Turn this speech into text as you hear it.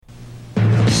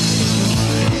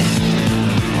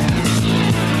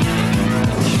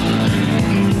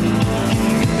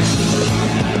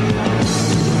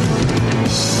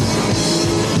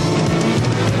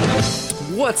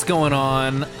What's going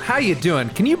on? How you doing?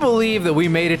 Can you believe that we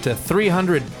made it to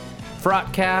 300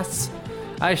 Frotcasts?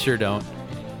 I sure don't.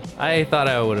 I thought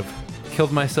I would have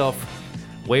killed myself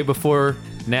way before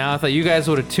now. I thought you guys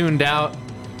would have tuned out.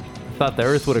 I thought the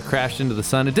Earth would have crashed into the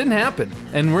sun. It didn't happen,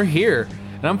 and we're here,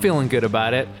 and I'm feeling good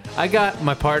about it. I got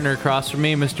my partner across from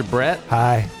me, Mr. Brett.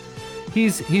 Hi.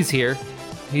 He's here.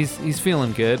 He's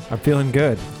feeling good. I'm feeling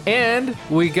good. And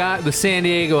we got the San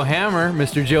Diego Hammer,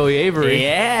 Mr. Joey Avery.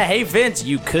 Yeah, hey Vince,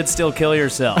 you could still kill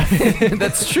yourself.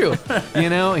 That's true. You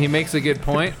know, he makes a good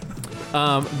point.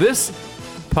 This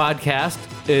podcast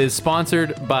is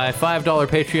sponsored by $5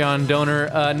 Patreon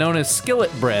donor known as Skillet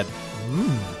Bread.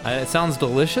 It sounds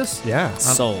delicious. Yeah.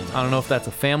 Sold. I don't know if that's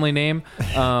a family name.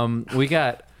 We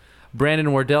got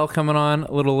Brandon Wardell coming on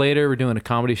a little later. We're doing a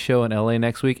comedy show in LA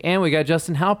next week. And we got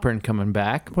Justin Halpern coming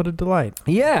back. What a delight.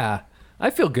 Yeah, I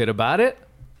feel good about it.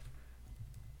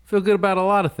 Feel good about a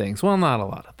lot of things. Well, not a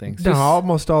lot of things. No, Just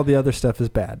almost all the other stuff is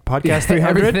bad. Podcast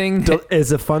 300 everything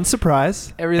is a fun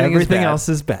surprise. Everything is bad. else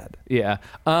is bad. Yeah.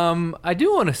 I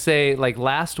do want to say, like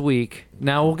last week.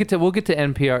 Now we'll get to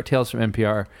NPR Tales from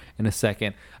NPR in a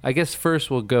second. I guess first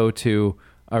we'll go to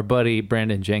our buddy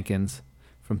Brandon Jenkins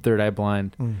from Third Eye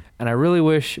Blind, and I really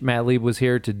wish Matt Lieb was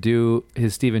here to do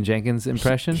his Stephen Jenkins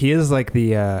impression. He is like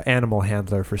the animal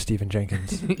handler for Stephen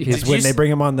Jenkins. He's Did when you they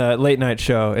bring him on the late night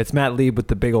show, it's Matt Lieb with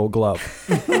the big old glove.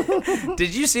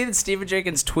 Did you see that Stephen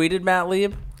Jenkins tweeted Matt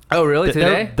Lieb? Oh, really?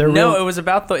 Today? No, it was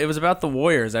about the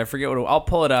Warriors. I forget what. I'll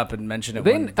pull it up and mention it.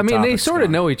 They sort of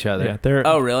know each other. Yeah, they're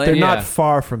Oh, really? They're Yeah. not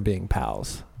far from being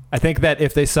pals. I think that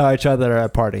if they saw each other at a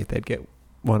party, they'd get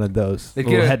one of those. They'd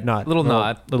Little get a head nod. little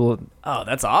nod. Little. Oh,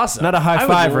 that's awesome. Not a high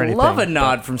five or anything, I would love a but-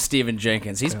 nod from Stephen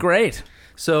Jenkins. He's great.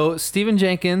 So Stephen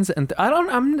Jenkins, and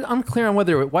I'm unclear on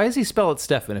why does he spell it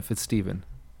Stefan if it's Stephen?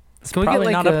 Can we Probably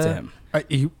get like not up to him.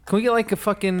 Can we get like a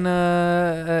fucking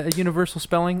a universal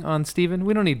spelling on Stephen?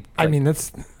 We don't need. I mean,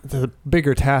 that's a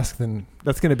bigger task than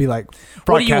that's going to be like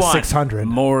What do you broadcast want? 600.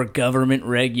 More government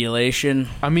regulation.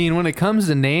 I mean, when it comes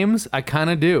to names, I kind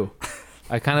of do.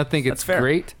 I kind of think it's That's fair.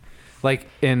 great. Like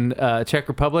in Czech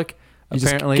Republic, You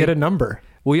apparently just get a number.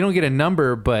 Well, you don't get a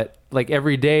number, but like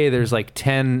every day there's like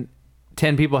 10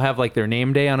 people have like their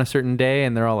name day on a certain day,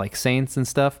 and they're all like saints and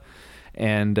stuff.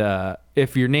 And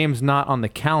if your name's not on the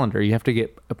calendar, you have to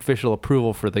get official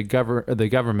approval for the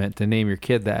government to name your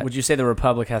kid that. Would you say the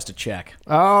Republic has to check?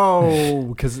 Oh,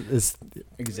 because it's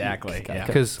Exactly. Yeah.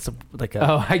 Because like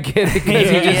a. I get it. Because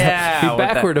he Yeah, with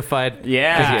backwardified.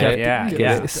 Yeah,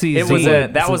 yeah. CZ. It was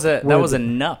that was a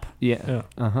nup. Yeah.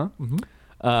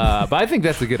 But I think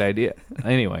that's a good idea.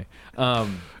 Anyway,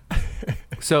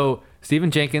 so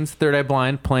Stephen Jenkins, Third Eye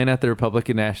Blind, playing at the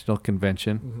Republican National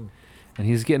Convention, and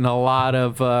he's getting a lot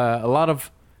of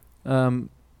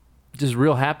just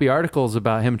real happy articles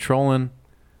about him trolling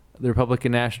the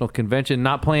Republican National Convention,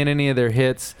 not playing any of their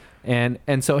hits. And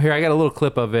so here I got a little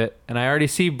clip of it, and I already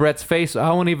see Brett's face. I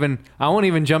won't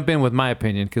even jump in with my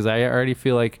opinion because I already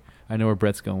feel like I know where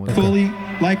Brett's going with it. Fully,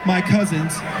 like my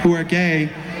cousins who are gay,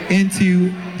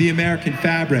 into the American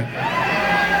fabric.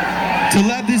 To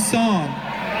love this song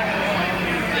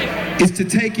is to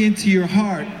take into your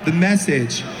heart the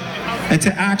message and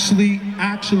to actually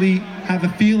have a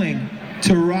feeling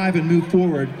to arrive and move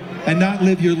forward and not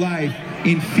live your life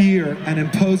in fear and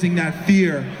imposing that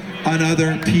fear on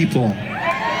other people.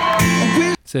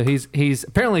 So he's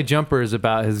apparently Jumper is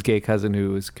about his gay cousin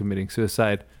who is committing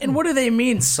suicide. And what do they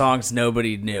mean songs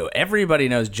nobody knew? Everybody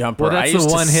knows Jumper. Well, that's the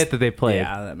one hit that they played.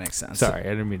 Yeah, that makes sense. Sorry, I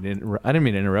didn't mean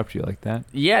to interrupt you like that.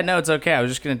 Yeah, no, it's okay. I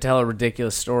was just going to tell a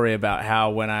ridiculous story about how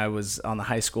when I was on the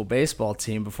high school baseball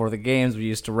team before the games, we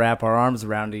used to wrap our arms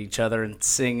around each other and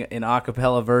sing an a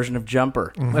cappella version of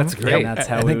Jumper. That's great. And that's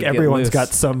how I we think would get everyone's loose. got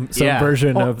some Yeah.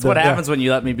 version Well, of that's the. what happens when you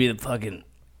let me be the fucking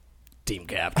team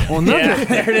captain. Well, nothing,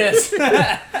 There it is.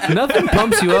 nothing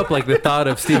pumps you up like the thought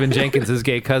of Stephen Jenkins'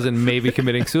 gay cousin maybe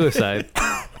committing suicide.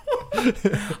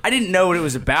 I didn't know what it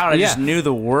was about. I Yeah. just knew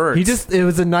the words. It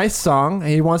was a nice song.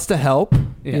 He wants to help.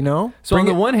 Yeah. You know. So on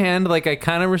Bring the it- one hand, like I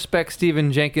kind of respect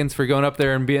Stephen Jenkins for going up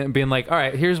there and being like, all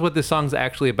right, here's what this song's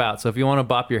actually about. So if you want to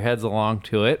bop your heads along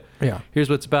to it, Yeah. here's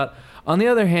what it's about. On the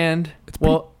other hand,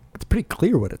 It's pretty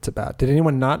clear what it's about. Did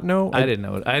anyone not know? I didn't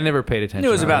know it. I never paid I attention. knew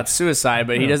it was to about suicide,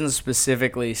 but he doesn't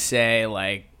specifically say,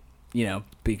 like, you know,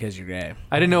 because you're gay.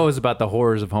 I didn't know it was about the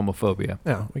horrors of homophobia.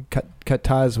 No, we cut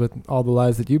ties with all the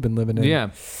lies that you've been living in. Yeah.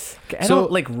 I So-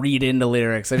 don't, like, read into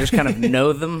lyrics. I just kind of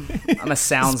know them. I'm a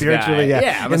sounds Spiritually, guy.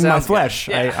 yeah. I'm a In my sounds guy. flesh,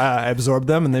 Yeah. I absorb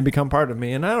them and they become part of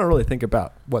me, and I don't really think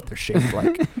about what they're shaped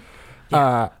like.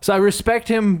 So I respect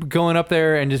him going up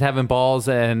there and just having balls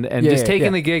and just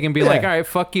taking the gig and being Yeah. like, all right,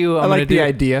 fuck you. I I'm like gonna the do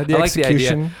idea, the I like the idea.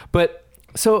 execution. But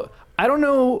so I don't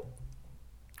know.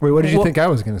 Wait, what did you Well- think I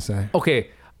was going to say? Okay,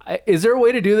 is there a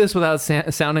way to do this without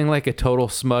sounding like a total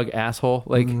smug asshole?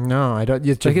 Like, No, I don't.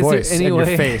 It's your Like, is there voice any and your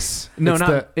way- face. no, It's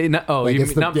not, the- not oh, like, you it's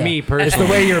mean, the- not yeah. me It's personally.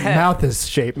 the way your mouth is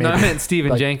shaped. No, Maybe. I meant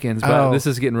Steven Like- Jenkins, but Oh. this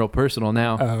is getting real personal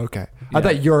now. Oh, okay. Yeah. I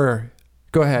thought your.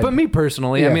 Go ahead. But me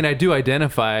personally, I Yeah. mean, I do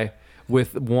identify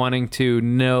with wanting to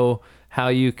know how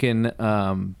you can,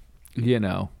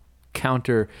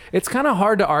 counter. It's kind of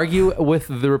hard to argue with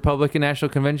the Republican National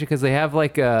Convention because they have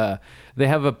they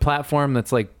have a platform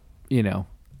that's like,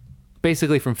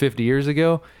 basically from 50 years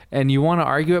ago, and you want to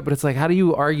argue it, but it's like, how do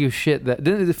you argue shit that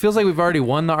it feels like we've already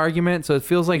won the argument? So it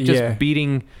feels like just Yeah.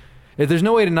 beating. There's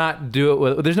no way to not do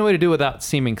it. There's no way to do it without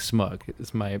seeming smug.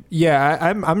 It's my Yeah,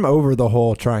 I'm over the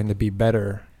whole trying to be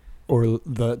better or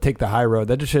take the high road.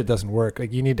 That just shit doesn't work.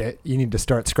 Like you need to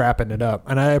start scrapping it up.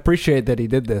 And I appreciate that he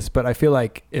did this, but I feel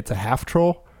like it's a half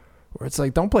troll where it's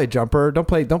like, don't play jumper,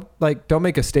 don't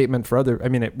make a statement for other. I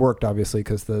mean, it worked obviously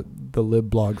because the lib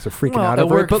blogs are freaking out it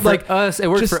over worked it. But for like us, it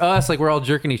worked just- for us. Like we're all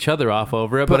jerking each other off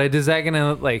over it. But is that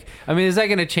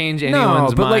gonna change no,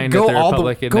 anyone's but like mind? go at the all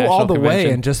Republican the National way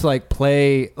Convention? and just like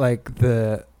play like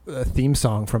the theme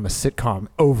song from a sitcom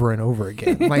over and over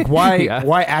again. Like why Yeah.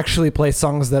 why actually play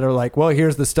songs that are like, well,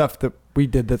 here's the stuff that we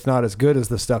did that's not as good as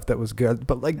the stuff that was good,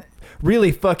 but like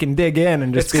really fucking dig in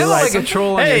and just It's be kinda like, like a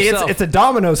troll on hey, yourself. it's a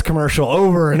Domino's commercial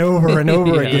over and over and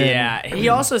over again. Yeah, he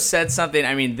also said something.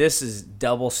 I mean, this is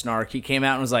double snark. He came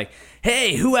out and was like,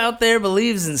 "Hey, who out there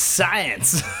believes in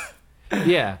science?"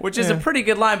 Yeah, Which is a pretty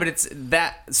good line, but it's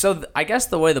that. So I guess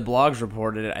the way the blogs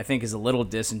reported it, I think, is a little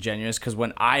disingenuous because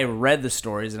when I read the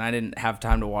stories and I didn't have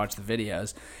time to watch the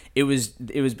videos, it was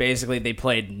basically they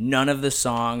played none of the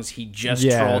songs. He just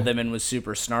Yeah. trolled them and was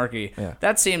super snarky. Yeah.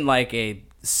 That seemed like a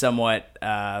somewhat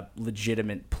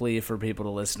legitimate plea for people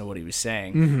to listen to what he was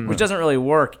saying, which doesn't really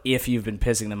work if you've been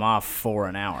pissing them off for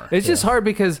an hour. It's just hard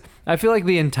because I feel like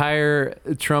the entire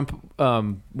Trump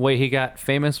way he got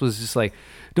famous was just like,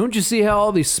 don't you see how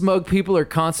all these smug people are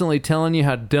constantly telling you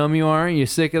how dumb you are? Are you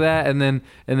sick of that? And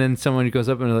then someone goes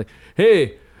up and they're like,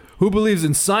 hey, who believes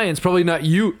in science? Probably not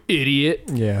you, idiot.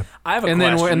 Yeah. I have a And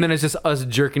question. then it's just us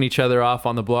jerking each other off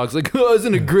on the blogs, like, oh,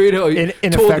 isn't it great how you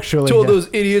Ineffectually, told yeah. those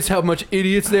idiots how much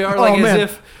idiots they are? Like, oh, man.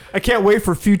 as if I can't wait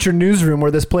for future newsroom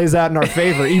where this plays out in our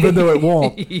favor, even though it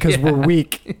won't, because we're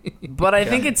weak. But I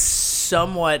think it's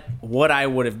somewhat what I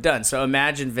would have done. So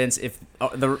imagine, Vince, if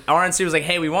the RNC was like,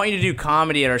 hey, we want you to do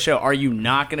comedy at our show. Are you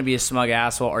not going to be a smug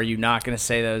asshole? Are you not going to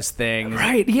say those things?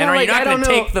 Right, yeah, And are like, you I not going don't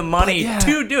to know, take the money but yeah.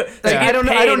 to do it? Like, To I get don't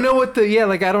know. I paid. don't know what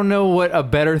I don't know what a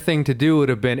better thing to do would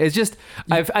have been. It's just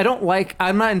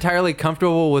I'm not entirely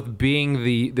comfortable with being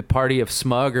the party of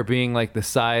smug or being like the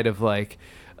side of like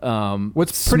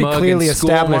What's pretty smug clearly and school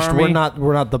established, marmy.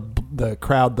 we're not the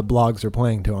crowd the blogs are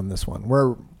playing to on this one.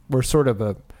 We're sort of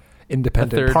a a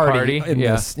independent third party. in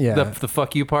Yeah, this. Yeah, the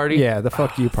fuck you party. yeah, the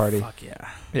fuck you party. Fuck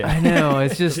yeah. I know.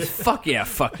 It's just Fuck yeah,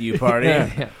 fuck you, party.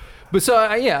 yeah. But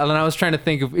so yeah, and I was trying to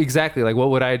think of exactly like what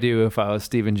would I do if I was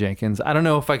Stephen Jenkins. I don't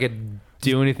know if I could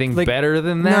do anything Like, better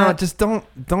than No, that. just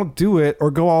don't do it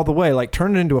or go all the way. Like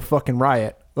turn it into a fucking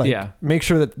riot. Like Yeah. make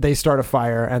sure that they start a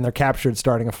fire and they're captured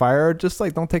starting a fire. Or just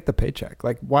like don't take the paycheck.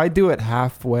 Like why do it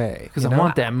halfway? Because you I know?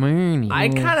 want that money. I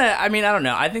don't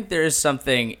know. I think there is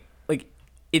something, like,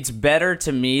 it's better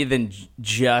to me than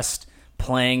just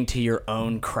playing to your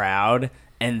own crowd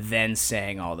and then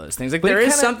saying all those things. Like, But there it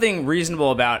is kinda- something reasonable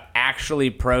about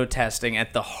actually protesting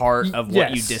at the heart of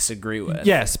what you Yes. disagree with.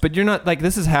 Yes, but you're not like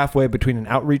this is halfway between an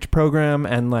outreach program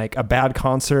and like a bad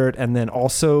concert and then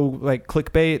also like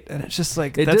clickbait and it's just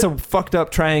like It that's did- a fucked up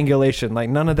triangulation.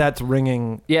 Like none of that's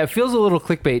ringing. Yeah, it feels a little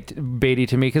clickbaity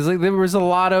to me because like, there was a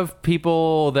lot of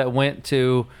people that went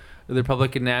to the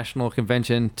Republican National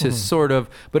Convention to sort of,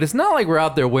 but it's not like we're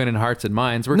out there winning hearts and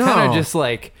minds. We're No. kind of just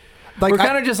like Like, we're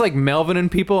kind of just like Melvin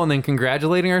people and then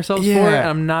congratulating ourselves for it. Yeah. And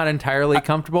I'm not entirely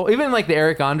comfortable. Even like the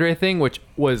Eric Andre thing, which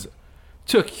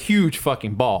took huge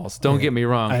fucking balls. Don't get me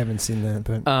wrong. I haven't seen that,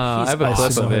 but I have a He's clip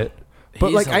awesome. of it. but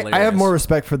He's like I have hilarious. more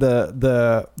respect for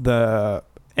the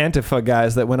Antifa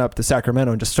guys that went up to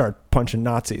Sacramento and just started punching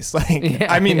Nazis. Like, Yeah,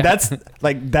 I mean, yeah.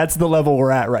 that's the level we're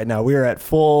at right now. We're at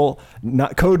full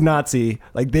code Nazi.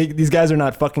 Like these guys are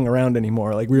not fucking around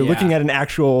anymore. Like we're Yeah. looking at an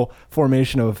actual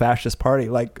formation of a fascist party.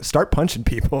 Like start punching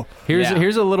people. Yeah.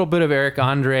 Here's a little bit of Eric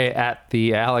Andre at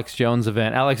the Alex Jones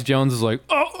event. Alex Jones is like,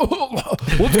 oh,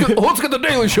 let's get the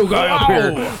Daily Show guy up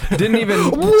here. Didn't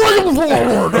even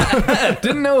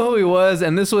didn't know who he was,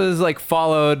 and this was like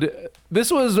followed. This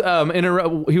was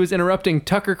he was interrupting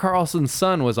Tucker Carlson's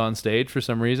son was on stage for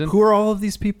some reason. Who are all of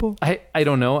these people? I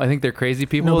don't know. I think they're crazy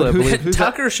people No, but that who's- believe.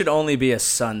 Tucker should only be a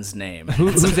son's name.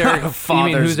 Who's Eric? a You mean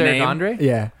father's who's Eric name. Andre?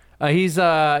 Yeah. He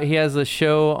has a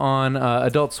show on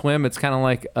Adult Swim. It's kind of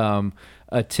like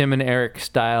a Tim and Eric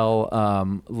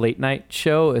style late night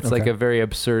show. It's like a very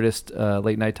absurdist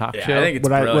late night talk show. I think it's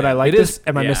Would I brilliant. like It this? is-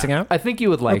 Am I yeah. missing out? I think you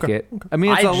would like it. I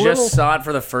mean, it's I a just little. saw it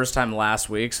for the first time last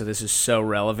week, so this is so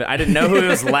relevant. I didn't know who it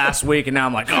was last week, and now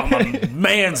I'm like, oh, my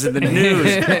man's in the news.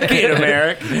 Get him,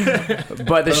 Eric.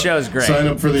 But the show's great. Sign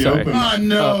up for the Sorry. open. Oh,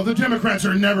 no, the Democrats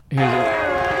are never.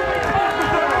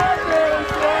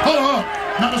 Hold on.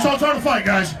 Now, let's all start a fight,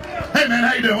 guys. Hey, man,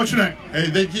 how you doing? What's your name? Hey,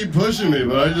 they keep pushing me,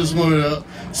 but I just wanted to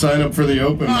sign up for the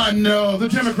open. Oh, no, the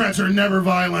Democrats are never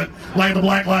violent, like the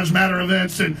Black Lives Matter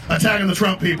events and attacking the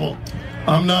Trump people.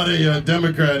 I'm not a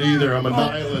Democrat either. I'm a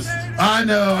nihilist. I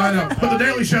know. But the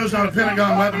Daily Show's not a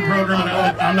Pentagon weapon program.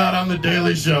 I'm not on the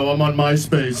Daily Show. I'm on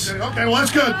MySpace. Okay, well,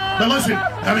 that's good. Now, listen,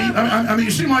 I mean,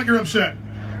 you seem like you're upset.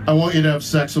 I want you to have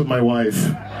sex with my wife.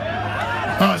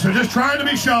 So just trying to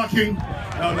be shocking.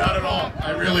 No, not at all.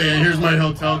 Here's my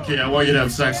hotel key. I want you to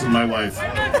have sex with my wife.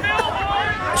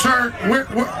 Sir, I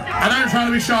know you're trying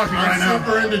to be shocking right now. I'm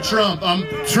super into Trump. I'm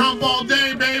Trump all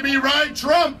day, baby. Right?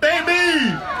 Trump, baby.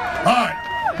 All right.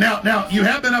 Now, you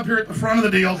have been up here at the front of the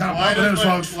deal, kind of popping in,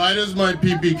 folks. Why does my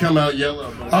pee-pee come out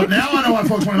yellow? Oh, now I know why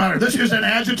folks want to matter. This is an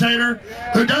agitator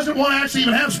who doesn't want to actually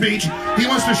even have speech. He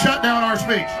wants to shut down our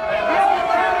speech.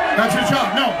 That's his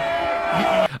job.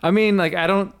 No. I mean, like, I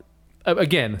don't.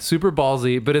 Again, super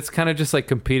ballsy, but it's kind of just like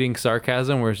competing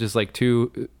sarcasm, where it's just like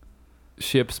two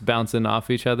ships bouncing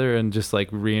off each other and just like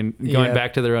going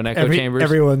back to their own echo chambers.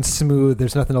 Everyone's smooth.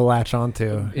 There's nothing to latch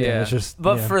onto. Yeah. It's just.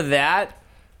 But yeah. for that,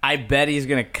 I bet he's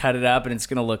going to cut it up and it's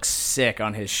going to look sick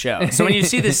on his show. So when you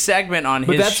see this segment on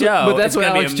his show, but that's it's what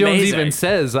gonna Alex be Jones amazing. even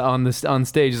says on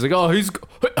stage. He's like, "Oh, he's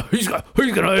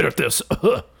gonna edit this."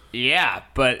 Yeah,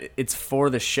 but it's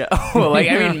for the show. Like,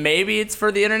 I mean, maybe it's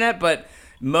for the internet, but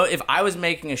if I was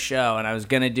making a show and I was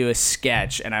going to do a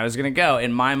sketch and I was going to go,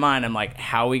 in my mind, I'm like,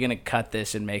 how are we going to cut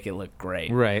this and make it look great?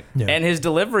 Right. Yeah. And his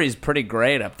delivery is pretty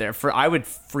great up there. I would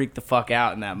freak the fuck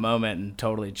out in that moment and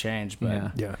totally change.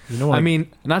 But Yeah. You know what? I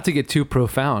mean, not to get too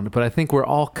profound, but I think we're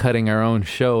all cutting our own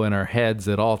show in our heads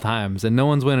at all times, and no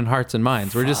one's winning hearts and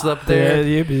minds. We're just up there.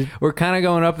 Yeah. We're kind of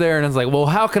going up there, and it's like, well,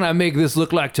 how can I make this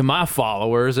look like to my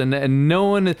followers? And no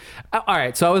one. All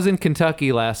right, so I was in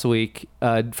Kentucky last week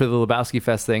for the Lebowski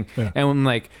Fest thing, and when,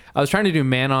 like, I was trying to do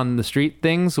man on the street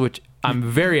things, which I'm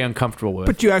very uncomfortable with.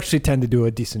 But you actually tend to do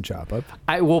a decent job of.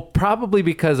 I will probably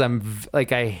because I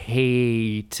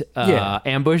hate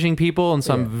ambushing people, and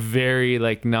so I'm very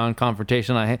like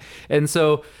non-confrontational. And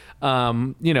so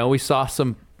we saw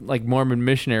some like Mormon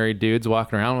missionary dudes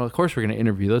walking around. Well, of course we're going to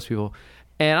interview those people.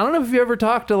 And I don't know if you ever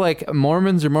talked to like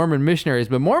Mormons or Mormon missionaries,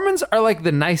 but Mormons are like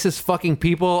the nicest fucking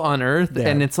people on earth, Yeah,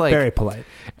 and it's like very polite.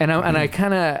 And I'm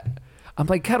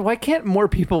like, God, why can't more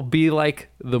people be like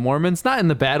the Mormons? Not in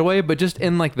the bad way, but just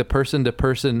in like the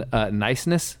person-to-person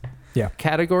niceness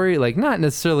category. Like, not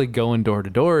necessarily going door to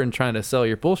door and trying to sell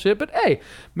your bullshit, but hey,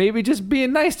 maybe just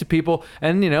being nice to people.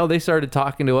 And, they started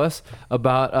talking to us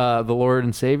about the Lord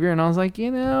and Savior. And I was like,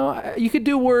 you could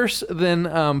do worse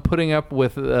than putting up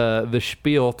with the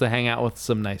spiel to hang out with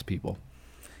some nice people.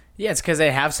 yeah, it's because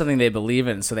they have something they believe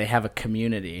in, so they have a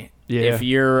community. Yeah. If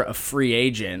you're a free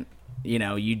agent,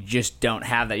 you just don't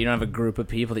have that. You don't have a group of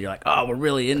people that you're like, oh, we're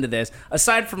really into this.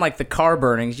 Aside from like the car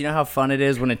burnings, you know how fun it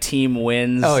is when a team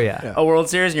wins a World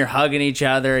Series and you're hugging each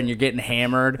other and you're getting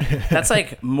hammered? That's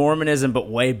like Mormonism, but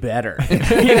way better.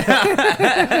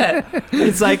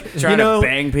 It's like Trying to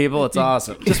bang people, it's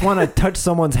awesome. just want to touch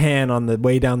someone's hand on the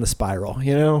way down the spiral.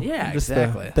 Yeah, just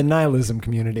exactly. The nihilism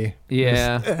community.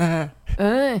 Yeah.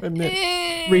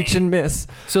 Reach and miss.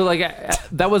 So like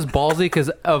that was ballsy because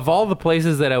of all the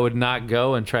places that I would not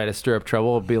go and try to stir up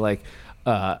trouble, would be like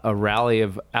a rally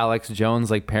of Alex Jones,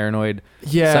 like paranoid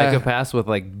psychopaths with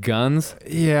like guns.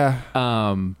 Yeah.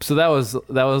 So that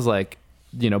was like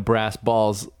brass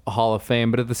balls Hall of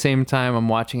Fame, but at the same time I'm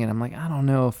watching it, I'm like, I don't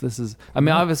know if this is. I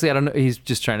mean, obviously I don't know. He's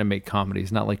just trying to make comedy.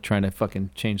 He's not like trying to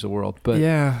fucking change the world. But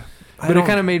yeah. But it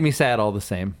kind of made me sad all the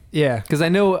same. Yeah. Because I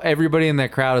know everybody in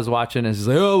that crowd is watching and is just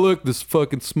like, oh, look, this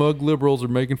fucking smug liberals are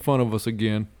making fun of us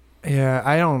again. Yeah,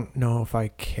 I don't know if I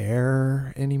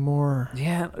care anymore.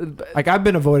 Yeah. Like, I've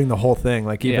been avoiding the whole thing.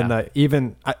 Like, Yeah.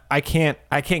 I can't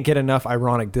get enough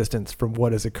ironic distance from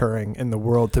what is occurring in the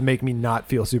world to make me not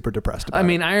feel super depressed about I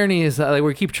mean, it. irony is like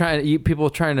we keep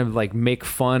people trying to like make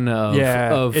fun of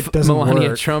it doesn't Melania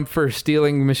work. Trump for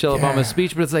stealing Michelle Obama's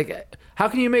speech, but it's like, how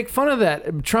can you make fun of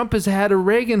that? Trump has had a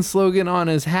Reagan slogan on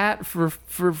his hat for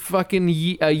fucking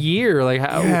a year.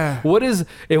 Like, what is,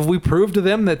 if we prove to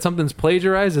them that something's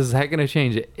plagiarized, is that going to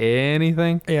change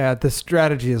anything? Yeah, the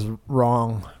strategy is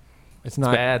wrong. It's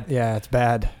not bad. Yeah, it's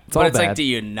bad. It's all But it's bad. like, do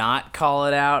you not call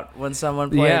it out when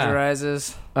someone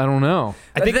plagiarizes? I don't know.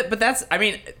 But that's, I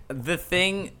mean, the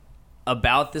thing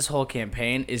about this whole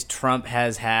campaign is Trump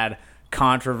has had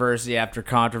controversy after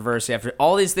controversy after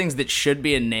all these things that should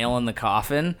be a nail in the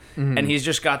coffin, and he's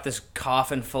just got this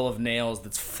coffin full of nails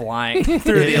that's flying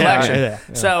through the election. Yeah.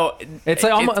 So It's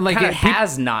like almost like kinda it-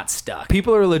 has not stuck.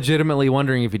 People are legitimately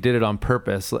wondering if he did it on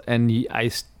purpose, and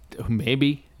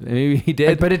maybe he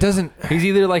did. But it doesn't. He's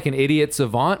either like an idiot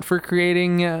savant for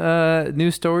creating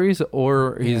news stories,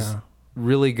 or he's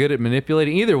really good at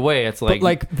manipulating. Either way, it's like, But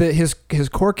like his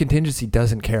core contingency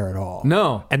doesn't care at all.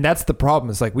 No. And that's the problem.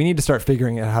 Is like we need to start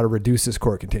figuring out how to reduce his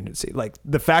core contingency. Like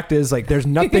the fact is, like there's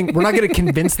nothing. We're not going to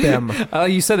convince them.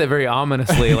 You said that very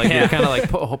ominously, like you're kind of like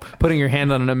putting your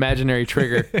hand on an imaginary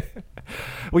trigger.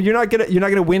 Well, you're not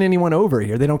gonna win anyone over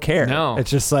here. They don't care. No.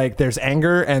 It's just like there's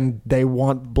anger and they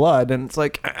want blood, and it's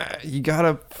like you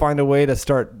gotta find a way to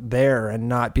start there and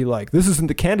not be like, this isn't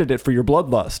the candidate for your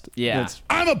bloodlust. Yeah. It's-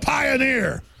 I'm a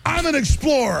pioneer. I'm an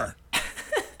explorer.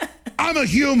 I'm a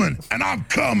human, and I'm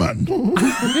coming.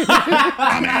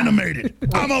 I'm animated.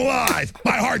 I'm alive.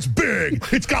 My heart's big.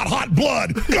 It's got hot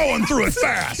blood going through it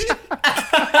fast.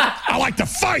 I like to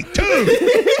fight, too.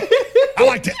 I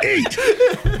like to eat.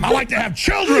 I like to have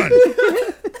children.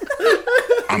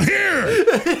 I'm here.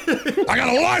 I got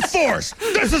a life force.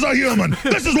 This is a human.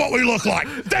 This is what we look like.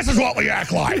 This is what we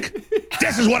act like.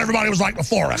 This is what everybody was like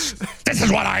before us. This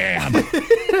is what I am.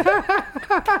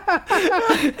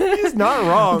 He's not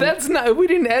wrong. That's not. We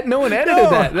didn't. No one edited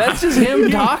that. That's just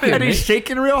him talking. And he's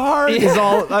shaking real hard. Is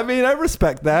all. I mean, I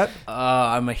respect that.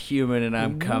 I'm a human and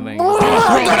I'm coming.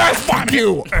 Fuck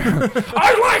you.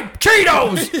 I like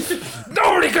Cheetos!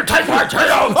 Nobody can take my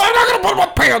Cheetos! I'm not gonna put my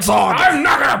pants on! I'm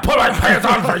not gonna put my pants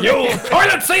on for you!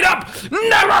 Toilet seat up!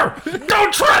 Never!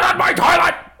 Don't tread on my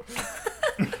toilet!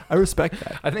 I respect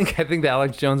that. I think the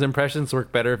Alex Jones impressions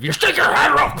work better if You stick your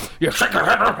head up! You stick your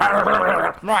head up!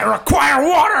 I require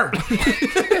water!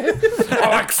 I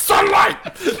like sunlight!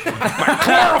 My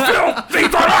chlorophyll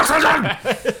needs on oxygen!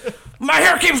 My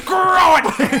hair keeps growing!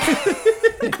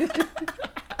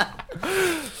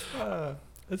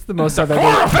 That's the most I've ever.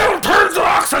 Chlorophyll turns the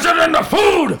oxygen into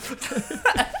food!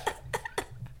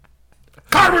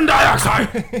 Carbon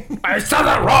dioxide! I said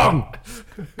that wrong!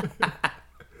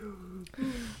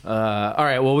 All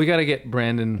right. Well, we got to get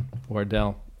Brandon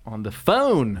Wardell on the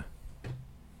phone.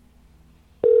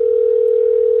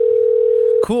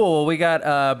 Cool. Well, we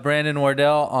got Brandon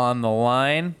Wardell on the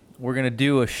line. We're going to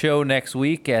do a show next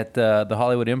week at the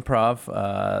Hollywood Improv.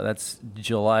 That's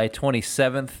July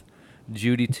 27th.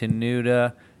 Judy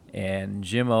Tenuta and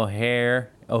Jim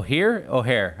O'Hare.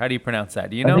 O'Hare? How do you pronounce that?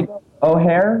 Do you know?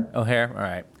 O'Hare? O'Hare? All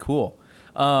right. Cool.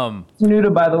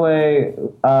 Tenuta, by the way,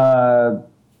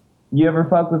 you ever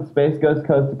fuck with Space Ghost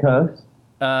Coast to Coast?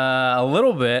 A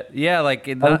little bit. Yeah, like...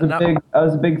 I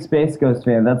was a big Space Ghost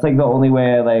fan. That's like the only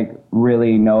way I like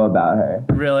really know about her.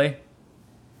 Really?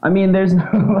 I mean, there's no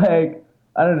like,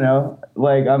 I don't know.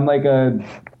 Like, I'm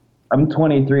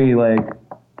 23, like,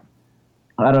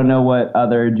 I don't know what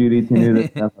other Judy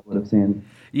Tenuta stuff I would have seen.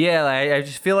 Yeah, like, I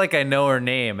just feel like I know her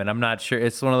name, and I'm not sure.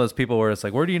 It's one of those people where it's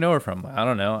like, where do you know her from? I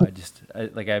don't know.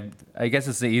 I guess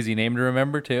it's an easy name to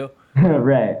remember too.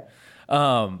 Right.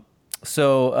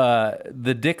 So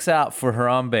the Dicks Out for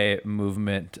Harambe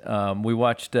movement. We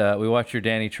watched your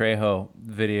Danny Trejo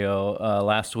video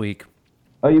last week.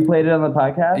 Oh, you played it on the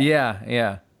podcast?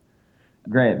 Yeah.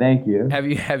 Great, thank you. Have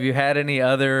you had any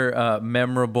other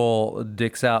memorable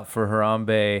Dicks Out for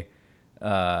Harambe?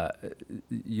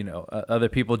 Other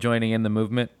people joining in the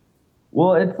movement?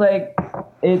 Well, it's like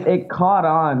it caught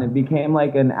on. It became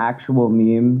like an actual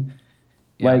meme.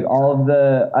 Yeah. Like all of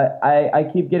the I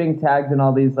keep getting tagged in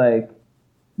all these like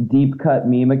deep cut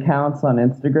meme accounts on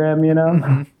Instagram, you know?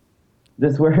 Mm-hmm.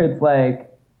 Just where it's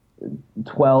like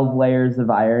 12 layers of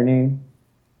irony.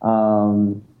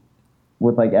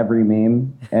 With like every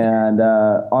meme. And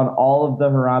on all of the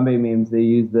Harambe memes, they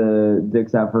use the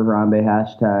Dicks Out for Harambe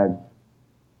hashtag.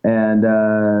 And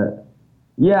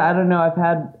yeah, I don't know. I've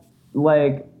had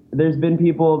like, there's been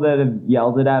people that have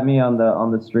yelled it at me on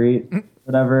the street,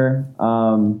 whatever.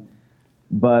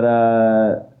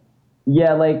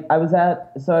 Yeah, like I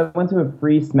went to a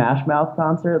free Smash Mouth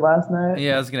concert last night.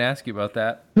 Yeah, I was gonna ask you about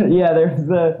that. Yeah,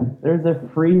 there's a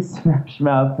free Smash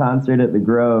Mouth concert at the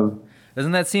Grove.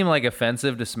 Doesn't that seem like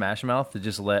offensive to Smash Mouth to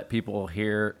just let people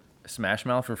hear Smash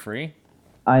Mouth for free?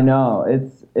 I know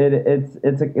it's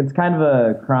kind of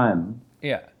a crime.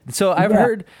 Yeah. So I've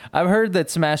heard that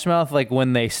Smash Mouth, like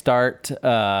when they start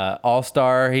All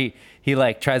Star, he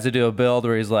like tries to do a build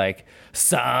where he's like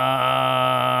some,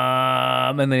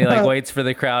 and then he like waits for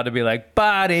the crowd to be like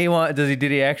body. Did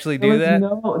he actually do that?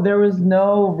 There was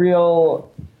no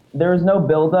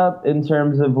build up in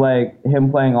terms of like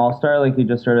him playing All Star. Like he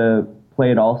just sort of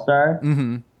played All Star.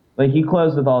 Mm-hmm. Like he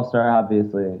closed with All Star,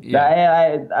 obviously.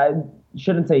 Yeah. I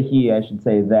shouldn't say he. I should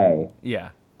say they. Yeah.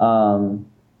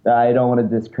 I don't want to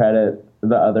discredit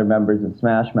the other members of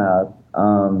Smash Mouth.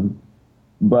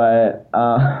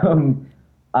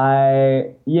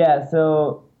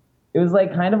 So it was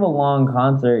like kind of a long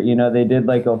concert, you know, they did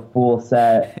like a full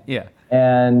set. Yeah.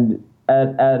 And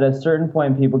at a certain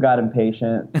point, people got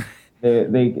impatient.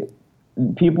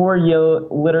 People were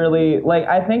literally, like,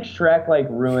 I think Shrek, like,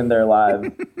 ruined their lives.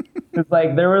 It's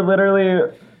like, there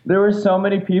were so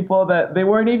many people that they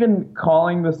weren't even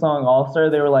calling the song All-Star.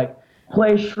 They were like,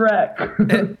 play Shrek.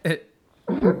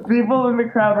 People in the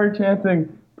crowd were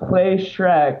chanting, play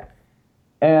Shrek.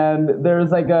 And there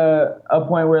was like a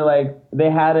point where like they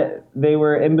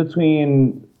were in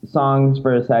between songs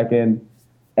for a second,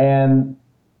 and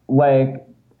like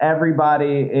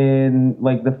everybody in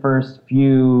like the first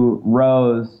few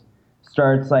rows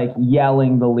starts like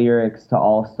yelling the lyrics to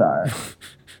All Star.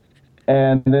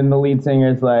 And then the lead singer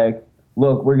is like,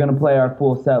 look, we're gonna play our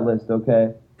full set list,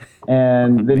 okay?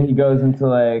 And then he goes into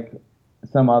like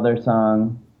some other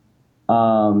song.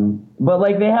 But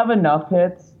like they have enough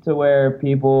hits to where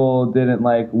people didn't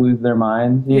like lose their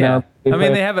minds, you know?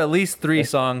 They have at least 3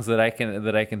 songs that I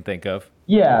can think of.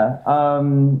 Yeah.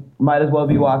 Might as well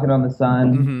be Walking on the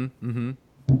Sun. Mm-hmm.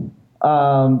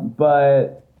 Mm-hmm.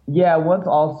 But yeah, once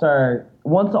All Star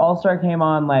came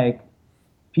on, like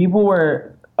people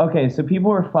were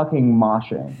fucking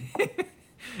moshing.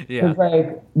 Yeah. 'Cause,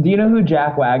 like, do you know who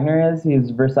Jack Wagner is?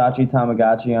 He's Versace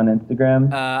Tamagotchi on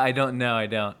Instagram. I don't know. I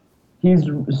don't. He's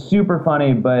super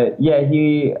funny, but yeah,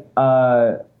 he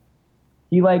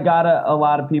like got a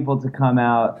lot of people to come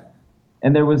out,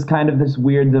 and there was kind of this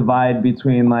weird divide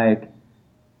between like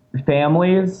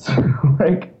families,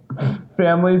 like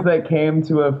families that came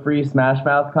to a free Smash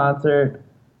Mouth concert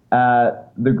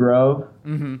at the Grove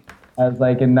as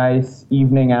like a nice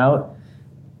evening out,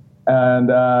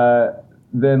 and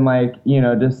then like, you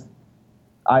know, just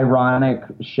ironic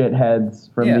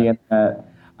shitheads from the internet.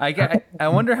 I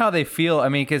wonder how they feel. I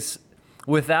mean, because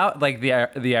without like the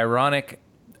ironic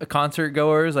concert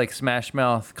goers, like Smash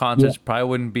Mouth concerts probably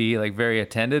wouldn't be like very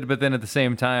attended. But then at the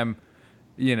same time,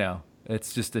 you know,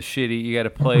 it's just a shitty. You got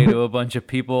to play to a bunch of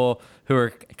people who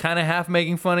are kind of half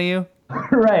making fun of you.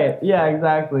 Right. Yeah.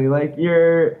 Exactly. Like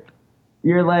you're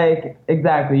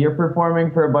performing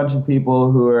for a bunch of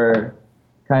people who are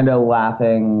kind of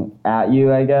laughing at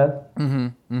you, I guess. Mm-hmm.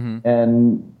 Mm-hmm.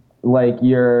 And like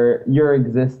your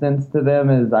existence to them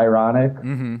is ironic.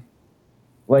 Mm-hmm.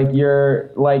 Like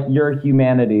your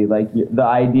humanity, like the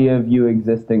idea of you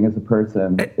existing as a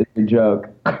person is a joke.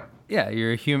 Yeah,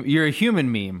 you're a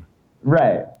human meme.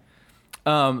 Right.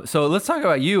 So let's talk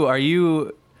about you. Are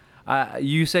you?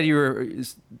 You said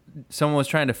someone was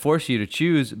trying to force you to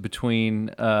choose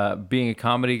between being a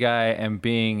comedy guy and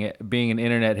being an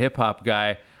internet hip hop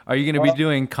guy. Are you going to be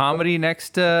doing comedy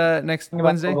next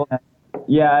Wednesday?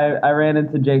 Yeah, I ran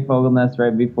into Jake Fogelnest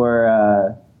right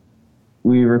before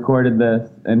we recorded this,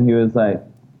 and he was like,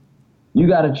 "You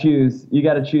got to choose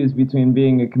between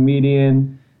being a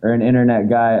comedian or an internet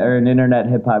guy or an internet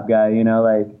hip hop guy." You know,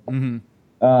 like. Mm-hmm.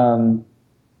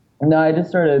 No, I just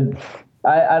started.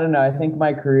 I don't know. I think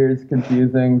my career is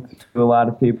confusing to a lot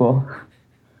of people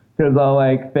because I'll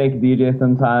like fake DJ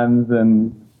sometimes,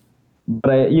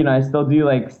 but I still do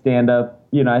like stand up.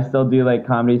 You know, I still do like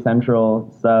Comedy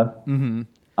Central stuff.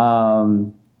 Mm-hmm.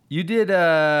 You did.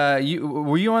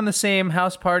 Were you on the same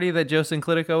house party that Joe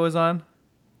Sinclitico was on?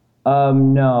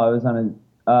 No, I was on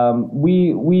a.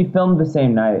 We filmed the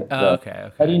same night. So.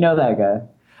 Okay. How do you know that guy?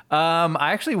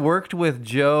 I actually worked with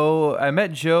Joe. I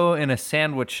met Joe in a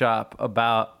sandwich shop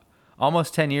about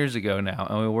almost 10 years ago now,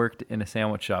 and we worked in a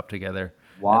sandwich shop together.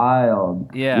 Wild.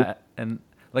 Yeah, and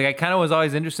like I kind of was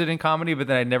always interested in comedy, but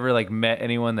then I never like met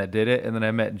anyone that did it, and then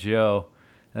I met Joe,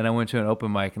 and I went to an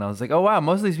open mic, and I was like, oh wow,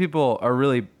 most of these people are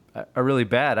really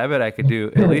bad. I bet I could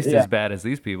do at least as bad as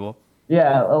these people.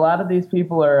 Yeah, a lot of these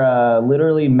people are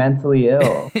literally mentally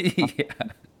ill. Yeah.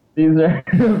 These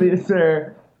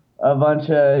are a bunch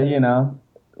of,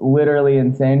 literally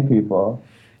insane people.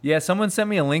 Yeah, someone sent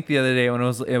me a link the other day when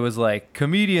it was like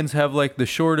comedians have like the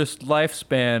shortest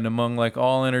lifespan among like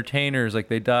all entertainers, like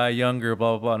they die younger,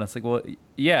 blah blah blah. And it's like, well,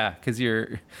 yeah, because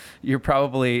you're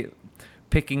probably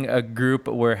picking a group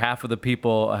where half of the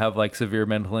people have like severe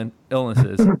mental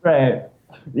illnesses. Right.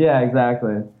 Yeah,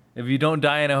 exactly. If you don't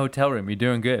die in a hotel room, you're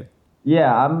doing good.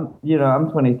 Yeah, I'm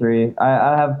 23.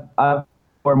 I have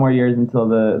 4 more years until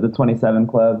the 27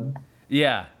 club.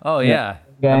 Yeah. Oh, yeah.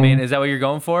 I Gang. mean, is that what you're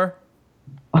going for?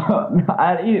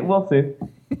 We'll see.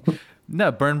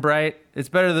 No, burn bright. It's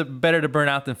better to burn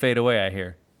out than fade away, I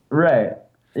hear. Right.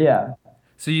 Yeah.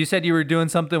 So you said you were doing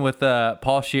something with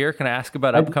Paul Scheer. Can I ask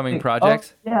about upcoming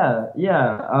projects? Oh,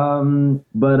 yeah. I'm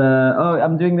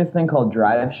doing this thing called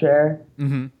Drive Share.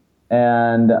 Mm-hmm.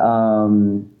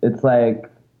 And it's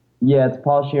like, yeah, it's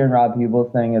Paul Scheer and Rob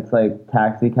Hubel's thing. It's like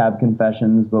Taxi Cab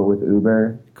Confessions, but with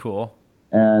Uber. Cool.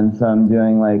 And so I'm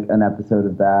doing like an episode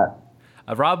of that.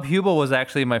 Rob Hubel was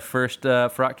actually my first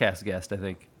Frotcast guest, I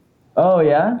think. Oh,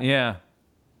 yeah? Yeah.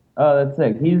 Oh, that's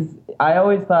sick. I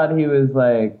always thought he was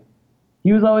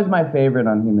always my favorite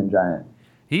on Human Giant.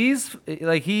 He's one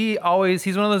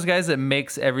of those guys that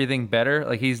makes everything better.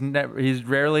 Like he's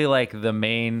rarely like the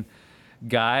main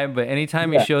guy, but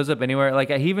anytime he shows up anywhere, like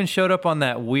he even showed up on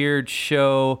that weird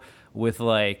show with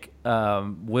like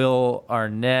Will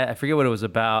Arnett. I forget what it was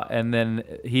about, and then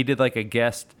he did like a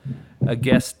guest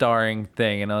starring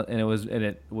thing, and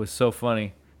it was so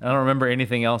funny. I don't remember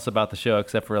anything else about the show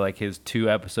except for like his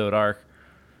 2-episode arc.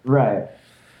 Right.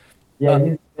 Yeah,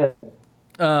 he's good.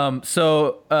 All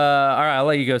right, I'll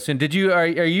let you go soon. Are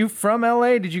you from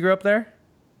LA? Did you grow up there?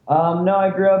 No,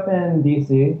 I grew up in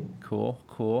DC. Cool.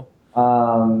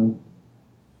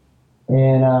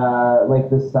 In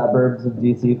like the suburbs of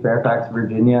DC, Fairfax,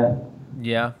 Virginia.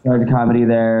 Yeah. Started comedy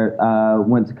there.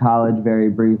 Went to college very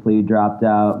briefly, dropped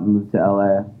out, moved to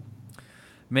LA.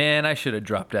 Man, I should have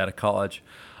dropped out of college.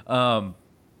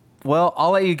 Well,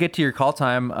 I'll let you get to your call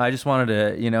time. I just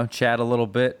wanted to, chat a little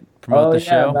bit, promote the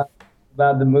show.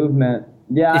 About the movement.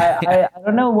 Yeah, I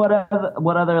don't know what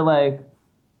other like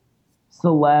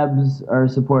celebs are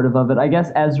supportive of it. I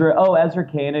guess Ezra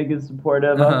Koenig is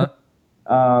supportive of it.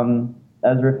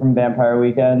 Ezra from Vampire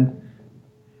Weekend.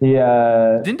 He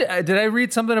did I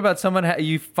read something about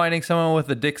you finding someone with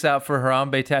a dicks out for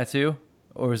Harambe tattoo?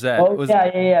 Or was that?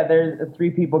 Yeah. There's 3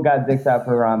 people got dicks out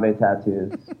for Harambe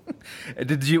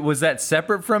tattoos. Was that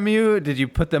separate from you? Did you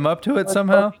put them up to it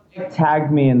somehow?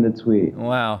 Tagged me in the tweet.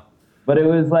 Wow. But it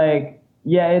was like,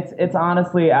 yeah, it's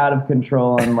honestly out of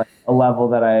control on like a level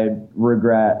that I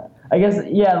regret. I guess,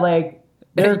 yeah, like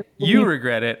you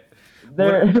regret it.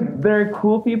 There are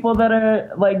cool people that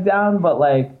are like down, but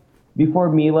like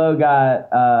before Milo got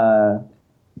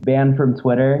banned from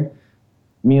Twitter,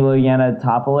 Milo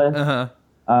Yiannopoulos,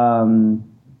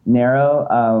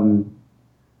 Nero,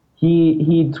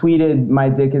 he tweeted, "My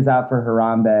dick is out for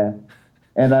Harambe,"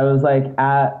 and I was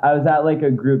at like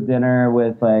a group dinner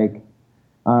with like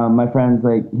my friends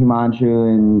like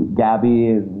Himanshu and Gabby,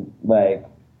 and like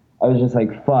I was just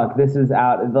like, "Fuck, this is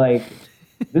out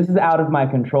of my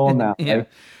control now." Yeah. Like,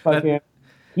 fucking,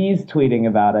 he's tweeting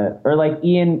about it, or like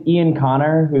Ian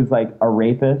Connor, who's like a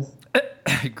rapist.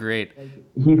 Great.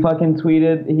 He fucking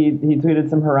tweeted. He tweeted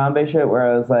some Harambe shit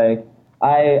where I was like,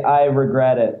 I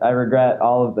regret it. I regret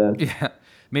all of this. Yeah.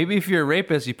 Maybe if you're a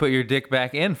rapist, you put your dick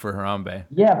back in for Harambe.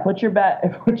 Yeah, put your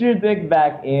dick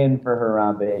back in for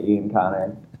Harambe, Ian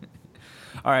Connor.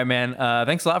 All right, man.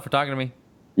 Thanks a lot for talking to me.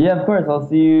 Yeah, of course. I'll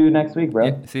see you next week, bro.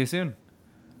 Yeah, see you soon.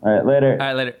 All right, later. All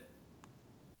right, later.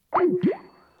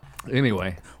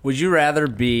 Anyway. Would you rather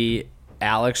be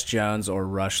Alex Jones or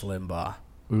Rush Limbaugh?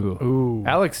 Ooh.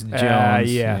 Alex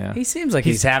Jones. Yeah. He seems like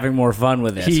he's having more fun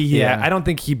with it. I don't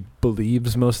think he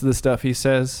believes most of the stuff he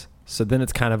says. So then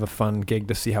it's kind of a fun gig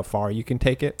to see how far you can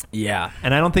take it. Yeah.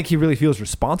 And I don't think he really feels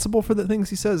responsible for the things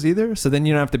he says either. So then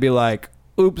you don't have to be like,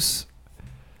 oops.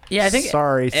 Yeah, I think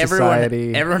sorry,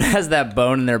 society. Everyone has that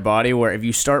bone in their body where if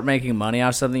you start making money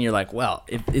off something, you're like, well,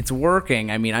 if it's working.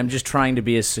 I mean, I'm just trying to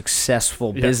be a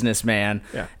successful businessman.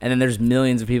 Yeah. And then there's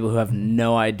millions of people who have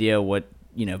no idea what,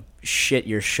 shit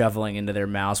you're shoveling into their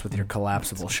mouths with your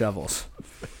collapsible shovels.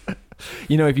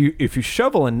 If you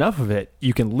shovel enough of it,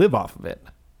 you can live off of it.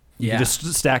 You can just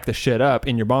stack the shit up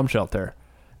in your bomb shelter,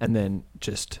 and then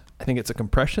I think it's a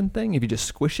compression thing. If you just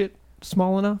squish it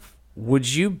small enough.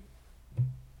 Would you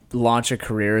launch a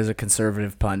career as a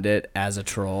conservative pundit as a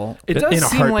troll? It does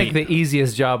seem like the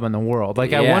easiest job in the world.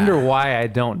 Like, I wonder why I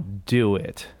don't do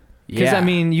it. Because, I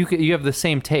mean, you have the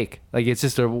same take. Like, it's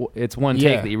just it's one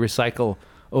take that you recycle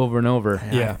over and over.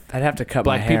 Yeah. I'd have to cut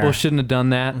my Black hair. people shouldn't have done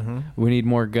that. Mm-hmm. We need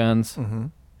more guns. Mm-hmm.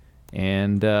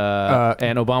 And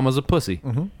Obama's a pussy.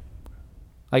 Mm-hmm.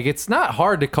 Like, it's not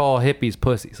hard to call hippies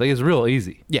pussies. Like, it's real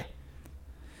easy. Yeah.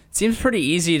 It seems pretty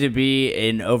easy to be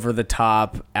an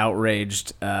over-the-top,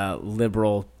 outraged,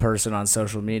 liberal person on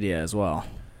social media as well.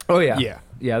 Oh, yeah. Yeah.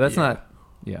 Yeah, that's not...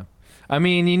 Yeah. I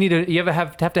mean, you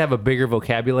have to have a bigger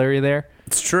vocabulary there.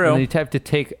 It's And true. then you have to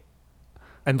take,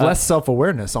 And less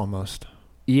self-awareness almost.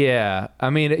 yeah. I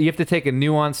mean, you have to take a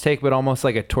nuanced take, but almost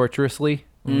like a torturously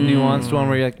nuanced one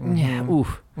where you're like, yeah,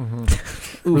 oof.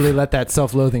 Really let that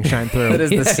self-loathing shine through. That is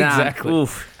the Yeah, sound. exactly.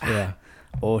 Oof. Yeah.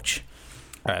 Ouch.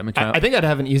 All right, I'm gonna try. I think I'd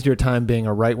have an easier time being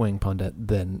a right-wing pundit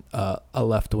than a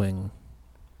left-wing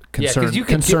Yeah, 'cause you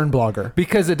can concern blogger.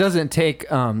 because it doesn't take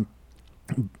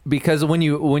because when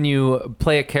you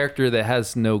play a character that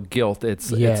has no guilt,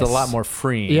 it's Yes. a lot more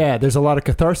freeing. Yeah, there's a lot of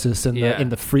catharsis in Yeah.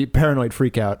 the paranoid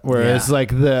freak out, whereas Yeah. like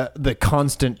the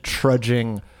constant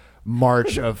trudging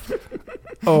march of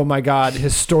oh my god,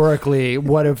 historically,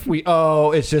 what if we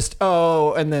it's just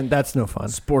and then that's no fun.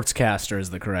 Sportscaster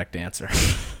is the correct answer.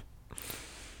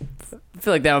 I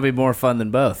feel like that would be more fun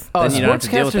than both. Oh, Then you don't have to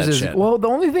deal with sportscasters that is shit. well. The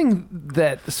only thing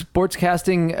that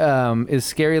sportscasting is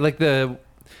scary, like the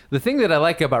thing that I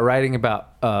like about writing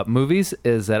about movies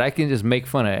is that I can just make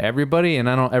fun of everybody, and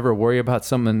I don't ever worry about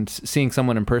seeing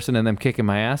someone in person and them kicking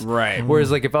my ass. Right. Whereas,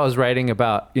 like if I was writing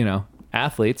about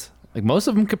athletes, like most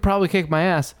of them could probably kick my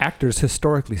ass. Actors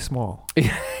historically small.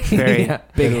 Very Yeah.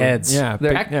 big heads. Yeah,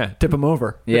 They're tip them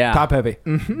over. Yeah. Top heavy.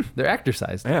 They're actor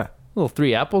sized. Yeah. Little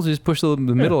 3 apples. You just push the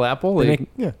middle apple. They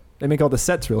like- make all the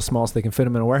sets real small so they can fit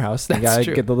them in a warehouse. They That's gotta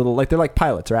true. get the little they're like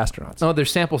pilots or astronauts. Oh, they're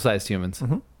sample sized humans.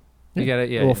 You got it.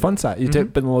 Yeah. a little fun size. You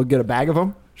tip and we'll get a bag of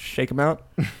them, shake them out.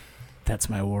 That's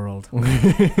my world.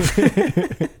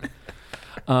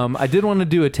 I did want to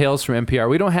do a Tales from NPR.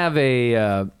 We don't have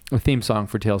a theme song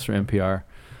for Tales from NPR.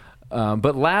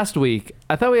 But last week,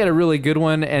 I thought we had a really good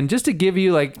one. And just to give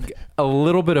you like a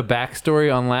little bit of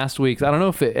backstory on last week's, I don't know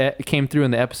if it came through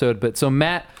in the episode, but so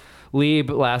Matt Lieb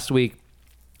last week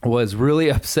was really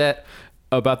upset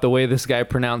about the way this guy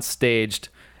pronounced staged.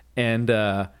 And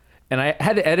I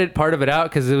had to edit part of it out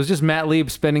because it was just Matt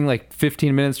Lieb spending like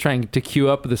 15 minutes trying to cue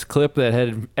up this clip that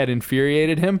had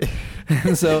infuriated him.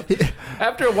 And so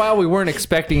after a while, we weren't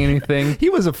expecting anything. He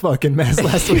was a fucking mess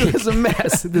last week. It was a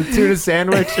mess. The tuna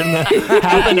sandwich and the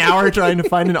half an hour trying to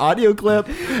find an audio clip,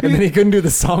 and then he couldn't do the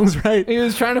songs right. He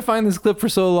was trying to find this clip for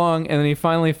so long, and then he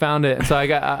finally found it. And so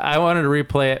I wanted to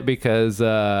replay it because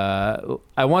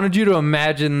I wanted you to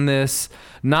imagine this,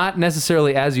 not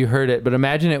necessarily as you heard it, but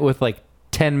imagine it with like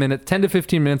 10 to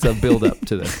 15 minutes of build up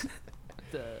to this.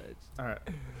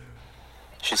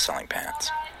 She's selling pants.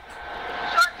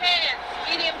 Short pants,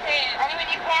 medium pants. Any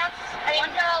medium pants? $1.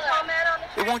 Comment on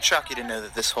the It won't shock you to know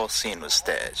that this whole scene was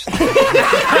staged.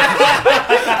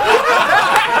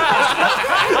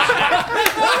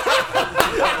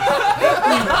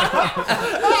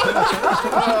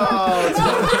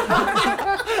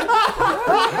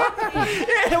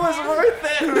 It was worth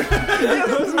it.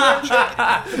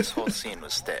 This whole scene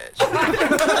was staged.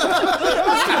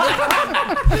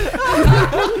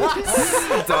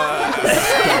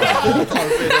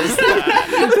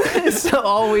 So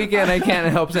all weekend I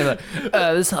can't help saying like,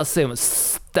 this whole scene was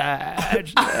staged.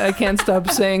 I can't stop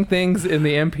saying things in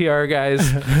the NPR guy's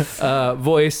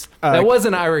voice. That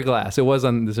wasn't Ira Glass. It was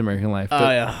on This American Life.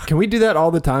 But yeah. Can we do that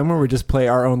all the time where we just play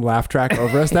our own laugh track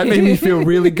over us? That made me feel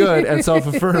really good and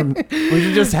self-affirmed. We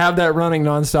should just have that running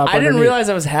nonstop. I didn't underneath. realize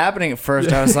that was happening at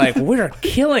first. I was like, we're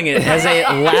killing it as a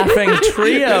laughing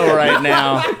trio right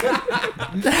now.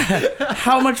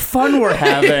 How much fun we're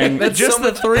having. Just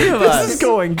the three of us. This is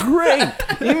going great.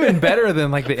 even better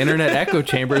than like the internet echo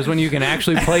chambers when you can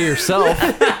actually play yourself.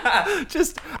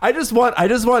 I just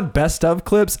want best of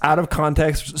clips out of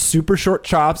context, super short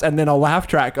chops, and then a laugh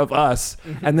track of us,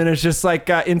 and then it's just like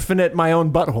infinite my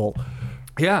own butthole.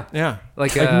 Yeah. Yeah,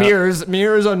 Like, mirrors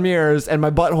on mirrors, and my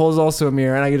butthole is also a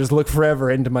mirror, and I can just look forever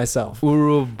into myself.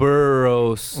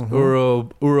 Ouroboros.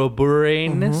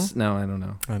 Ouroboranus? No, I don't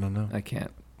know. I don't know. I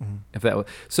can't. If that was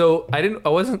so, I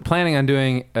wasn't planning on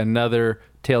doing another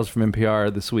Tales from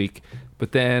NPR this week,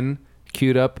 but then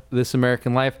queued up This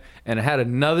American Life, and it had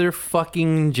another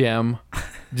fucking gem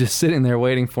just sitting there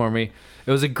waiting for me.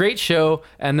 It was a great show,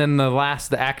 and then the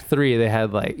act 3, they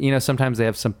had like, sometimes they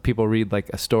have some people read like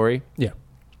a story. Yeah.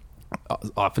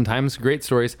 Oftentimes great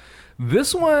stories.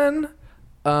 This one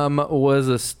was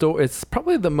a story. It's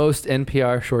probably the most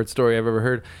NPR short story I've ever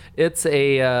heard. It's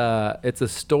a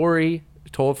story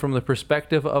told from the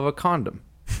perspective of a condom.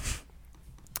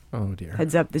 Oh dear.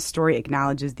 Heads up, this story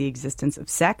acknowledges the existence of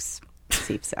sex,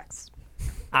 safe sex.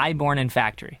 I born in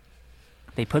factory.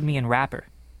 They put me in wrapper.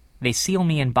 They seal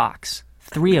me in box.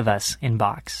 3 of us in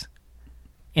box.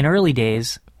 In early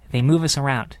days, they move us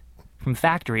around from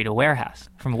factory to warehouse.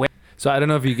 So I don't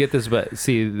know if you get this, but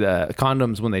see, the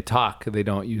condoms, when they talk, they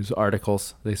don't use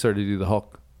articles. They sort of do the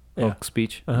Hulk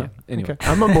speech. Uh-huh. Yeah. Anyway, Okay.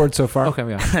 I'm on board so far. okay,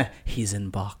 yeah. He's in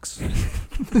box.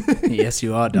 Yes,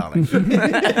 you are, darling.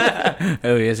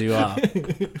 Oh, yes, you are.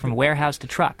 From warehouse to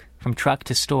truck, from truck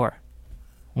to store.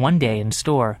 One day in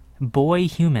store, boy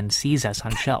human sees us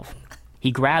on shelf.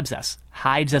 He grabs us,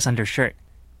 hides us under shirt.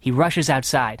 He rushes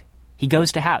outside. He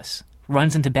goes to house,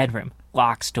 runs into bedroom,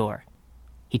 locks door.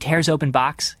 He tears open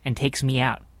box and takes me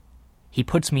out. He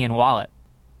puts me in wallet.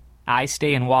 I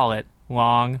stay in wallet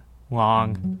long,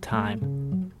 long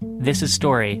time. This is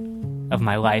story of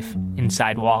my life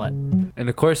inside wallet. And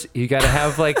of course, you got to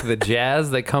have like the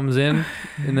jazz that comes in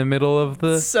the middle of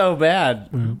the. So bad.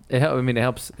 It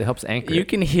helps anchor. You it.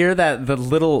 can hear that the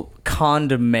little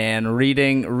condom man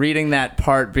reading that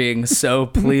part, being so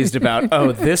pleased about.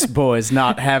 Oh, this boy's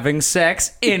not having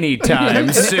sex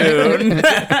anytime soon.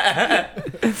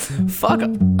 Fuck.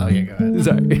 Okay, go ahead.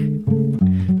 Sorry.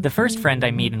 The first friend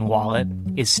I meet in Wallet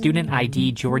is student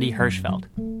ID Jordy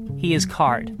Hirschfeld. He is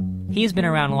card. He has been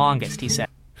around longest, he said.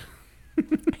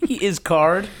 He is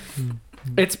card.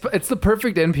 It's the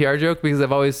perfect NPR joke because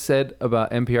I've always said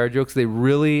about NPR jokes they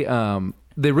really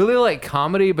like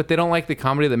comedy, but they don't like the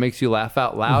comedy that makes you laugh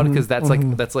out loud because that's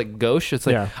like gauche. It's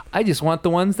like I just want the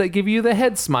ones that give you the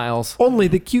head smiles. Only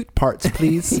the cute parts,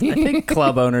 please. I think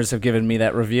club owners have given me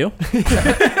that review. What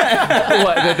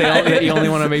that you only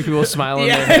want to make people smile in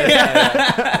their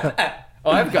head. Oh,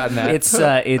 I've gotten that.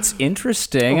 It's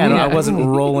interesting. I wasn't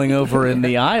rolling over in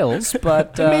the aisles,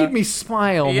 but it made me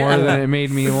smile more than it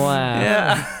made me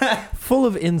laugh. Yeah. Full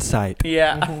of insight.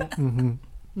 Yeah.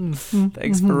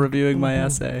 Thanks for reviewing my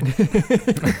essay.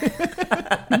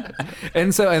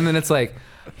 And then it's like,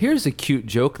 here's a cute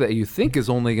joke that you think is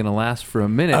only going to last for a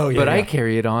minute, I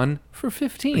carry it on for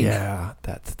 15. Yeah,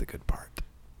 that's the good part.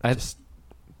 I just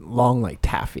long like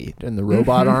taffy and the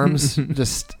robot arms.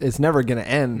 Just it's never going to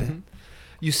end. Mm-hmm.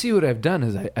 You see what I've done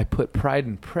is I put Pride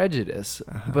and Prejudice,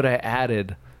 but I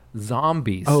added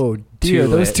zombies. Oh dear,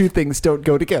 those it. two things don't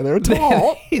go together at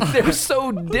all. They're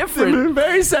so different. They're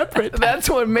very separate. That's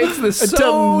what makes this Until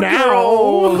so now.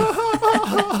 droll.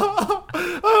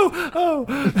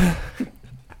 Oh.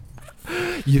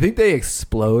 You think they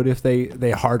explode if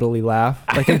they heartily laugh?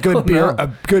 Like a good beer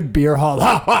hall,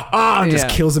 ha ha ha, just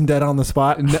kills them dead on the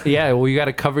spot. Yeah, well, you got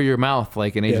to cover your mouth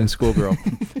like an Asian schoolgirl.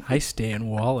 I stay in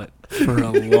wallet for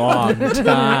a long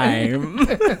time.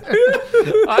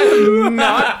 I'm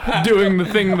not doing the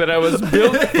thing that I was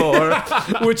built for,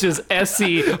 which is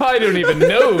SE. I don't even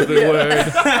know the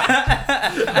word.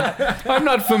 I'm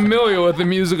not familiar with the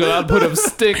musical output of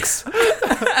Styx.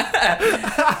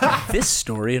 This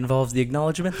story involves the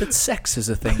acknowledgement that sex is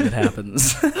a thing that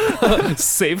happens.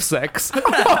 Safe sex. I'm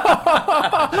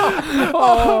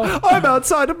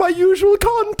outside of my usual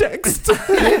context.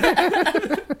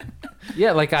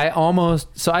 Yeah, like I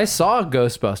saw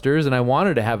Ghostbusters and I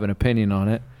wanted to have an opinion on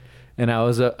it, and I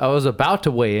was about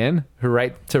to weigh in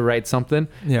to write something,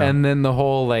 and then the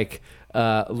whole like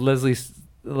Leslie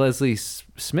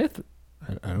Smith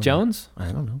Jones.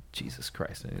 I don't know. Jesus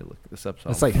Christ, I need to look this up.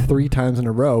 That's like 3 times in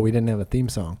a row we didn't have a theme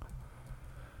song.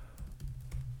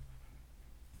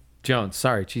 Jones.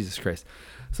 Sorry, Jesus Christ.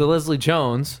 So Leslie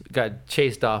Jones got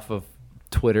chased off of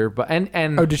Twitter, but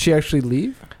oh, did she actually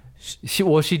leave?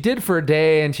 She did for a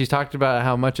day, and she talked about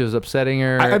how much it was upsetting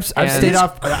her. I've stayed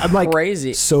off. I'm like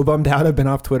crazy. So bummed out. I've been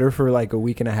off Twitter for like a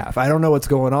week and a half. I don't know what's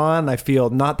going on. I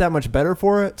feel not that much better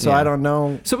for it, so I don't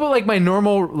know. So, but like my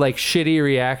normal like shitty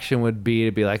reaction would be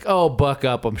to be like, "Oh, buck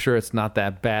up. I'm sure it's not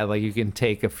that bad. Like you can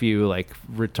take a few like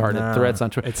retarded threats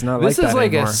on Twitter." It's not. This like is that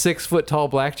like anymore. a 6-foot tall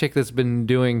black chick that's been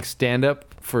doing stand up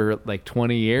for like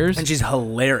 20 years, and she's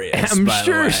hilarious. I'm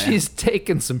sure she's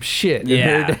taken some shit in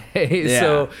her day. Yeah.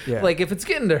 So, Yeah. like, if it's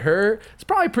getting to her, it's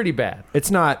probably pretty bad. It's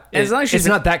not. As long as she's it's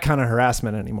not that kind of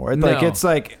harassment anymore. No. It's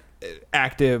like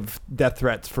active death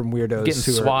threats from weirdos Getting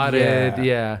who swatted. Are,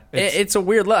 Yeah. It's a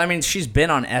weird look. I mean, she's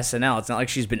been on SNL. It's not like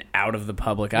she's been out of the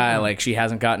public eye. Like she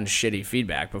hasn't gotten shitty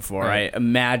feedback before. Right. I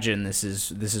imagine this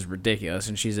is ridiculous.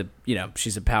 And she's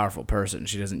a powerful person.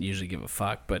 She doesn't usually give a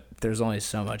fuck. But there's only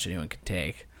so much anyone can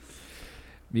take.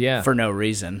 Yeah. For no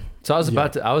reason. So I was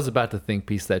about to think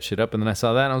piece that shit up, and then I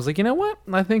saw that, and I was like, you know what?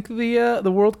 I think the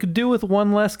world could do with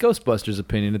one less Ghostbusters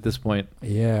opinion at this point.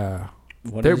 Yeah.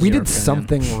 What We is your did opinion?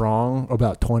 something wrong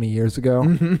about 20 years ago.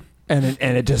 And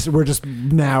we're just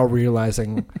now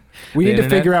realizing we need to internet?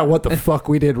 figure out what the fuck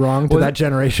we did wrong to that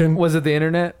generation. Was it the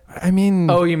internet? I mean,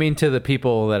 Oh, you mean to the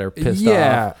people that are pissed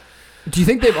yeah. off? Do you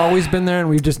think they've always been there and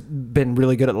we've just been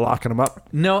really good at locking them up?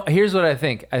 No, here's what I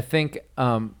think. I think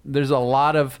there's a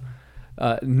lot of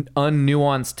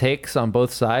unnuanced takes on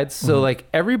both sides. So like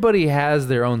everybody has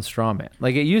their own straw man.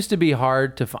 Like it used to be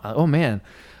hard to find. Oh man,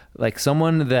 like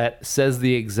someone that says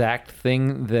the exact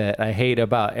thing that I hate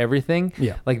about everything.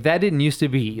 Yeah. Like that didn't used to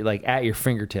be like at your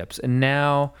fingertips, and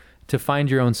now to find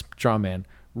your own straw man,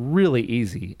 really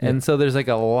easy. And so there's like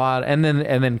a lot, and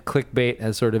then clickbait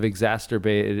has sort of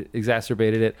exacerbated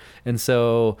it, and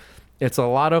so it's a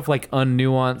lot of like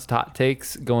unnuanced hot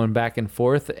takes going back and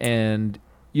forth, and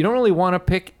you don't really want to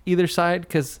pick either side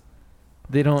because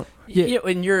they don't. Yeah,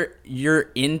 and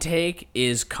your intake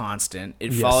is constant.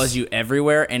 It follows you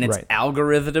everywhere, and it's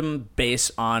algorithm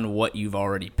based on what you've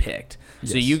already picked.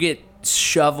 So you get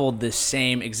shoveled the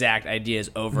same exact ideas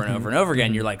over and over and over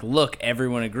again. You're like, look,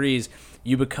 everyone agrees.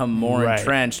 You become more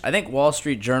entrenched. I think Wall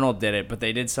Street Journal did it, but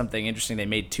they did something interesting. They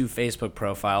made 2 Facebook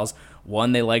profiles.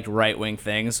 One, they liked right-wing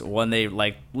things. One, they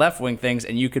liked left-wing things.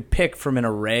 And you could pick from an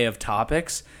array of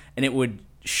topics, and it would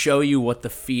show you what the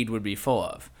feed would be full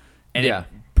of. And it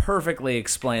perfectly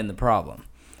explained the problem.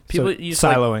 People used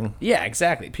siloing. Yeah,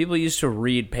 exactly. People used to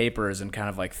read papers and kind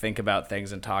of like think about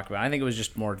things and talk about it. I think it was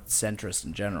just more centrist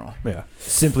in general. Yeah.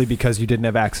 Simply because you didn't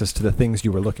have access to the things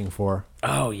you were looking for.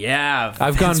 Oh, yeah.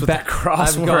 I've gone back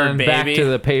to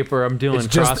the paper. I'm doing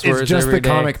crosswords It's just every the day.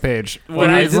 comic page.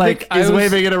 When he's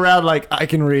waving it around like, I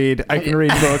can read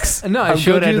books. No, I I'm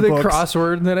showed good at you the books.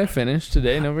 crossword that I finished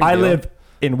today. No big I deal. live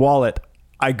in Wallet.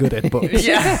 I good at books.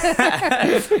 Yeah.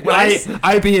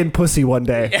 I be in pussy one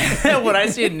day. When I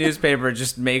see a newspaper, it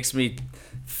just makes me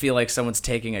feel like someone's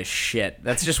taking a shit.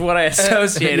 That's just what I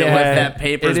associate it with. That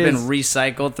paper's been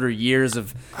recycled through years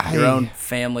of your own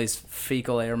family's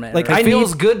fecal air matter. Like, it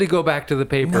feels good to go back to the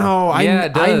paper. No,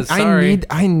 it does. Sorry.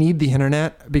 I need the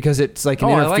internet because it's like an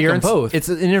interference. I like them both. It's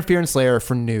an interference layer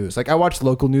for news. Like I watch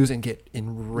local news and get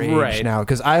enraged now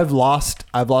because I've lost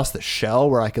the shell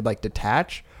where I could like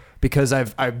detach. Because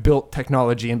I've built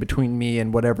technology in between me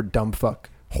and whatever dumb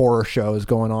fuck horror show is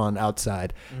going on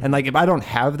outside. And like if I don't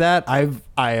have that, I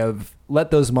have let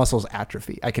those muscles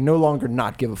atrophy. I can no longer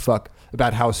not give a fuck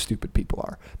about how stupid people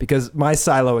are. Because my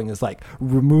siloing is like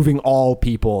removing all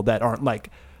people that aren't like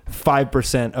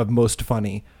 5% of most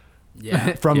funny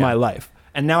from my life.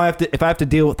 And now if I have to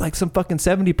deal with like some fucking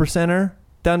 70%er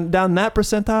down that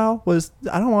percentile,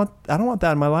 I don't want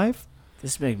that in my life.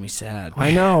 This makes me sad.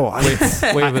 I know.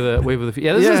 wave of the.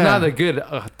 Yeah, this is not a good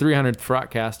 300th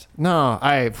Frotcast. No,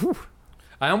 I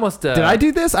almost did. I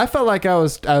do this. I felt like I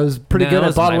was pretty good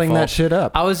at bottling that shit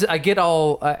up. I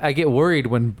get worried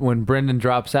when Brendan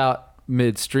drops out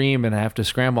midstream and I have to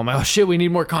scramble. I'm like, oh shit, we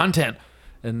need more content.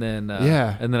 And then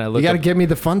and then I look. You got to give me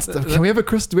the fun stuff. Can we have a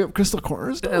crystal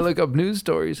corner stuff? I look up news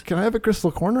stories. Can I have a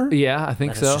crystal corner? Yeah, I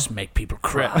think so. Let's just make people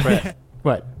cry.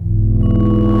 What?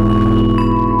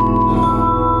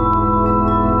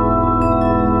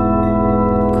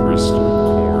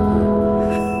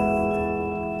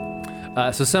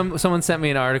 So someone sent me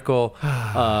an article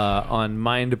on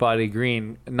Mind Body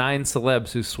Green, 9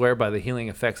 celebs who swear by the healing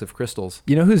effects of crystals.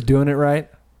 You know who's doing it right?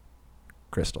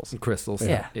 Crystals.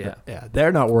 Yeah.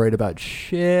 They're not worried about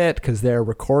shit because they're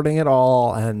recording it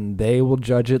all and they will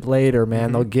judge it later,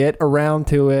 man. They'll get around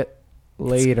to it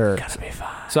later. It's gonna be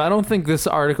fine. So I don't think this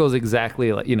article is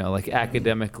exactly like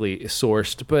academically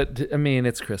sourced, but I mean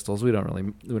it's crystals. We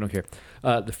don't care.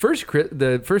 The first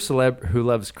celeb who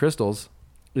loves crystals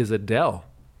is Adele.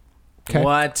 Okay.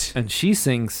 What? And she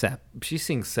sings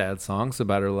sad songs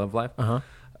about her love life.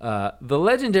 The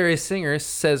legendary singer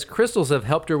says crystals have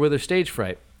helped her with her stage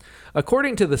fright.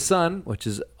 According to The Sun, which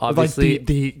is obviously like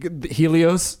the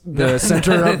Helios, the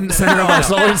center of our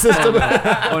solar system.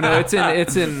 Oh no, it's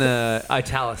in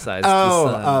italicized. The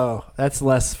Sun. That's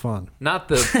less fun. Not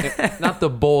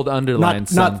the bold underlined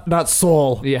sun. Not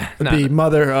Sol. Yeah, the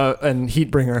mother and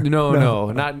heat bringer.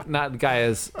 No, not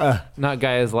Gaia's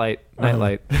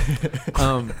nightlight.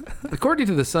 According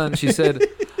to The Sun, she said,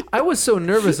 "I was so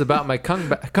nervous about my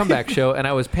comeback show, and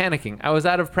I was panicking. I was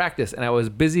out of practice, and I was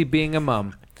busy being a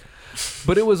mom.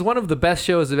 But it was one of the best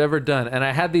shows I've ever done, and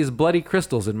I had these bloody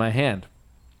crystals in my hand."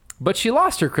 But she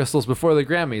lost her crystals before the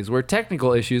Grammys, where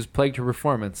technical issues plagued her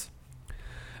performance.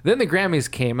 Then the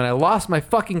Grammys came, and I lost my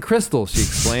fucking crystals, she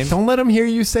explained. Don't let them hear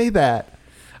you say that.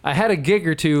 I had a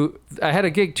gig 2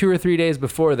 or 3 days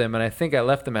before them, and I think I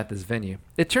left them at this venue.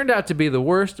 It turned out to be the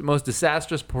worst, most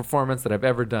disastrous performance that I've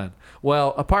ever done.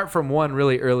 Well, apart from one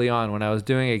really early on when I was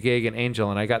doing a gig in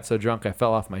Angel and I got so drunk I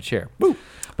fell off my chair. Woo.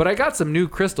 But I got some new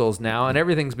crystals now, and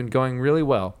everything's been going really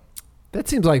well. That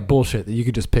seems like bullshit that you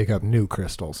could just pick up new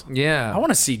crystals. Yeah. I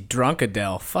want to see drunk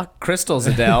Adele. Fuck crystals,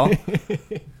 Adele.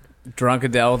 Drunk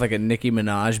Adele with like a Nicki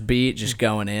Minaj beat just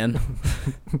going in.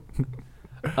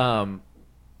 Of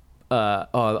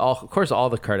course, all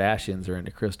the Kardashians are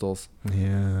into crystals.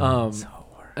 Yeah.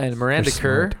 And Miranda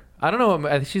Kerr. I don't know.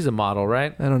 I think she's a model,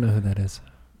 right? I don't know who that is.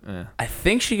 I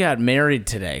think she got married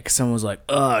today because someone was like,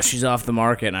 "Oh, she's off the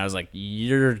market," and I was like,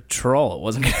 "You're a troll. It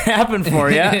wasn't gonna happen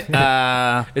for you."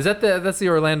 Is that that's the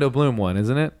Orlando Bloom one,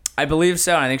 isn't it? I believe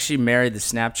so. I think she married the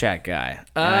Snapchat guy.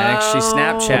 And I think she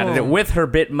Snapchatted it with her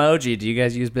Bitmoji. Do you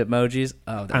guys use Bitmojis?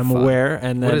 Oh, I'm fun. aware,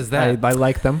 and what is that? I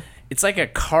like them. It's like a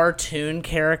cartoon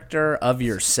character of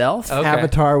yourself. Okay.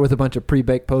 Avatar with a bunch of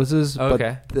pre-baked poses.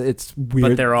 Okay. But it's weirdly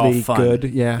But they're all fun. good.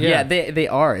 Yeah. Yeah, they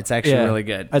are. It's actually really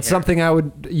good. It's something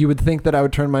you would think that I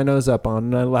would turn my nose up on,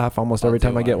 and I laugh almost every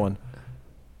time I get one.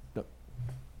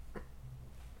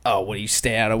 Oh, what do you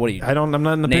stay out of? What are you? I'm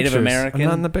not in the Native pictures. American? I'm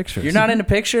not in the pictures. You're not into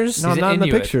pictures? No, I'm not in the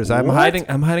Inuit. pictures. I'm What?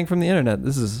 hiding from the internet.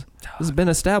 This has been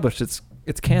established. It's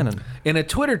canon. In a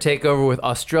Twitter takeover with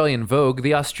Australian Vogue,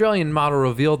 the Australian model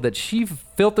revealed that she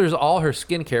filters all her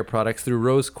skincare products through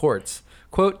rose quartz,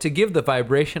 quote, to give the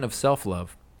vibration of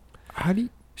self-love. How do you...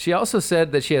 She also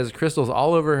said that she has crystals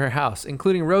all over her house,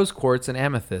 including rose quartz and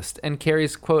amethyst, and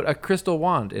carries, quote, a crystal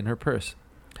wand in her purse.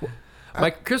 My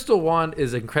crystal wand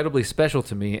is incredibly special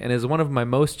to me and is one of my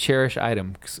most cherished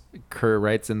items, Kerr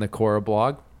writes in the Quora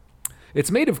blog.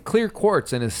 It's made of clear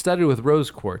quartz and is studded with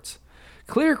rose quartz.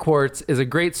 Clear quartz is a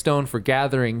great stone for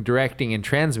gathering, directing, and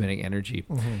transmitting energy.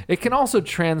 Mm-hmm. It can also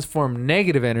transform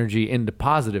negative energy into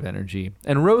positive energy.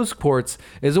 And rose quartz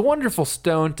is a wonderful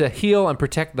stone to heal and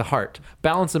protect the heart,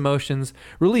 balance emotions,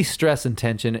 release stress and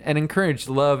tension, and encourage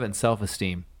love and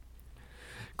self-esteem.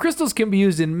 Crystals can be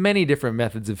used in many different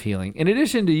methods of healing. In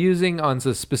addition to using on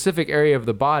a specific area of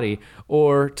the body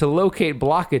or to locate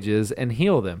blockages and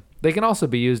heal them, they can also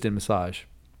be used in massage.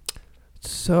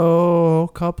 So,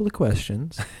 a couple of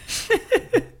questions.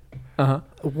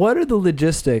 What are the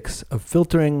logistics of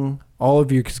filtering all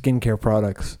of your skincare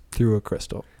products through a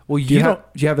crystal? Well, do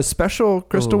you have a special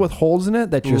crystal with holes in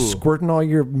it that you're squirting all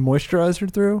your moisturizer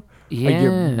through? Yeah. Are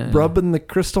you rubbing the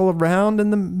crystal around in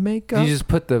the makeup? Do you just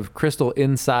put the crystal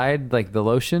inside, like the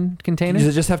lotion container? Does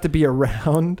it just have to be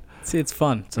around? See, it's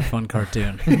fun. It's a fun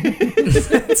cartoon.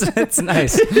 it's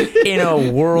nice. In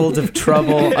a world of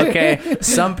trouble, okay,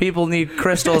 some people need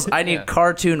crystals. I need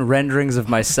cartoon renderings of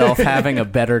myself having a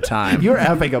better time. You're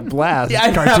having a blast. Yeah,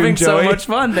 I'm Cartoon having Joey. so much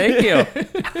fun. Thank you.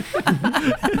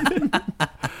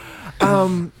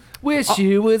 Wish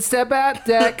you would step out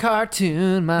that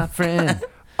cartoon, my friend.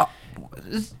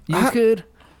 You could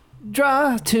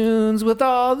draw tunes with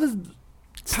all the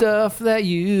stuff that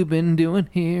you've been doing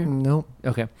here. Nope.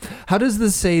 Okay. How does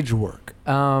the sage work?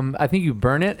 I think you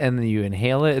burn it and then you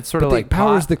inhale it. It's sort of But like it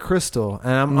powers pot. the crystal,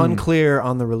 and I'm unclear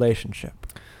on the relationship.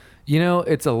 You know,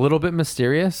 it's a little bit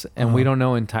mysterious, and we don't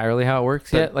know entirely how it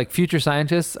works yet. Like, future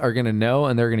scientists are going to know,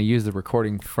 and they're going to use the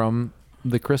recording from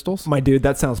the crystals. My dude,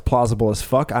 that sounds plausible as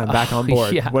fuck. I'm back on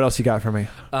board. Yeah. What else you got for me?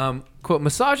 Quote,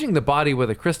 massaging the body with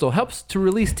a crystal helps to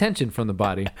release tension from the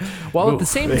body, while at the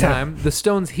same time, the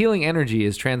stone's healing energy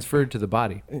is transferred to the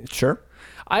body. Sure.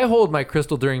 I hold my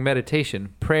crystal during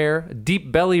meditation, prayer,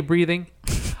 deep belly breathing.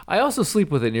 I also sleep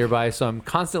with it nearby, so I'm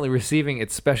constantly receiving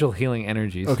its special healing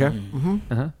energies. Okay. Mm-hmm.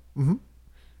 Uh-huh. Mm-hmm.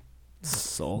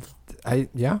 Soul.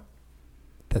 Yeah.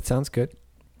 That sounds good.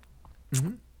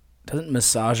 Mm-hmm. Doesn't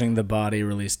massaging the body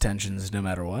release tensions no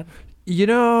matter what? You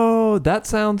know, that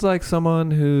sounds like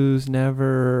someone who's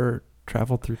never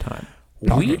traveled through time.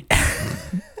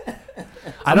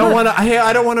 I don't want to.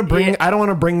 I don't want to bring. I don't want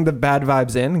to bring the bad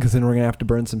vibes in because then we're gonna have to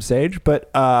burn some sage.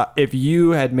 But if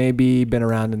you had maybe been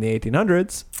around in the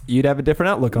 1800s, you'd have a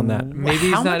different outlook on that. Maybe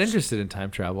he's not interested in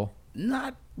time travel.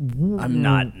 I'm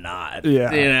not.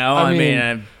 Yeah. You know, I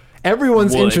mean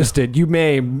everyone's would. interested. You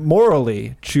may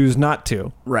morally choose not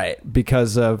to, right?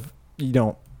 Because of you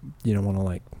don't want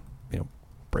to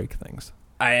break things.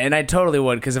 I totally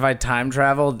would, because if I time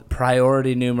traveled,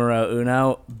 priority numero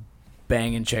uno,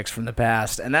 banging chicks from the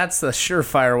past, and that's the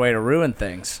surefire way to ruin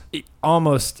things.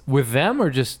 Almost with them, or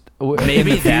just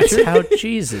maybe that's how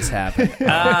Jesus happened.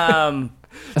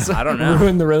 So I don't know.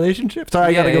 Ruin the relationship. Sorry,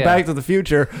 I got to go back to the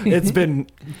future. It's been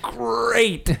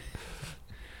great.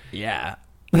 Yeah.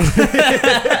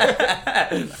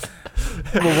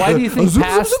 Well, why do you think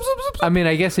past? I mean,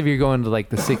 I guess if you're going to like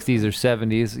the 60s or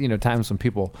 70s, times when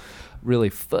people really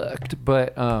fucked,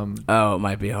 but it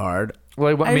might be hard.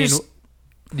 Well, I mean,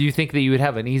 do you think that you would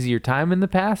have an easier time in the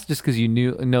past just because you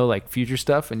know like future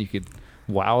stuff and you could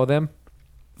wow them?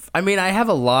 I mean, I have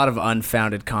a lot of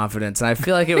unfounded confidence, and I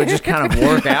feel like it would just kind of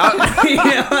work out. And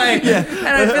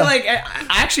I feel like,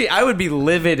 actually, I would be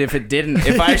livid if it didn't.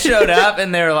 If I showed up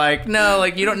and they're like, no,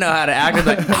 like, you don't know how to act. I'd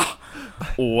be like, oh,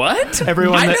 what? I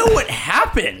know what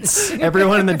happens.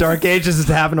 Everyone in the Dark Ages is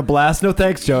having a blast. No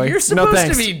thanks, Joey. You're supposed no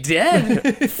thanks. to be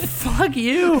dead. Fuck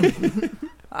you.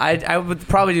 I would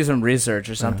probably do some research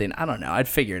or something. I don't know. I'd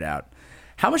figure it out.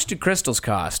 How much do crystals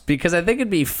cost? Because I think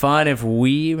it'd be fun if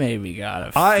we maybe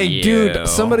got a few. Dude,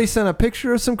 somebody sent a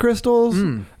picture of some crystals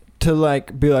to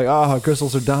like be like, oh,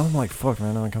 crystals are dumb. I'm like, fuck,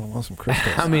 man, I kind of want some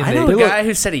crystals. I mean, I know a guy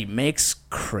who said he makes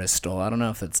crystal. I don't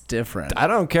know if that's different. I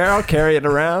don't care. I'll carry it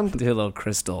around. Do a little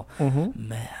crystal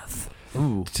math.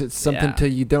 Ooh, it's something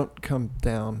till you don't come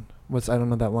down. I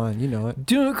don't know that line. You know it.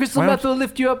 Doing crystal meth will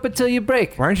lift you up until you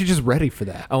break. Why aren't you just ready for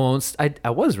that? I won't. I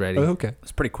was ready. Oh, okay.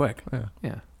 It's pretty quick.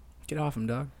 Yeah. Get off him,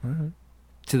 dog.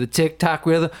 To the TikTok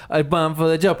rhythm, I bumped for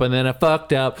the jump, and then I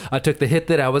fucked up. I took the hit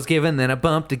that I was given, then I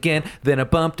bumped again, then I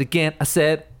bumped again. I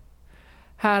said,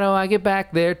 how do I get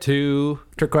back there to...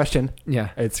 Trick question. Yeah.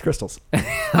 It's crystals.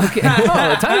 Okay.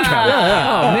 Oh, time travel.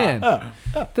 Oh, man.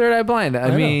 Third Eye Blind.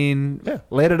 I mean... Yeah.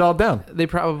 Laid it all down. They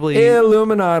probably...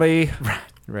 Illuminati.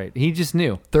 Right. He just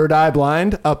knew. Third Eye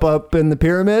Blind. Up in the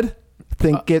pyramid.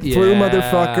 Think it through,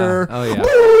 motherfucker. Oh, yeah.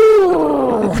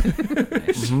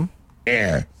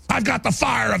 Here, I've got the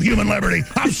fire of human liberty.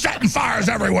 I'm setting fires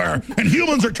everywhere, and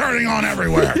humans are turning on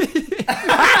everywhere.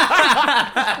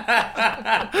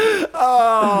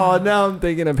 Oh, now I'm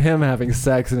thinking of him having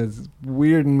sex, and it's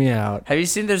weirding me out. Have you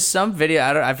seen? There's some video.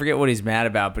 I forget what he's mad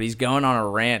about, but he's going on a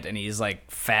rant, and he's like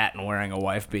fat and wearing a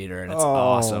wife beater, and it's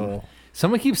awesome.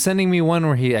 Someone keeps sending me one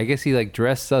where I guess he like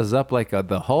dresses up like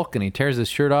the Hulk, and he tears his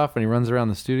shirt off, and he runs around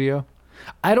the studio.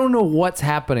 I don't know what's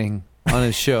happening on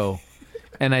his show.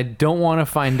 And I don't want to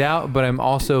find out, but I'm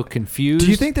also confused. Do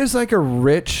you think there's like a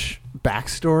rich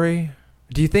backstory?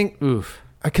 Do you think? Oof.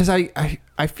 Because I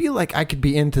feel like I could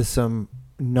be into some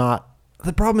not.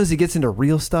 The problem is he gets into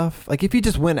real stuff. Like if he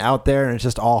just went out there and it's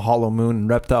just all Hollow Moon and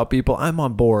reptile people, I'm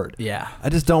on board. Yeah. I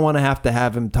just don't want to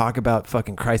have him talk about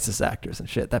fucking crisis actors and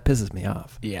shit. That pisses me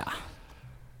off. Yeah.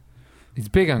 He's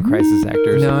big on crisis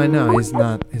actors. No, I know he's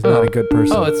not. He's not a good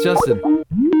person. Oh, it's Justin.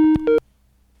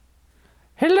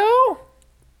 Hello.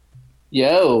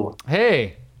 Yo.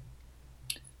 Hey.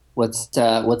 What's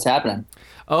happening?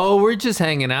 Oh, we're just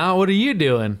hanging out. What are you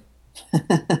doing?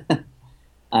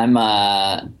 I'm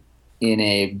in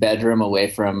a bedroom away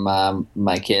from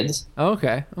my kids.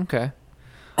 Okay.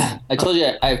 I told you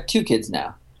I have 2 kids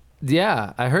now.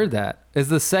 Yeah, I heard that. Is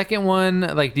the second one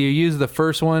like? Do you use the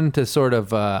first one to sort of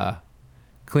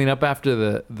clean up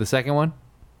after the second one,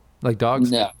 like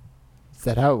dogs? No. Is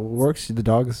that how it works? The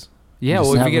dogs. Yeah,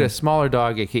 well, if you get a smaller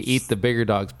dog, it can eat the bigger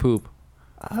dog's poop.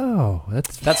 Oh,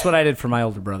 that's what I did for my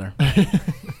older brother.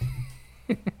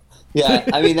 Yeah,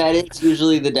 I mean that is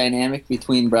usually the dynamic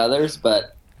between brothers,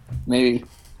 but maybe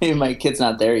my kid's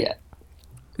not there yet.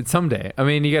 It's someday. I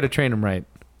mean, you got to train them right.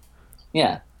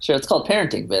 Yeah, sure. It's called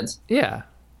parenting, Vince. Yeah.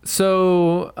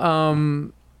 So,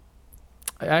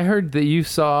 I heard that you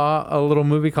saw a little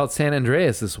movie called San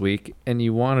Andreas this week, and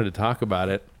you wanted to talk about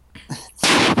it.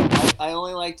 I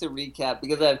only like to recap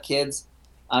because I have kids.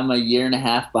 I'm a year and a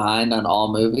half behind on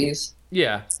all movies.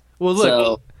 Yeah. Well,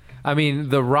 look, I mean,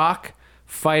 The Rock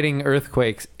fighting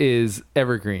earthquakes is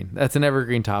evergreen. That's an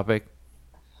evergreen topic.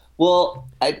 Well,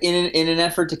 in an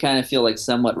effort to kind of feel like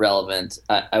somewhat relevant,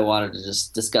 I wanted to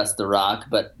just discuss The Rock,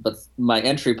 but my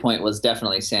entry point was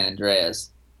definitely San Andreas.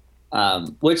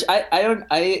 Which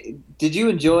did you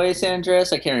enjoy San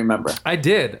Andreas? I can't remember. I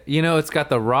did. You know, it's got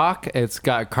The Rock, it's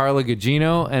got Carla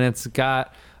Gugino, and it's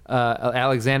got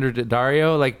Alexander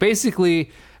Daddario. Like basically,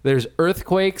 there's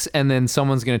earthquakes, and then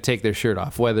someone's gonna take their shirt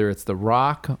off, whether it's The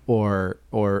Rock or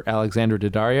Alexander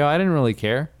Daddario. I didn't really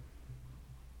care.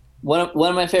 One of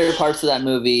my favorite parts of that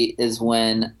movie is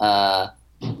when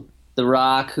The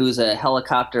Rock, who's a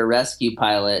helicopter rescue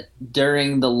pilot,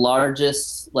 during the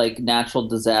largest like natural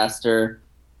disaster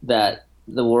that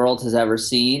the world has ever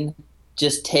seen,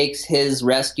 just takes his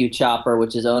rescue chopper,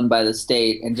 which is owned by the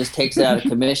state, and just takes it out of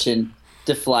commission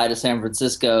to fly to San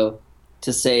Francisco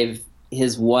to save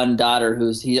his one daughter,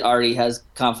 he already has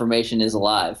confirmation is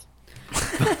alive.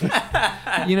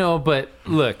 You know, but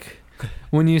look,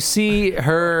 when you see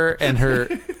her and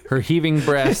her heaving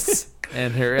breasts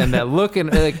and that look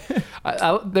and like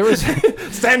there was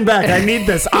stand back, I need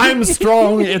this, I'm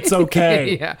strong, it's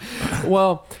okay. Yeah.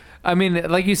 Well, I mean,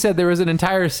 like you said, there was an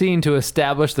entire scene to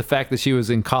establish the fact that she was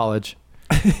in college.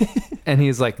 And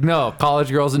he's like, no, college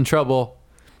girl's in trouble.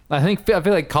 I feel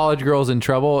like College Girls in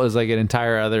Trouble is like an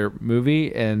entire other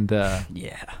movie, and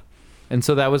yeah. And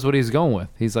so that was what he's going with.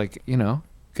 He's like, you know,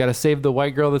 got to save the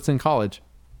white girl that's in college.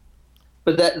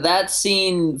 But that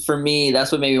scene for me,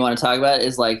 that's what made me want to talk about it,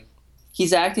 is like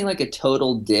he's acting like a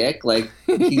total dick. Like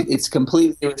it's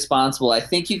completely irresponsible. I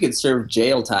think you could serve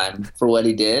jail time for what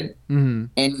he did. Mm-hmm.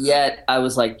 And yet I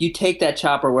was like, you take that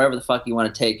chopper wherever the fuck you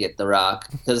want to take it, The Rock.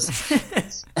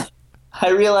 Because I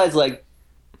realized like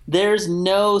there's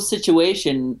no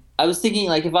situation. I was thinking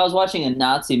like if I was watching a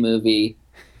Nazi movie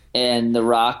and The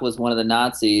Rock was one of the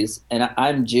Nazis, and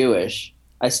I'm Jewish,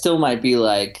 I still might be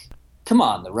like, come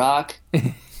on, The Rock.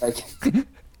 Like,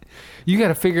 you got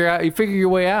to figure your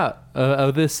way out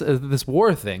of this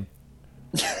war thing.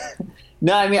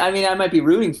 No, I mean, I might be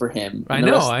rooting for him. I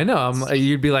know.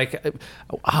 You'd be like,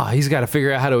 he's got to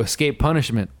figure out how to escape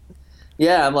punishment.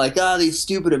 Yeah, I'm like, these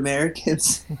stupid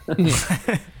Americans.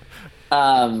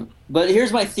 But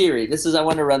here's my theory. I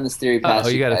want to run this theory past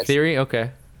you. You got guys. a theory?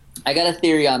 Okay. I got a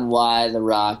theory on why The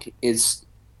Rock is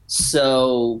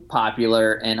so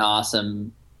popular and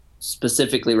awesome,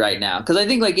 specifically right now. Because I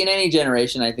think, like, in any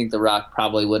generation, I think The Rock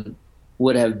probably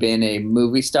would have been a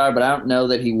movie star, but I don't know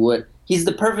that he would. He's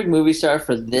the perfect movie star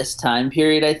for this time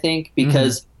period, I think,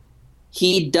 because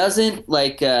he doesn't,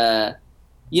 like,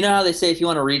 you know how they say if you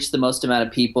want to reach the most amount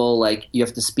of people, like, you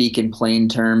have to speak in plain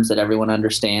terms that everyone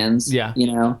understands? Yeah. You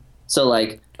know? So,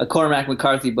 like, a Cormac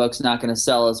McCarthy book's not going to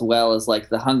sell as well as, like,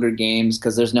 The Hunger Games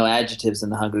because there's no adjectives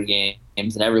in The Hunger Games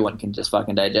and everyone can just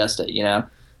fucking digest it, you know?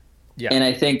 Yeah. And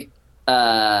I think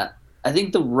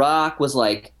The Rock was,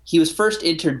 like, he was first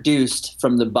introduced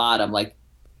from the bottom, like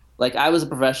I was a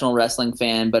professional wrestling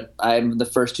fan, but I'm the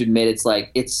first to admit it's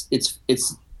like it's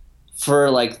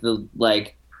for like the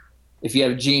like if you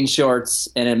have jean shorts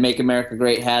and a Make America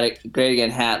Great Again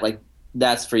hat, like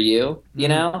that's for you, you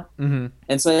know? Mm-hmm.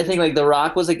 And so I think like The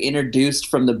Rock was like introduced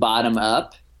from the bottom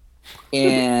up,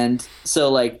 and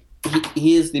so like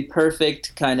he is the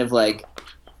perfect kind of like.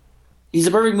 He's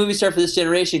a perfect movie star for this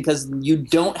generation because you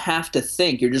don't have to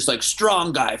think. You're just like,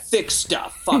 strong guy, fix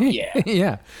stuff. Fuck yeah.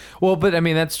 Yeah. Well, but I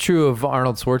mean, that's true of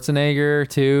Arnold Schwarzenegger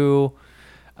too.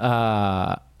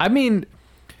 I mean,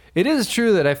 it is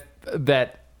true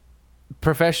that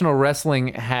professional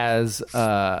wrestling has,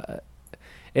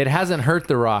 it hasn't hurt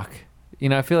The Rock. You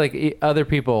know, I feel like other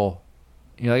people,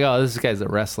 you're like, oh, this guy's a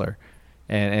wrestler.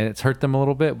 And it's hurt them a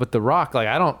little bit. But The Rock, like,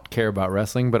 I don't care about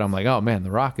wrestling, but I'm like, oh man,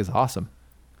 The Rock is awesome.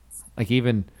 Like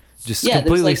even just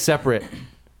completely like, separate.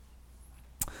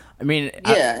 I mean,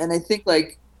 and I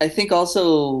think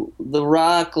also The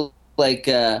Rock, like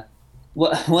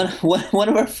one of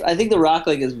our, I think The Rock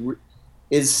like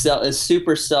is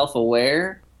super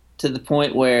self-aware to the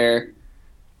point where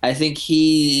I think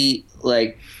he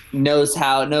like knows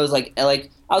like I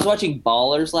was watching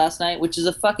Ballers last night, which is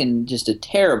a fucking just a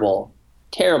terrible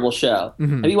show.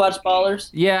 Mm-hmm. Have you watched Ballers?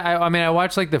 Yeah, I mean, I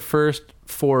watched like the first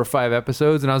 4 or 5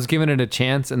 episodes, and I was giving it a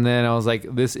chance, and then I was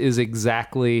like, this is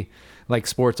exactly like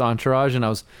Sports Entourage, and I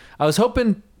was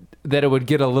hoping that it would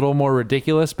get a little more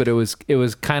ridiculous, but it was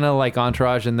kind of like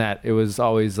Entourage in that it was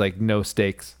always like no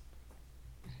stakes.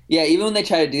 Yeah, even when they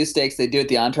try to do stakes, they do it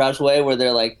the Entourage way, where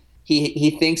they're like,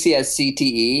 he thinks he has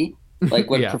CTE, like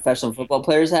what Yeah. professional football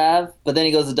players have, but then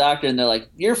he goes to the doctor, and they're like,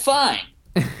 you're fine.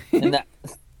 And that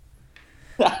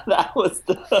was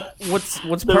the what's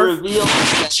the reveal.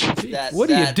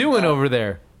 What are you doing over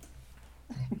there?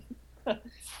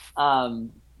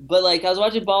 But like I was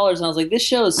watching Ballers and I was like, this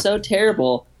show is so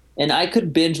terrible, and I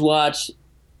could binge watch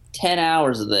 10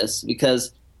 hours of this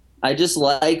because I just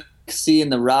like seeing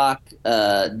The Rock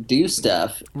do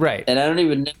stuff. Right. And I don't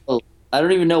even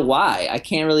know why. I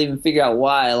can't really even figure out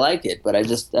why I like it, but I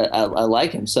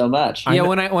like him so much. Yeah,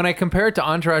 when I compare it to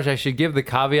Entourage, I should give the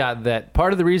caveat that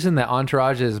part of the reason that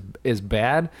Entourage is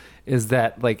bad is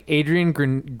that like Adrian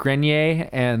Grenier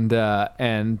and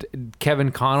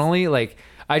Kevin Connolly, like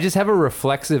I just have a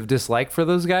reflexive dislike for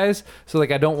those guys. So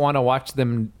like I don't want to watch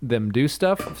them do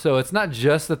stuff. So it's not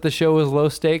just that the show is low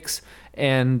stakes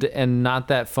and not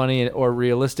that funny or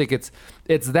realistic. It's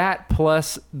that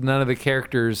plus none of the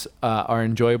characters are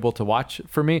enjoyable to watch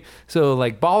for me. So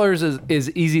like Ballers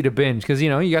is easy to binge because you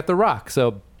know you got The Rock.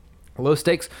 So low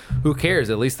stakes, who cares?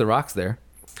 At least The Rock's there.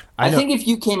 I think if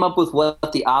you came up with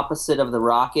what the opposite of The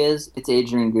Rock is, it's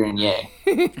Adrian Grenier.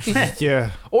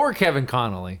 Yeah. Or Kevin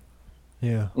Connolly.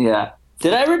 Yeah. Yeah.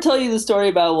 Did I ever tell you the story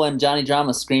about when Johnny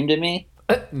Drama screamed at me?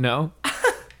 No.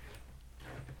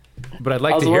 But I'd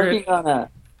like to hear it.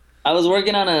 I was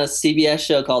working on a CBS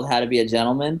show called How to Be a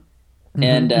Gentleman,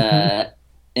 and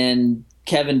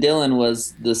Kevin Dillon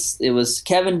was this. It was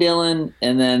Kevin Dillon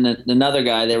and then another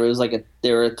guy. They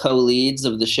were co-leads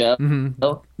of the show.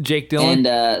 Mm-hmm. Jake Dillon.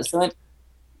 And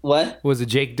what was it?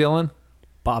 Jake Dillon?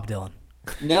 Bob Dylan.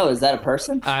 No, is that a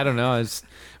person? I don't know. I was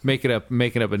making up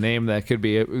a name that could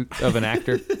be of an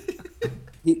actor.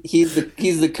 He's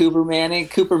the Cooper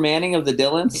Manning of the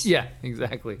Dillons. Yeah,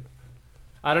 exactly.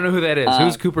 I don't know who that is.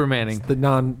 Who's Cooper Manning? The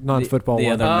non-football the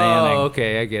one. other Manning. Oh,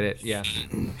 okay, I get it. Yeah,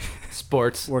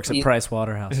 sports. Works at Price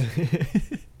Waterhouse.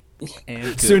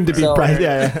 Soon to be Price.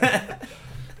 Yeah.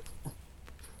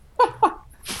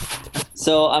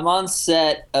 So I'm on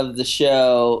set of the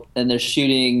show, and they're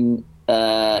shooting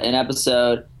an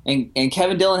episode, and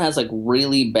Kevin Dillon has like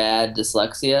really bad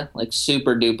dyslexia, like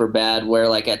super duper bad, where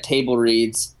like at table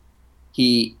reads,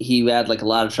 he had like a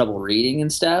lot of trouble reading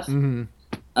and stuff. Mm-hmm.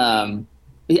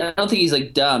 I don't think he's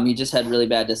like dumb. He just had really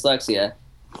bad dyslexia.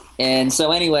 And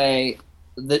so anyway,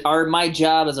 my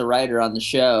job as a writer on the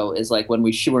show is like when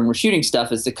we're shooting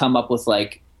stuff is to come up with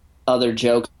like other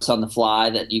jokes on the fly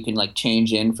that you can like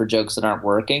change in for jokes that aren't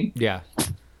working. Yeah.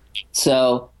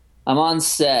 So I'm on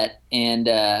set and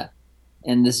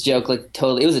this joke like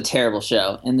totally, it was a terrible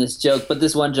show. And but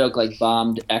this one joke like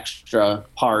bombed extra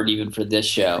hard even for this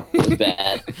show. It was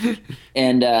bad.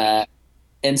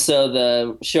 And so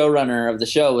the showrunner of the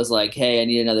show was like, "Hey, I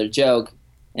need another joke."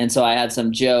 And so I had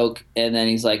some joke, and then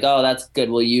he's like, "Oh, that's good.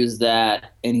 We'll use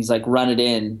that." And he's like, "Run it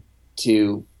in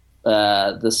to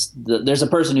there's a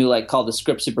person who like called the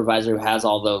script supervisor who has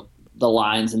all the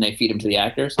lines, and they feed them to the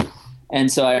actors."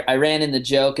 And so I ran in the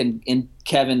joke, and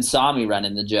Kevin saw me run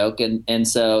in the joke, and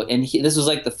this was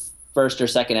like the first or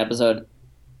second episode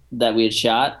that we had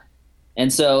shot,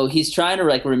 and so he's trying to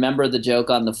like remember the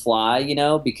joke on the fly, you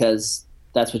know, because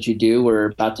that's what you do. We're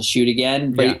about to shoot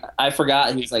again. But I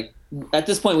forgot. He's like, at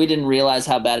this point, we didn't realize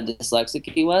how bad a dyslexic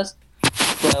he was.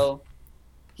 So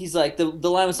he's like, the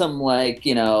line was something like,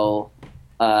 you know,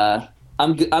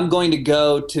 I'm going to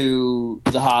go to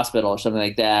the hospital or something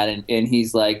like that. And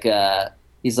he's like,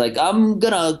 I'm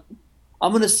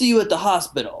gonna see you at the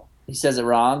hospital. He says it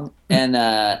wrong. And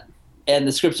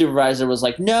the script supervisor was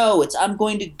like, no, I'm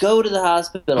going to go to the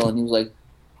hospital. And he was like,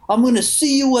 I'm going to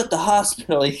see you at the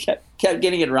hospital. He kept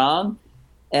getting it wrong.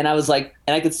 And I was like,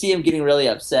 and I could see him getting really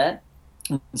upset.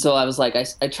 So I was like,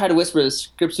 I tried to whisper to the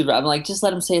script supervisor. I'm like, just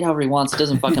let him say it however he wants. It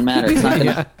doesn't fucking matter. It's not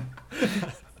gonna.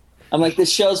 I'm like,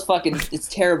 this show's it's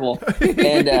terrible.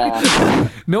 And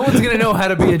no one's going to know how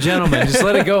to be a gentleman. Just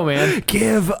let it go, man.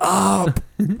 Give up.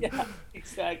 Yeah,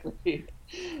 exactly.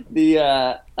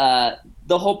 The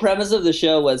whole premise of the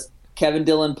show was Kevin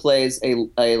Dillon plays a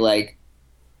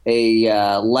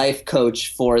life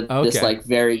coach for this like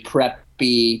very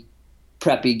preppy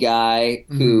guy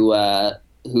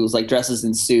who's like dresses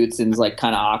in suits and is like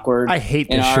kind of awkward. I hate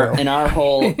this show. And our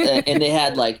whole and they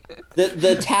had like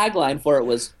the tagline for it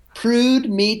was "Prude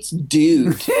meets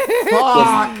dude."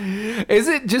 Is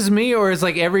it just me, or is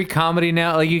like every comedy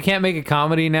now, like you can't make a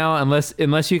comedy now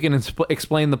unless you can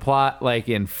explain the plot like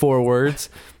in 4 words?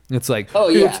 It's like, oh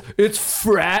yeah, it's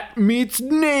frat meets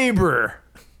neighbor.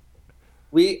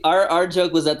 Our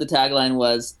joke was that the tagline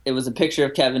was, it was a picture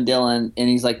of Kevin Dillon and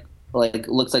he's like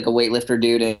looks like a weightlifter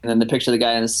dude, and then the picture of the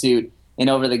guy in the suit, and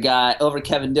over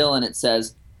Kevin Dillon it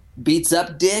says "beats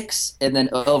up dicks," and then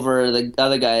over the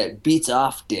other guy "beats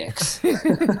off dicks."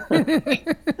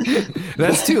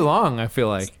 That's too long, I feel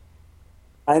like.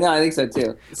 I know, I think so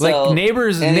too. Like so,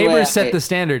 neighbors set the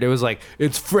standard. It was like,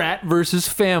 it's frat versus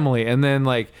family, and then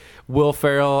like Will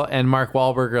Ferrell and Mark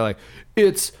Wahlberg are like,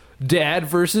 it's dad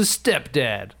versus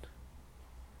stepdad.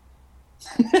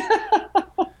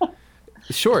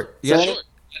 Short. Yeah,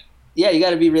 you got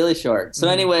to be really short. So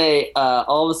anyway,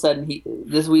 all of a sudden we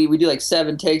do like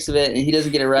 7 takes of it, and he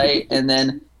doesn't get it right, and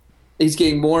then he's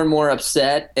getting more and more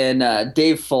upset. And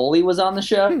Dave Foley was on the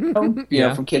show, you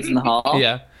know, from Kids in the Hall.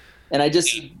 Yeah. And I just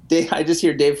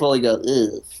hear Dave Foley go,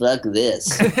 "Ugh, fuck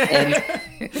this,"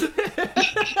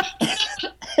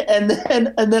 and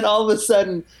then all of a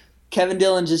sudden, Kevin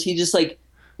Dillon just like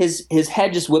his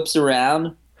head just whips around,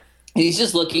 and he's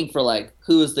just looking for like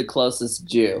who is the closest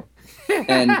Jew,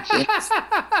 and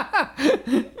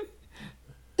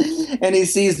he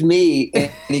sees me,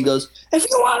 and he goes, "If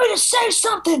you want me to say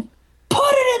something,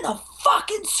 put it in the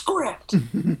fucking script."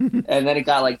 And then it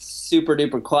got like super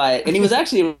duper quiet, and he was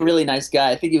actually a really nice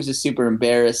guy. I think he was just super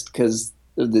embarrassed because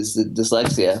of this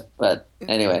dyslexia. But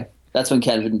anyway, that's when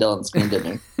Kevin Dillon screamed at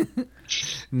me.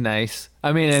 Nice.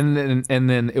 I mean, and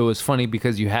then it was funny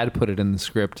because you had to put it in the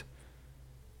script,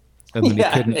 and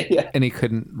then he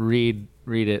couldn't read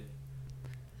it.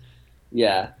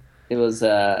 Yeah, it was.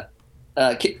 Can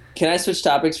I switch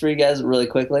topics for you guys really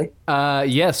quickly?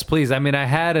 Yes, please. I mean, I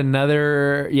had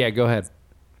another. Yeah, go ahead.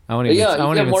 I want to. You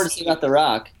have more to say about The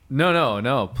Rock.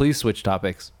 No. Please switch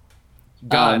topics.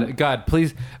 God,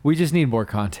 please. We just need more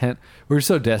content. We're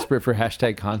so desperate for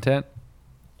hashtag content.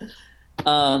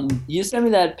 You sent me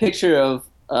that picture of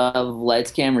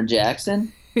Lights Camera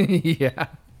Jackson. Yeah.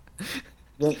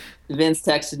 Vince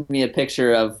texted me a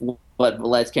picture of what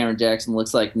Lights Camera Jackson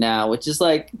looks like now, which is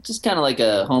like just kind of like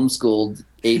a homeschooled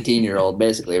 18-year-old,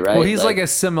 basically, right? Well, he's like a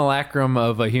simulacrum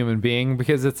of a human being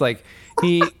because it's like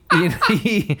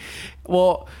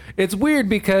well, it's weird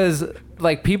because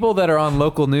like people that are on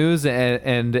local news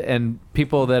and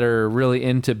people that are really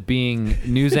into being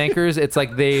news anchors, it's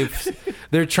like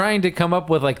they're trying to come up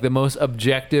with like the most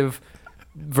objective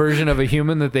version of a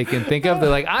human that they can think of. They're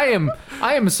like, I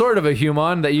am sort of a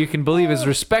human that you can believe is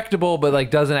respectable, but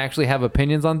like doesn't actually have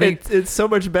opinions on things. It's so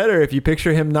much better if you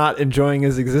picture him not enjoying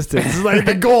his existence. It's like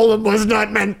the golem was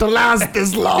not meant to last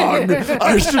this long.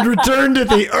 I should return to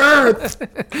the earth.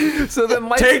 So then,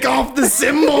 take off the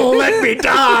symbol. Let me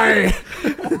die.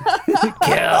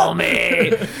 Kill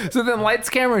me. So then, Lights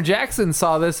Camera Jackson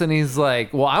saw this and he's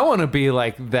like, well, I want to be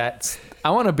like that.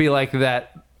 I want to be like that.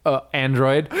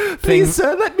 Android thing. Please,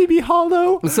 sir, let me be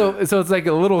hollow. So it's like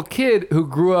a little kid who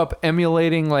grew up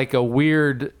emulating like a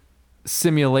weird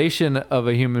simulation of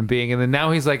a human being, and then now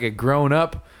he's like a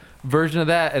grown-up version of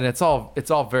that, and it's all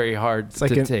very hard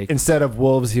to take. Instead of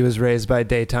wolves, he was raised by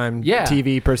daytime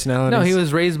TV personalities. No, he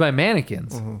was raised by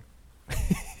mannequins. Mm-hmm.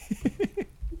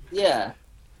 Yeah,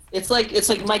 it's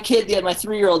like my kid, my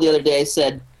 3-year-old the other day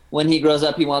said, when he grows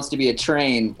up, he wants to be a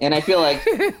train. And I feel like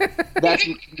that's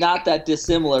not that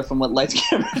dissimilar from what Lights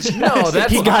Camera Jackson. No,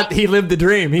 he lived the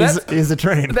dream. He's a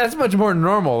train. That's much more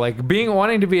normal. Like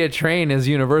wanting to be a train is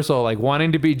universal. Like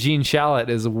wanting to be Gene Shalit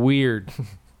is weird.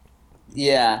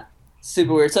 Yeah,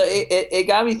 super weird. So it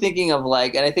got me thinking of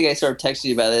like, and I think I sort of texted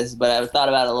you about this, but I thought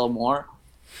about it a little more.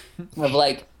 Of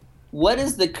like, what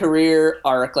is the career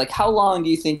arc? Like, how long do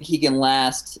you think he can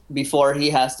last before he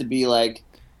has to be like,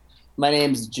 my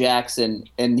name's Jackson,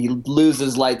 and he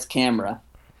loses Lights Camera?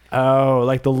 Oh,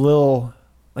 like the little,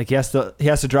 like he has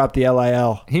to drop the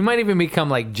LIL. He might even become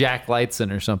like Jack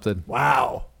Lightson or something.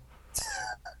 Wow.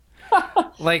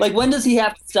 like when does he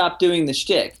have to stop doing the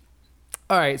shtick?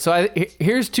 All right, so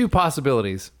here's two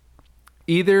possibilities.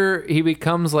 Either he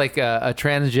becomes like a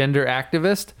transgender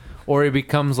activist, or he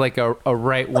becomes like a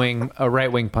right wing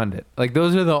pundit. Like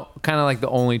those are the kind of like the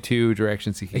only two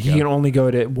directions he can go. He can only go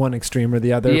to one extreme or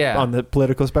the other on the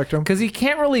political spectrum. Because he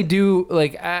can't really do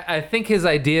like I think his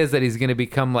idea is that he's going to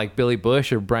become like Billy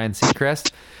Bush or Brian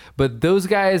Seacrest, but those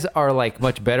guys are like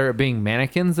much better at being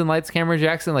mannequins than Lights Camera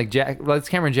Jackson. Like Lights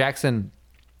Camera Jackson,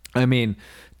 I mean,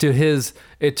 to his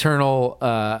eternal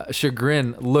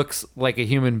chagrin, looks like a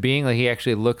human being. Like he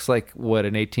actually looks like what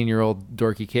an 18-year-old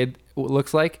dorky kid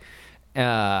looks like.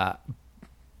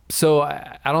 So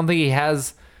I don't think he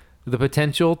has the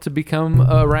potential to become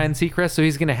Ryan Seacrest, so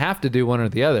he's going to have to do one or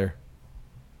the other.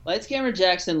 Lights Camera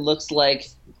Jackson looks like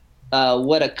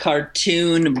what a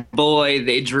cartoon boy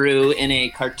they drew in a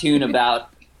cartoon about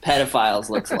pedophiles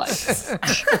looks like.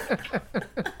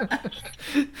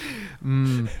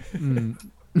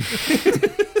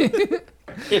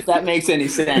 If that makes any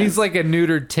sense. He's like a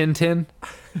neutered Tintin.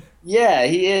 Yeah,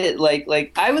 he is.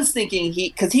 Like I was thinking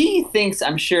because he thinks,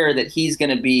 I'm sure, that he's going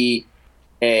to be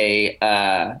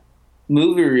a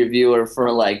movie reviewer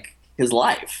for like his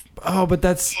life. Oh, but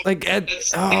that's like at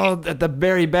the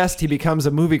very best, he becomes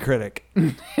a movie critic.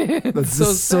 That's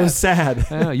so sad.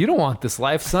 I know, you don't want this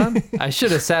life, son. I should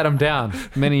have sat him down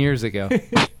many years ago.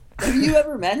 Have you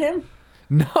ever met him?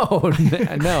 No,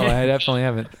 I definitely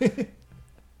haven't.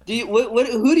 What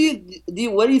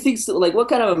do you think? Like, what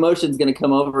kind of emotion is going to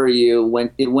come over you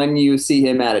when you see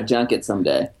him at a junket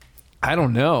someday? I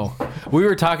don't know.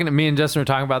 Me and Justin were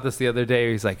talking about this the other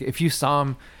day. He's like, if you saw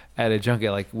him at a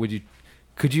junket, like,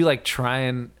 could you like try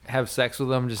and have sex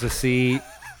with him just to see,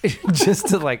 just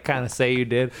to like kind of say you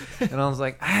did? And I was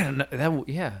like, I don't know.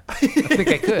 I think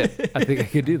I could. I think I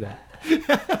could do that.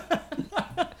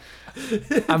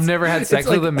 I've never had sex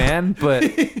with a man, but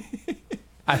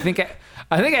I think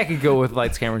I could go with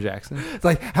Lights Camera Jackson. It's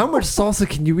like, how much salsa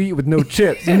can you eat with no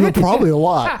chips? Probably a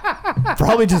lot.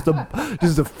 Probably just a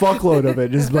fuckload of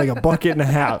it, just like a bucket and a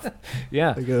half.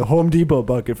 Yeah, like a Home Depot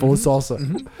bucket full of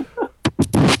salsa.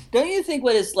 Don't you think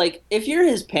what is like if you're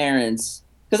his parents?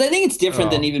 Because I think it's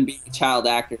different than even being a child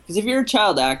actor. Because if you're a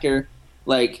child actor,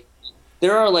 like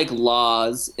there are like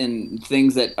laws and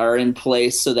things that are in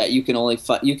place so that you can only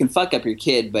you can fuck up your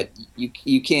kid, but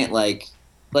you can't like.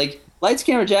 Lights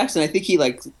Camera Jackson, I think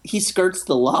he skirts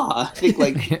the law. I think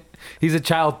like he's a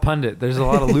child pundit. There's a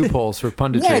lot of loopholes for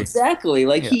punditry. Yeah, exactly.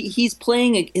 Like he's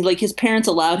playing like his parents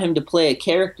allowed him to play a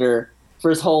character for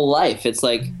his whole life. It's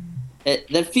like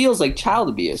that feels like child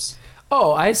abuse.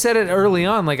 Oh, I said it early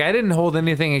on. Like I didn't hold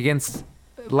anything against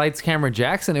Lights Camera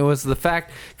Jackson. It was the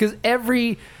fact because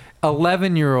every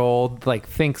 11-year-old like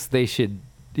thinks they should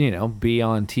be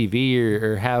on TV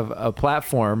or have a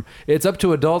platform. It's up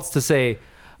to adults to say,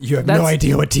 You have no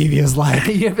idea what TV is like.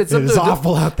 Yeah, it's it is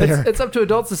awful out there. It's up to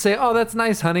adults to say, "Oh, that's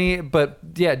nice, honey," but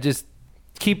yeah, just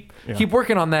keep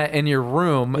working on that in your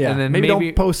room, and then maybe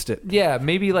don't post it. Yeah,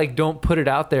 maybe like don't put it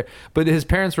out there. But his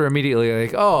parents were immediately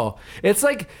like, "Oh, it's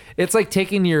like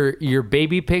taking your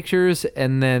baby pictures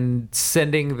and then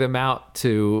sending them out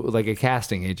to like a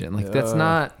casting agent. Like that's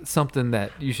not something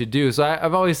that you should do." So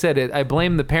I've always said it. I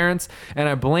blame the parents, and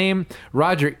I blame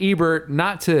Roger Ebert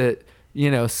not to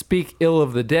speak ill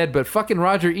of the dead, but fucking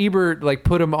Roger Ebert, like,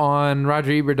 put him on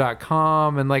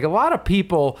RogerEbert.com, and like a lot of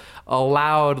people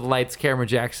allowed Lights Camera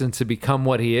Jackson to become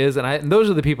what he is, and those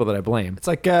are the people that I blame. It's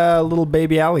like a little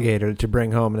baby alligator that you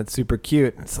bring home, and it's super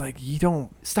cute. It's like, you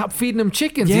don't stop feeding him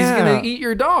chickens. He's gonna eat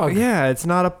your dog. Yeah, it's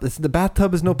not the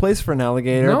bathtub is no place for an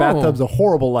alligator. No. A bathtub's a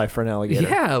horrible life for an alligator.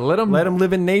 Yeah, let him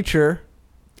live in nature.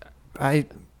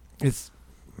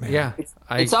 It's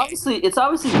obviously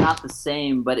not the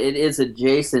same, but it is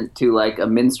adjacent to like a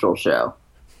minstrel show.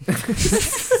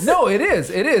 No, it is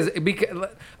because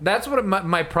that's what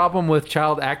my problem with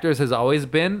child actors has always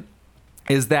been,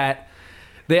 is that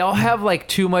they all have like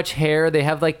too much hair. They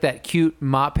have like that cute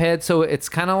mop head, so it's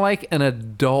kind of like an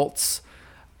adult's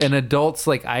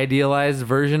like idealized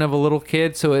version of a little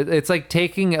kid. So it's like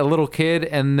taking a little kid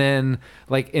and then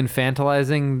like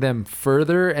infantilizing them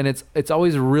further, and it's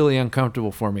always really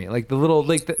uncomfortable for me. Like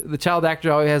the child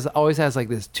actor always has like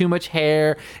this too much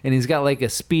hair, and he's got like a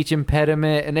speech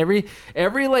impediment, and every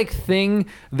like thing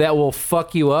that will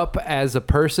fuck you up as a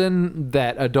person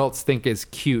that adults think is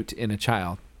cute in a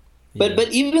child. But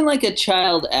even like a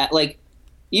child actor,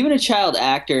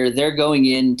 they're going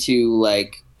into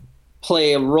like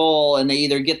play a role, and they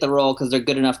either get the role because they're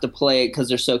good enough to play it because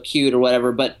they're so cute or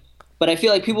whatever. But I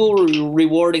feel like people were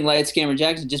rewarding Lights Camera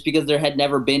Jackson just because there had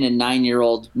never been a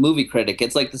 9-year-old movie critic.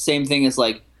 It's like the same thing as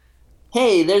like,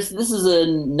 hey, this is a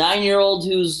 9-year-old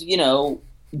who's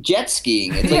jet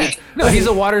skiing. It's like, no, he's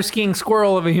a water skiing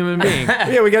squirrel of a human being.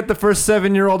 Yeah, we got the first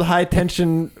 7-year-old high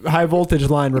voltage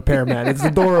line repairman. It's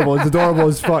adorable. It's adorable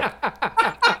as fuck.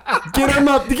 Get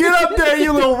up there,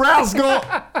 you little rascal.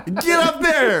 Get up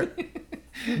there.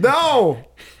 No.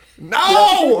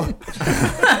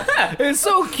 It's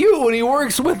so cute when he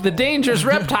works with the dangerous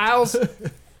reptiles.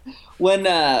 When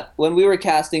we were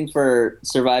casting for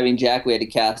Surviving Jack, we had to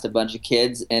cast a bunch of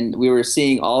kids, and we were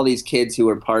seeing all these kids who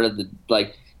were part of the,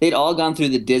 like, they'd all gone through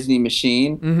the Disney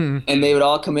machine, and they would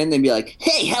all come in, they'd be like,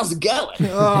 hey, how's it going?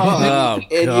 And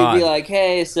you'd be like,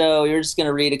 hey, so you're just going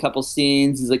to read a couple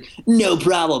scenes. He's like, no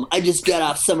problem. I just got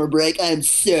off summer break. I'm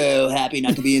so happy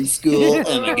not to be in school.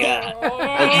 Oh, my God.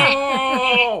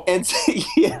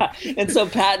 And so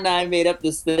Pat and I made up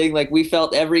this thing. Like, we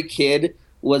felt every kid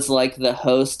was like the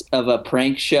host of a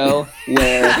prank show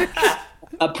where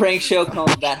a prank show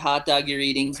called That Hot Dog You're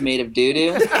Eating's Made of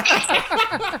Doo-Doo.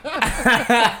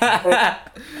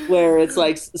 Where it's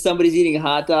like somebody's eating a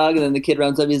hot dog, and then the kid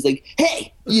runs up and he's like,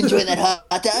 hey, you enjoying that hot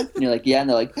dog? And you're like, yeah. And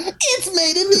they're like, it's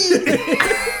made of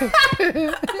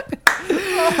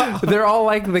doo-doo. They're all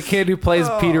like the kid who plays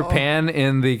Peter Pan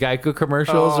in the Geico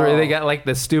commercials, where they got like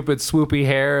the stupid swoopy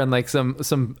hair and like some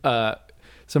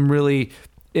really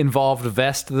involved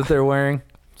vest that they're wearing.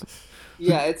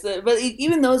 Yeah, but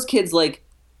even those kids, like,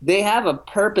 they have a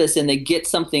purpose and they get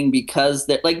something because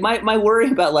they're like, my worry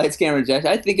about Lights Camera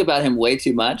Jackson, I think about him way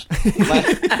too much.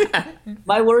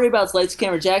 My worry about Lights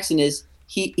Camera Jackson is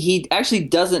he actually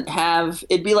doesn't have,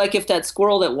 it'd be like if that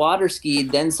squirrel that water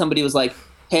skied, then somebody was like,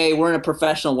 hey, we're in a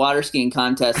professional water skiing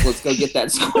contest, let's go get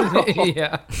that squirrel.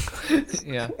 Yeah.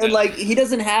 And like, he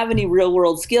doesn't have any real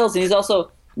world skills, and he's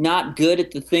also not good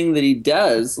at the thing that he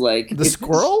does. Like the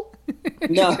squirrel?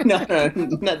 No.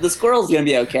 The squirrel's gonna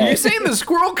be okay. You're saying the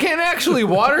squirrel can't actually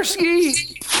water ski?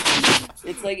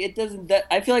 It's like it doesn't.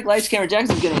 I feel like Lights Camera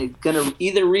Jackson's gonna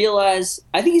either realize.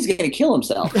 I think he's gonna kill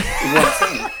himself. Is what I'm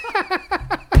saying.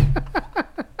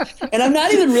 And I'm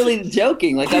not even really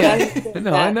joking. Like I'm not even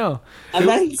I know. I'm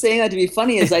not even saying that to be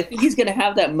funny. Is I think he's gonna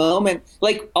have that moment.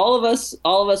 Like all of us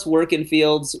work in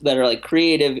fields that are like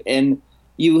creative, and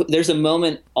there's a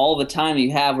moment all the time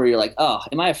you have where you're like, oh,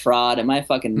 am I a fraud? Am I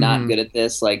fucking not good at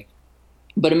this? Like,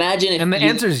 but imagine if and the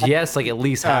answer is yes, like at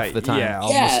least half the time.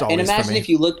 Yeah, and imagine if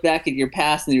you looked back at your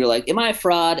past and you're like, am I a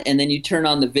fraud? And then you turn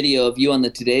on the video of you on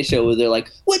the Today Show where they're like,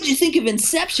 what'd you think of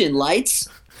Inception, Lights?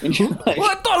 And you're like,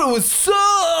 well, I thought it was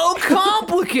so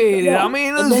complicated. I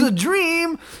mean, it was a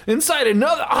dream inside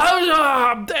another.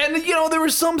 And, there were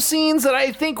some scenes that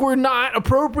I think were not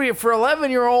appropriate for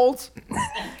 11-year-olds.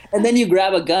 And then you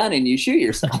grab a gun and you shoot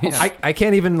yourself. I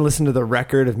can't even listen to the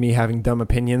record of me having dumb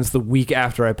opinions the week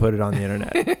after I put it on the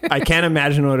internet. I can't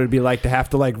imagine what it would be like to have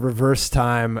to like reverse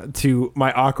time to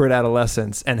my awkward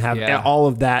adolescence and have all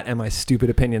of that and my stupid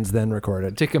opinions then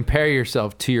recorded. To compare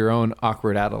yourself to your own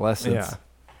awkward adolescence. Yeah.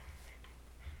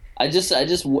 I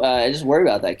just worry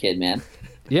about that kid, man.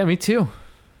 Yeah, me too.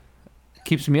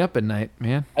 Keeps me up at night,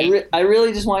 man. I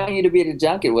really just want you to be at a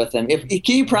junket with him.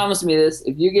 Can you promise me this?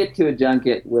 If you get to a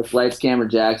junket with Lights Camera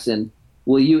Jackson,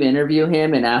 will you interview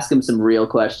him and ask him some real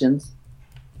questions?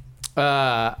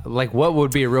 Like what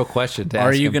would be a real question to ask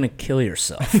Are you him? going to kill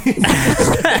yourself?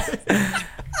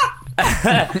 All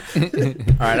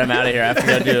right, I'm out of here. I have to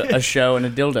go do a show in a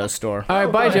dildo store. All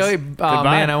right, bye, Joey. Goodbye.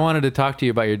 Man, I wanted to talk to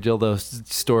you about your dildo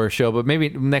store show, but maybe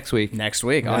next week. Next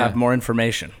week, I'll have more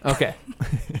information. Okay.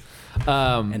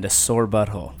 And a sore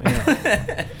butthole.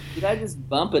 Did I just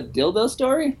bump a dildo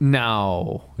story?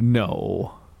 No.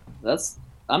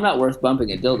 I'm not worth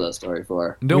bumping a dildo story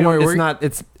for. Don't worry. It's not.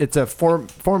 It's a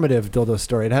formative dildo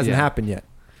story. It hasn't happened yet.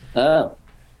 Oh.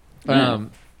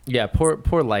 Yeah.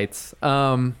 Poor Lights.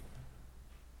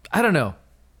 I don't know.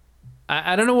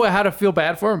 I don't know how to feel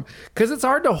bad for him because it's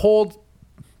hard to hold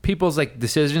people's like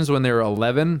decisions when they're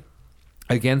 11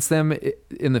 against them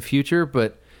in the future.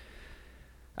 But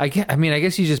I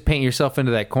guess you just paint yourself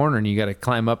into that corner and you got to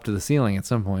climb up to the ceiling at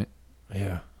some point.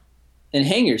 Yeah. And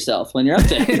hang yourself when you're up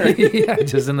there. Yeah,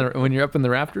 just when you're up in the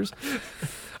rafters.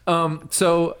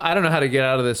 So I don't know how to get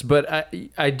out of this, but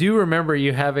I do remember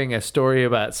you having a story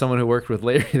about someone who worked with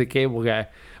Larry the Cable Guy.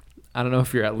 I don't know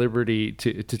if you're at liberty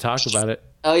to talk about it.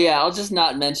 Oh yeah, I'll just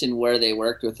not mention where they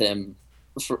worked with him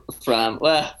from.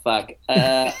 Well, fuck.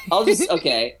 I'll just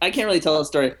okay. I can't really tell the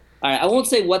story. All right, I won't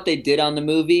say what they did on the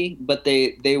movie, but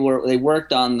they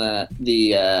worked on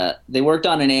they worked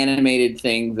on an animated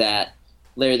thing that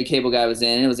Larry the Cable Guy was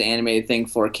in. It was an animated thing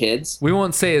for kids. We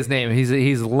won't say his name.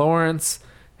 He's Lawrence.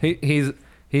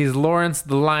 He's Lawrence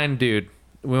the Line Dude.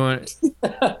 We want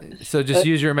so just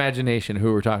use your imagination.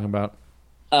 Who we're talking about.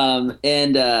 And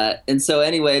so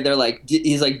anyway, they're like,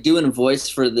 he's like doing a voice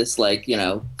for this, like, you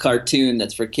know, cartoon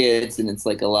that's for kids. And it's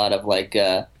like a lot of like,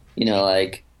 you know,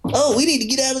 like, oh, we need to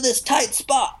get out of this tight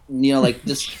spot. And, you know, like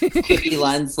just 50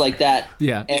 lines like that.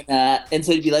 Yeah. And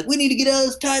so he'd be like, we need to get out of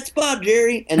this tight spot,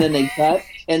 Jerry. And then they cut.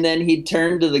 And then he'd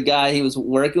turn to the guy he was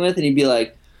working with and he'd be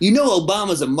like, you know,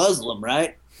 Obama's a Muslim,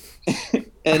 right?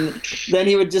 And then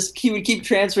he would keep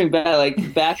transferring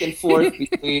back and forth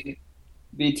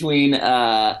between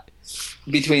that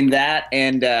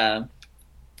and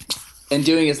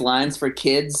doing his lines for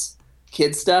kids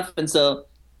stuff. And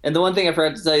the one thing I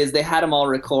forgot to tell you is they had them all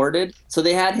recorded. So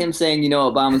they had him saying, you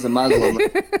know, Obama's a Muslim,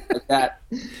 like that.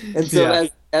 And so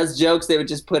as jokes, they would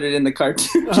just put it in the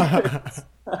cartoon.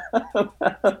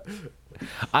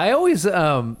 I always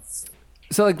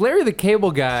so like Larry the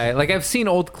Cable Guy, like I've seen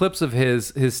old clips of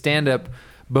his stand-up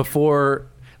before.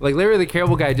 Like Larry the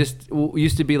Cable Guy just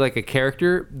used to be like a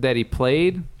character that he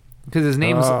played because his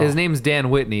name's Dan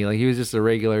Whitney. Like he was just a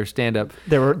regular stand-up.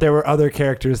 There were other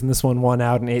characters, and this one won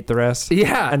out and ate the rest.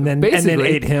 Yeah, and then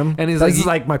ate him. And this is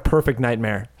like my perfect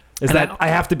nightmare. Is that I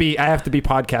have to be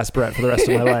podcast Brett for the rest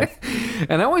of my life.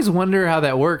 And I always wonder how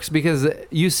that works because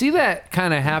you see that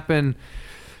kind of happen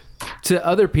to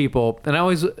other people, and I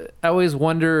always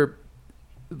wonder.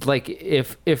 Like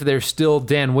if there's still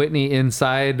Dan Whitney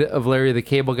inside of Larry the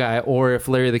Cable Guy, or if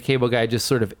Larry the Cable Guy just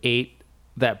sort of ate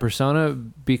that persona,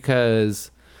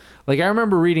 because like I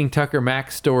remember reading Tucker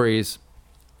Max stories,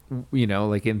 you know,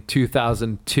 like in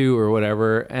 2002 or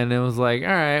whatever, and it was like, all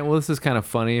right, well this is kind of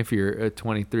funny if you're a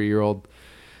 23-year-old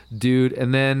dude,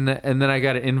 and then I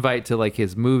got an invite to like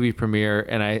his movie premiere,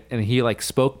 and he like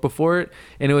spoke before it,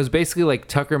 and it was basically like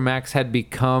Tucker Max had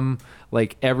become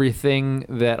like everything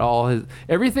that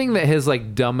his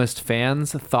like dumbest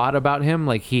fans thought about him.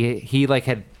 Like he like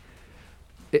had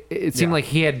it seemed like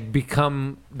he had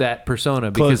become that persona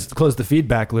because close the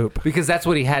feedback loop, because that's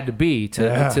what he had to be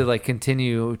to like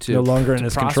continue to no longer in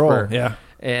his prosper. control. Yeah.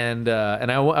 And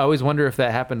I always wonder if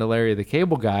that happened to Larry the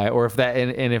Cable Guy, or if that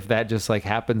and if that just like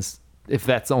happens, if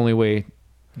that's the only way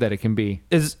that it can be.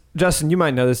 Is Justin, you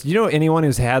might know this. Do you know anyone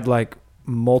who's had like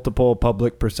multiple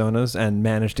public personas and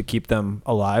managed to keep them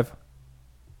alive?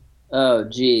 Oh,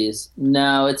 geez.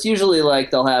 No, it's usually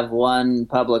like they'll have one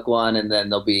public one and then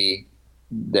they'll be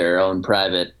their own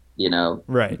private, you know.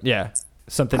 Right, yeah.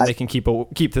 Something they can keep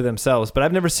to themselves. But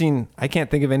I've never seen, I can't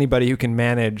think of anybody who can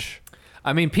manage.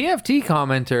 I mean, PFT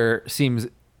commenter seems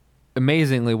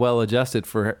amazingly well adjusted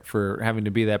for having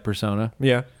to be that persona.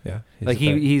 Yeah. Like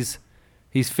he's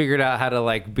figured out how to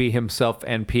like be himself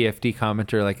and PFT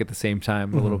commenter like at the same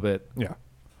time a little bit. Yeah.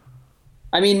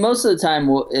 I mean, most of the time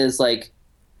is like,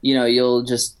 you'll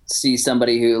just see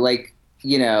somebody who like,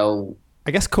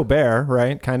 I guess Colbert,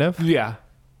 right? Kind of. Yeah.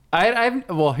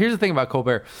 Well, here's the thing about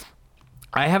Colbert.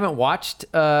 I haven't watched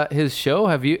his show.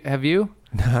 Have you?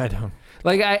 No, I don't.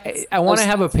 Like I want to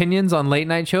have opinions on late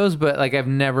night shows, but like I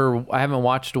haven't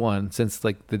watched one since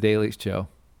like the Daily Show.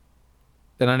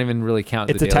 They don't even really count.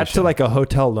 It's attached to like a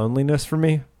hotel loneliness for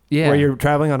me. Yeah. Where you're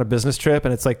traveling on a business trip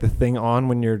and it's like the thing on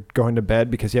when you're going to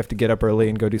bed because you have to get up early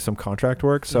and go do some contract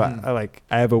work. So I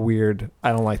have a weird,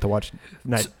 I don't like to watch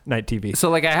night TV. So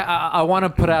like I want to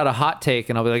put out a hot take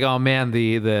and I'll be like, oh man,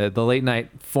 the late night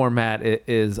format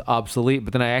is obsolete.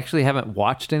 But then I actually haven't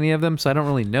watched any of them. So I don't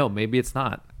really know. Maybe it's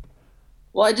not.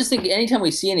 Well, I just think anytime we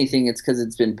see anything, it's because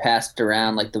it's been passed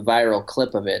around. Like the viral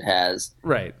clip of it has.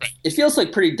 Right. It feels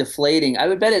like pretty deflating.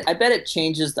 I bet it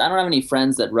changes. I don't have any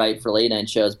friends that write for late night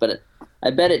shows, but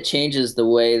I bet it changes the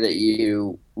way that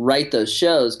you write those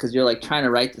shows because you're like trying to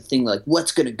write the thing like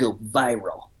what's going to go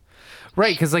viral.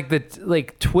 Right, because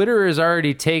like Twitter has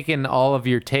already taken all of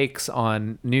your takes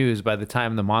on news by the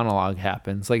time the monologue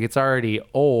happens. Like it's already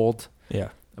old. Yeah.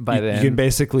 Then you can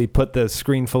basically put the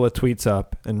screen full of tweets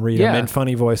up and read them in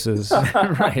funny voices,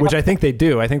 right. Which I think they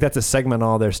do. I think that's a segment of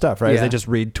all their stuff, right? Yeah. They just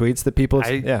read tweets that people.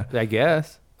 I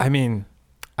guess. I mean,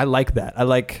 I like that. I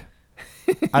like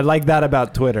that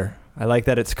about Twitter. I like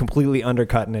that it's completely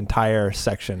undercut an entire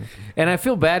section. And I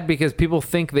feel bad because people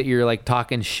think that you're like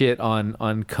talking shit on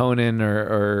Conan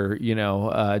or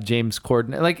James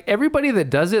Corden. Like everybody that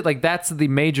does it, like that's the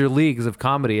major leagues of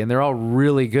comedy, and they're all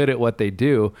really good at what they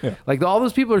do. Yeah. Like all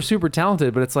those people are super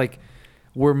talented, but it's like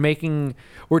we're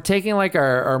taking like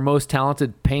our most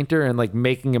talented painter and like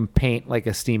making him paint like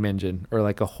a steam engine or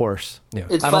like a horse. Yeah.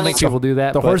 I don't think people do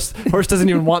that. The horse doesn't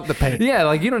even want the paint. Yeah,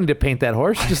 like you don't need to paint that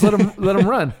horse. Just let him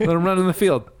run. Let him run in the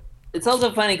field. It's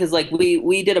also funny because like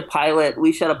we did a pilot.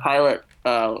 We shot a pilot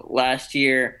last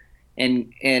year,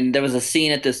 and there was a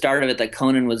scene at the start of it that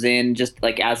Conan was in just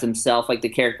like as himself. Like the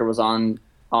character was on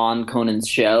Conan's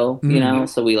show,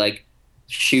 So we like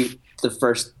shoot the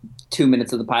first 2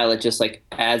 minutes of the pilot just like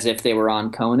as if they were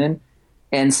on Conan,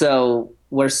 and so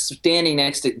we're standing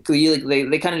next to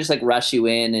they kind of just like rush you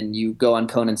in and you go on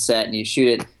Conan's set and you shoot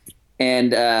it.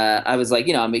 And I was like,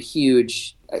 I'm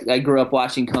I grew up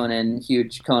watching Conan,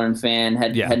 huge Conan fan,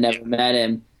 had never met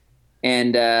him,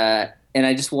 and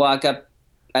I just walk up.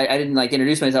 I didn't like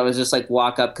introduce myself. I was just like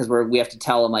walk up because we have to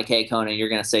tell him like, hey Conan, you're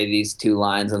gonna say these 2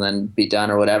 lines and then be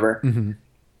done or whatever. Mm-hmm.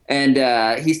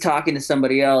 And he's talking to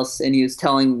somebody else, and he was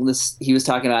talking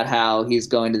about how he's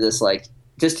going to this like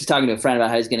just talking to a friend about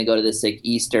how he's going to go to this like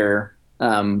Easter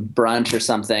brunch or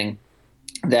something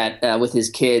that with his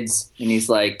kids, and he's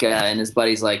like and his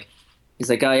buddy's like he's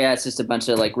like, oh yeah, it's just a bunch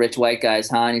of like rich white guys,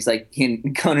 huh? And he's like,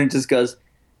 and Conan just goes,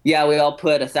 yeah, we all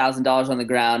put $1,000 on the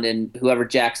ground, and whoever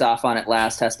jacks off on it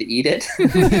last has to eat it.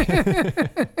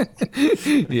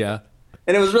 Yeah,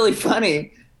 and it was really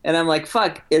funny. And I'm like,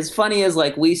 fuck, as funny as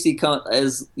like we see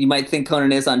as you might think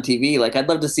Conan is on TV, like I'd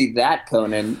love to see that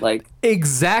Conan. Like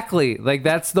exactly, like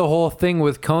that's the whole thing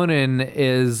with Conan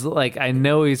is like I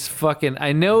know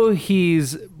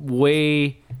he's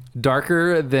way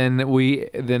darker than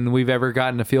we've ever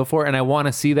gotten a feel for, and I want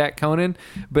to see that Conan,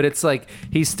 but it's like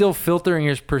he's still filtering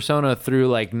his persona through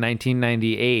like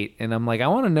 1998, and I'm like I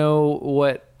want to know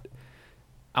what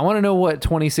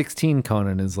 2016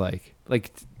 Conan is like.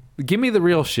 Like give me the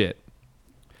real shit.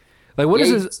 Like what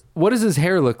does his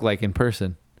hair look like in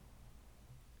person?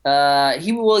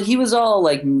 He was all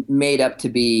like made up to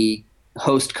be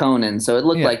host Conan, so it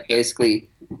looked like basically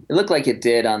it looked like it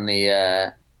did on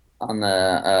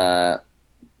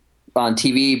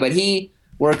TV, but he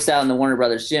works out in the Warner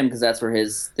Brothers gym because that's where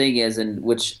his thing is, and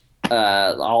which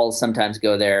I'll sometimes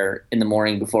go there in the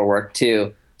morning before work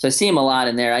too. So I see him a lot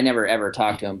in there. I never ever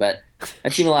talk to him, but I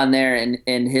see him a lot in there,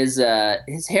 and his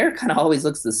hair kind of always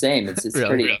looks the same. It's really?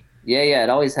 Pretty, yeah. It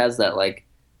always has that like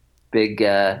big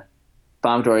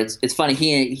bomb door. It's funny.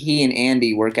 He and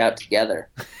Andy work out together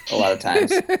a lot of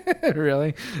times.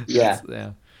 Really? Yeah.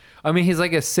 Yeah. I mean, he's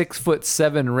like a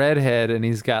 6'7" redhead, and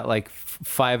he's got like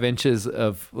 5 inches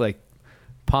of like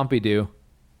Pompidou.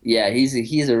 Yeah, he's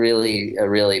a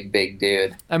really big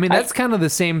dude. I mean, that's kind of the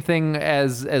same thing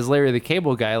as Larry the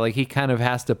Cable Guy. Like he kind of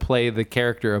has to play the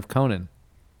character of Conan.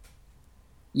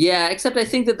 Yeah, except I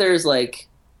think that there's like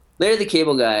Larry the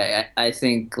Cable Guy. I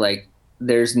think like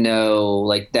there's no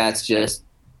like that's just.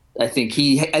 I think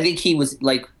he was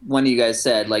like one of you guys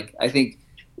said. Like I think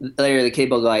Larry the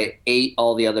Cable Guy ate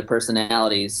all the other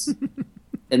personalities,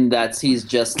 and he's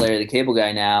just Larry the Cable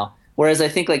Guy now. Whereas I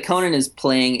think like Conan is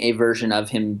playing a version of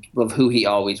him of who he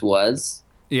always was.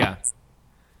 Yeah.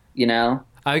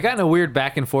 I got in a weird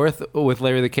back and forth with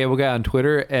Larry the Cable Guy on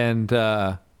Twitter, and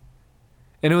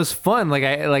it was fun. Like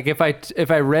if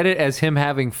I read it as him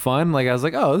having fun, like I was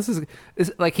like, oh, this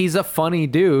is like he's a funny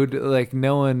dude. Like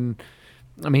no one,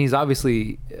 I mean, he's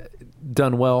obviously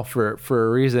done well for a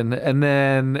reason. And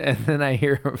then I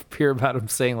hear about him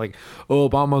saying like, oh,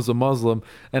 Obama's a Muslim,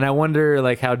 and I wonder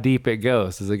like how deep it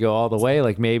goes. Does it go all the way?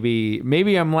 Like maybe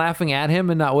I'm laughing at him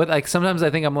and not with. Like sometimes I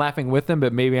think I'm laughing with him,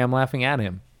 but maybe I'm laughing at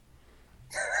him.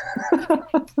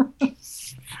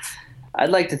 I'd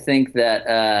like to think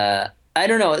that I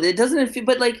don't know. It doesn't feel,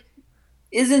 but like,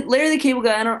 isn't Larry the Cable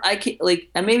Guy? I can't like.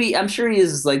 And maybe I'm sure he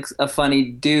is like a funny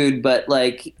dude, but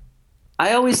like,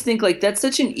 I always think like that's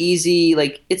such an easy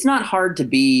like. It's not hard to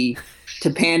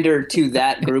pander to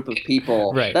that group of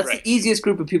people. Right. That's the easiest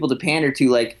group of people to pander to.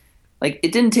 Like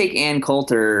it didn't take Ann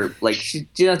Coulter. Like she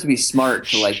didn't have to be smart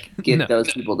to like get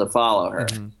those people to follow her.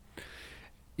 Mm-hmm.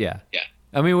 Yeah.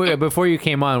 I mean, before you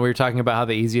came on, we were talking about how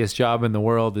the easiest job in the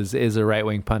world is a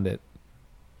right-wing pundit.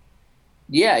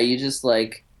 Yeah, you just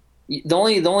like the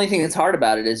only thing that's hard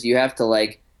about it is you have to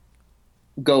like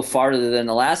go farther than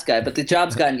the last guy. But the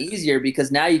job's gotten easier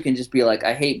because now you can just be like,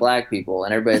 I hate black people,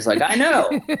 and everybody's like, I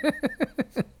know.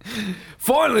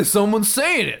 Finally, someone's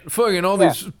saying it. Fucking all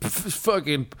these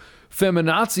fucking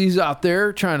feminazis out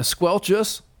there trying to squelch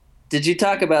us. Did you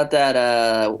talk about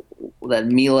that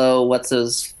Milo? What's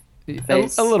his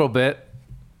face? A little bit.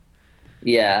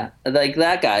 Yeah, like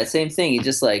that guy. Same thing. You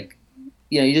just like.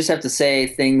 You just have to say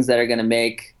things that are going to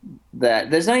make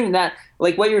that. There's not even that.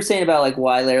 Like what you were saying about like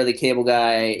why Larry the Cable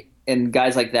Guy and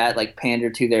guys like that like pander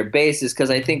to their base is because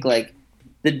I think like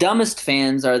the dumbest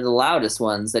fans are the loudest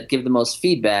ones that give the most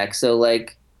feedback. So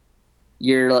like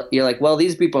you're like, well,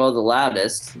 these people are the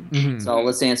loudest, so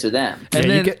let's answer them. And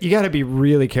then, you got to be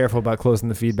really careful about closing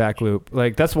the feedback loop.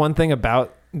 Like that's one thing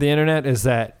about the internet is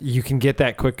that you can get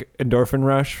that quick endorphin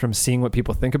rush from seeing what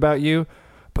people think about you.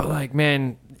 But like,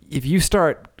 man, if you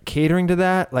start catering to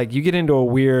that, like you get into a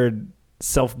weird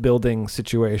self-building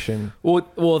situation.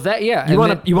 Well, that you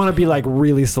want to be like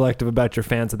really selective about your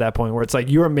fans at that point, where it's like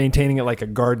you are maintaining it like a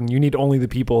garden. You need only the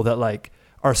people that like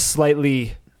are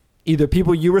slightly either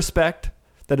people you respect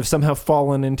that have somehow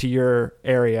fallen into your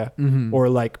area, or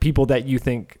like people that you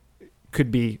think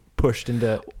could be pushed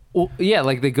into. Well, yeah,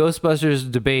 like the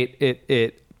Ghostbusters debate,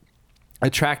 it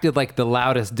attracted like the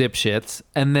loudest dipshits,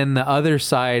 and then the other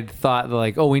side thought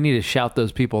like, oh, we need to shout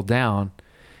those people down,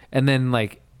 and then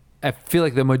like I feel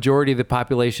like the majority of the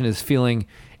population is feeling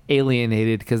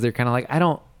alienated because they're kind of like, I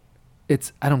don't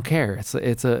care.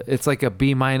 It's like a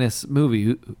B-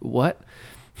 movie. What?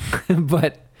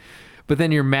 but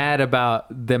then you're mad about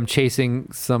them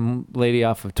chasing some lady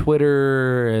off of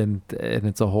Twitter, and it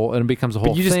becomes a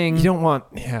whole thing. You don't want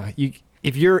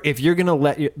If you're gonna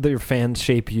let your fans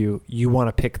shape you, you want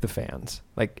to pick the fans.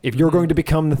 Like if you're going to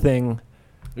become the thing,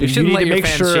 you shouldn't let your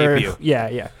fans shape you.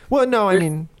 Yeah. Well, no, I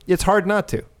mean it's hard not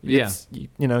to. There's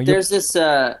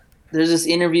this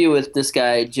interview with this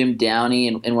guy Jim Downey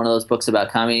in one of those books about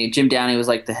comedy. Jim Downey was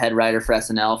like the head writer for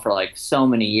SNL for like so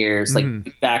many years,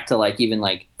 like back to like even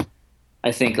like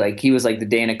I think like he was like the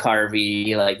Dana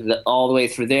Carvey, like all the way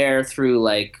through there through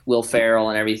like Will Ferrell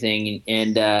and everything,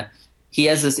 and. He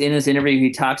has this in his interview.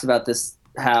 He talks about this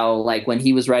how like when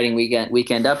he was writing Weekend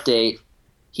Update,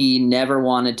 he never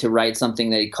wanted to write something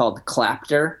that he called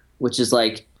clapter, which is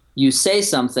like you say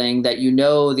something that you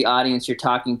know the audience you're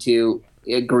talking to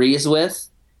agrees with,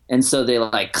 and so they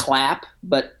like clap.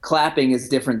 But clapping is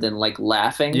different than like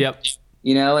laughing. Yep.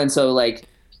 And so like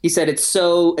he said, it's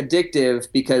so addictive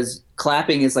because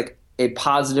clapping is like a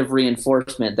positive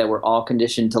reinforcement that we're all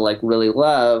conditioned to like really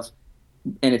love.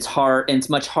 And it's hard, and it's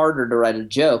much harder to write a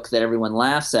joke that everyone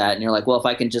laughs at. And you're like, well, if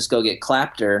I can just go get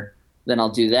clapter, then I'll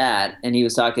do that. And he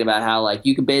was talking about how like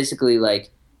you can basically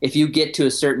like if you get to a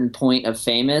certain point of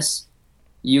famous,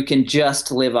 you can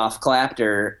just live off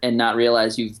clapter and not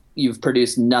realize you've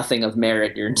produced nothing of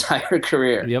merit your entire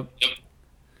career. Yep.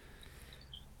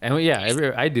 And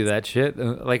yeah, I do that shit.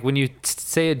 Like when you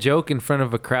say a joke in front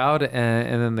of a crowd,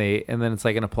 and then it's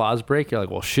like an applause break. You're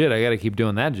like, well, shit, I got to keep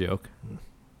doing that joke.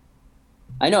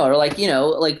 I know, or like,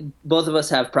 like both of us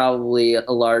have probably a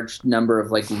large number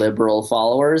of like liberal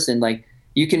followers, and like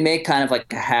you can make kind of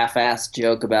like a half-assed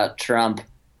joke about Trump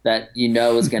that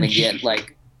is going to get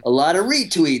like a lot of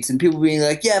retweets and people being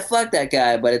like, yeah, fuck that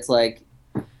guy. But it's like,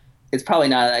 it's probably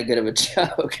not that good of a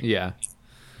joke. Yeah.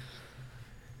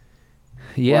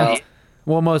 Yeah.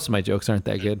 Well, most of my jokes aren't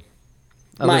that good.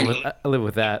 I live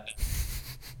with that.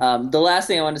 The last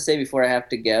thing I wanted to say before I have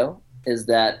to go is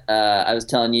that I was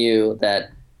telling you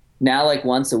that now, like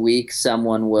once a week,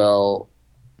 someone will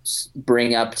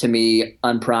bring up to me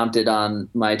unprompted on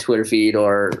my Twitter feed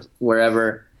or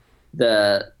wherever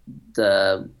the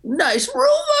nice, real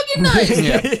fucking nice.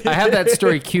 Yeah, I have that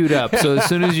story queued up, so as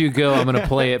soon as you go, I'm gonna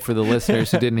play it for the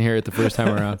listeners who didn't hear it the first time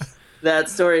around. That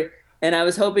story, and I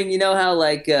was hoping, you know how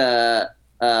like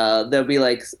there'll be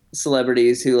like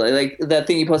celebrities who like that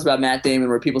thing you post about Matt Damon,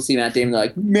 where people see Matt Damon, they're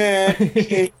like, Matt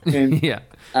Damon. Yeah.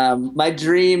 My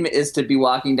dream is to be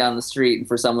walking down the street and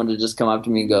for someone to just come up to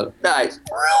me and go, nice,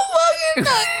 real fucking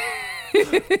nice.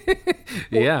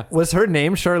 Yeah. Was her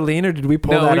name Charlene, or did we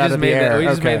pull that out of the air? We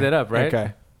just made that up, right?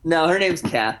 Okay. No, her name's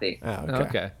Kathy. Oh,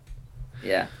 Okay.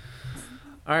 Yeah.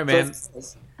 All right, man.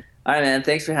 All right, man.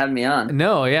 Thanks for having me on.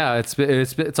 No, yeah,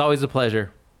 it's always a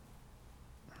pleasure.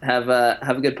 Have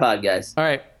a good pod, guys. All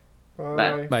right.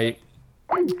 Bye. Bye.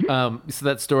 So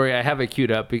that story, I have it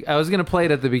queued up. I was gonna play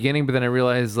it at the beginning, but then I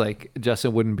realized like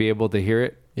Justin wouldn't be able to hear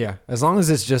it. Yeah, as long as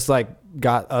it's just like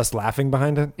got us laughing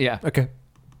behind it. Yeah. Okay.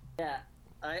 Yeah.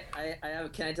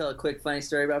 Can I tell a quick funny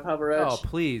story about Papa Roach? Oh,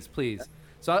 please.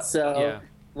 So yeah.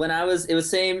 When it was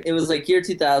like year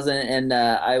 2000, and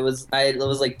I was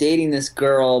like dating this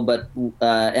girl, but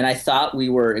and I thought we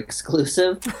were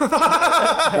exclusive.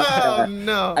 Oh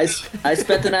no! I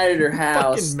spent the night at her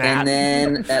house, and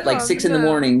then at like 6 in the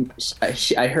morning,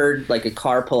 I heard like a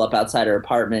car pull up outside her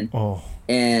apartment. Oh.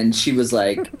 And she was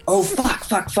like, "Oh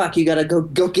fuck! You gotta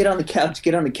go get on the couch.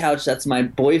 Get on the couch. That's my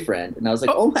boyfriend." And I was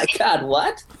like, "Oh my god,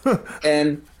 what?"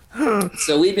 And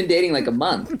so we've been dating like a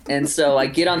month, and so I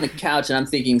get on the couch, and I'm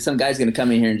thinking some guy's gonna come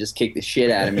in here and just kick the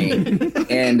shit out of me.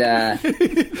 And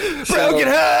broken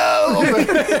hell.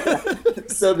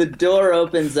 So the door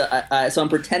opens. So I'm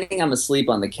pretending I'm asleep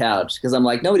on the couch because I'm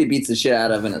like, nobody beats the shit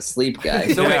out of an asleep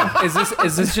guy. So wait, is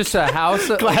this just a house?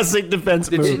 Classic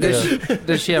defense move.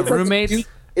 Does she have roommates?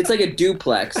 It's like a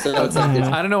duplex, so it's like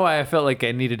I don't know why I felt like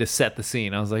I needed to set the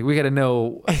scene. I was like, I gotta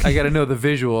know the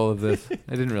visual of this. I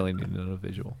didn't really need to know the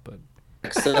visual, but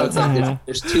so it's like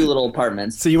there's two little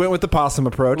apartments. So you went with the possum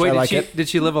approach. Wait, I like it. Did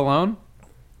she live alone?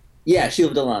 Yeah, she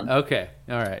lived alone. Okay,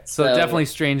 all right. So definitely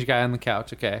strange guy on the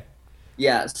couch. Okay.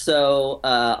 Yeah. So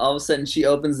all of a sudden she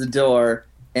opens the door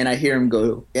and I hear him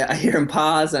go. Yeah, I hear him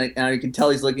pause and I can tell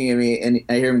he's looking at me and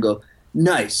I hear him go,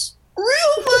 "Nice."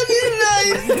 Real fucking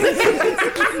nice.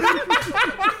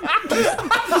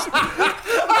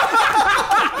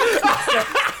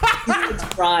 He's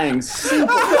crying.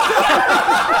 Super.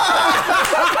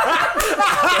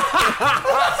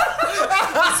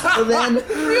 So then,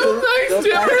 real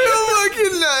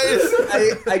fucking nice.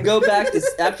 I go back to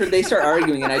after they start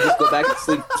arguing, and I just go back to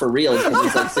sleep for real because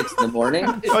it's like 6 in the morning.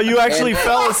 Oh, you actually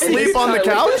fell asleep on the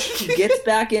couch? He gets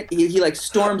back in. He like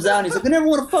storms out. And he's like, "I never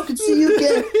want to fucking see you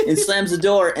again," and slams the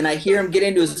door. And I hear him get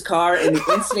into his car, and the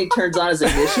instant he turns on his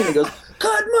ignition, he goes,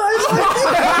 "Cut my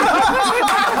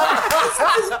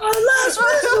this is my last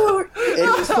resort,"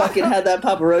 and just fucking had that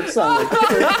Papa Roach song.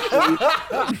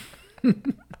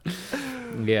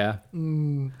 Yeah.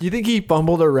 Do you think he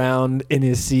fumbled around in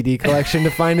his CD collection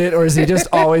to find it, or is he just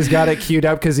always got it queued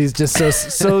up because he's just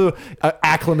so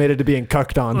acclimated to being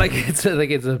cucked on? Like it's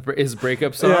his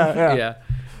breakup song. Yeah.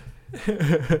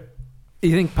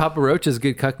 You think Papa Roach is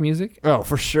good cuck music? Oh,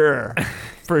 for sure.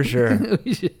 For sure.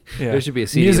 There should be a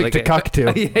CD. Music like to cuck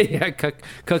to. Yeah,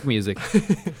 cuck music.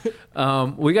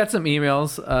 We got some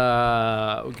emails.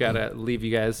 We got to leave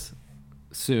you guys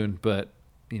soon, but,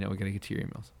 we got to get to your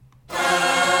emails.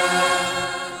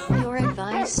 Your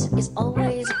advice is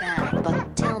always bad,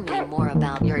 but tell me more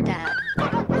about your dad.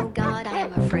 Oh God, I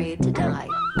am afraid to die.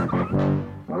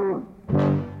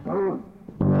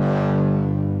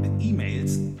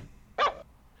 Emails.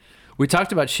 We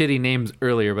talked about shitty names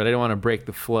earlier, but I didn't want to break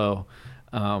the flow.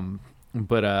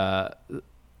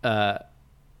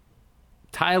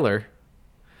 Tyler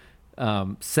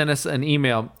sent us an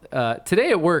email.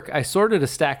 Today at work, I sorted a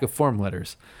stack of form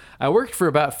letters. I worked for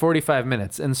about 45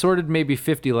 minutes and sorted maybe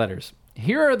 50 letters.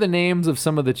 Here are the names of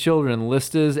some of the children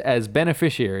listed as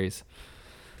beneficiaries.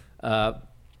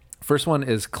 First one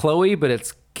is Chloe, but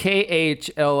it's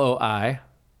Khloi.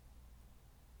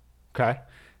 Okay.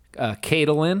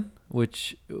 Caitlin,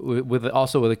 which with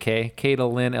a K.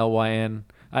 Caitlin, Lyn.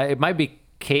 It might be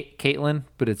Caitlin,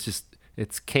 but it's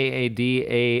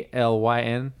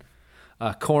Kadalyn.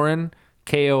 Corin,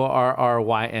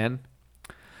 Korryn.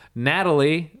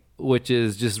 Natalie, which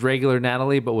is just regular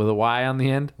Natalie, but with a Y on the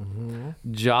end. Mm-hmm.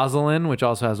 Jocelyn, which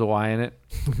also has a Y in it.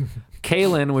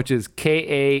 Kaylin, which is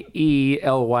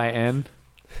Kaelyn.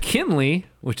 Kinley,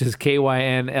 which is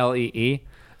Kynlee.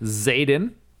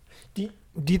 Zayden.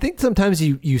 Do you think sometimes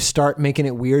you start making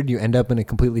it weird, you end up in a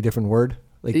completely different word?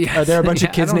 Like, Yes. are there a bunch Yeah,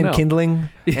 of kids I don't named know. Kindling?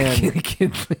 And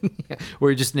Kindling, yeah.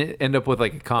 Where you just end up with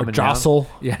like a common noun. Jostle.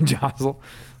 Yeah, Jostle.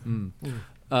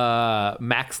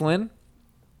 Maxlin,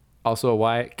 also a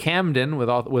Y. Camden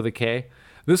with a K.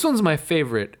 This one's my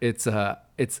favorite. It's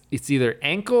either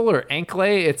ankle or ankle.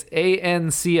 It's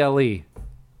ANCLE.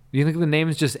 Do you think the name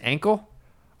is just ankle?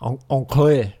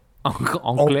 Oncle. Oncle.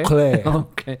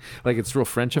 Okay. Like it's real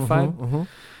Frenchified.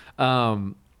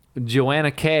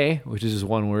 Joanna K, which is just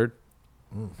one word.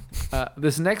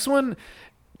 This next one,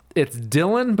 it's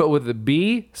Dylan, but with a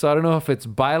B. So I don't know if it's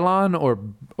Bylon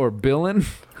or Billin.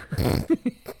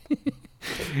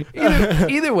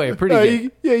 either way, pretty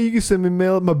good. You can send me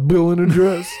mail at my billing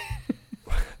address.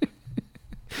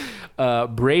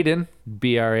 Braden,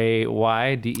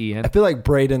 BRAYDEN. I feel like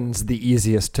Braden's the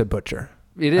easiest to butcher.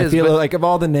 It is. I feel but like of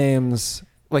all the names,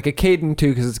 like a Caden too,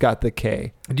 because it's got the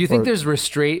K. do you think there's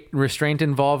restraint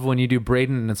involved when you do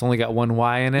Braden and it's only got one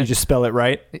Y in it? You just spell it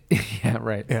right? Yeah,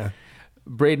 right. Yeah.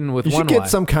 Braden with You one should get Y.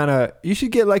 some kind of. You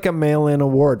should get like a mail-in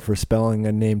award for spelling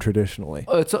a name traditionally.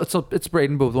 Oh, it's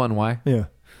Braden, but with one Y. Yeah.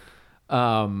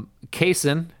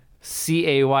 Kaysen,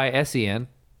 CAYSEN.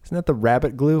 Isn't that the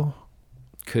rabbit glue?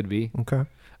 Could be. Okay.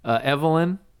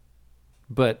 Evelyn,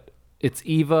 but it's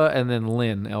Eva and then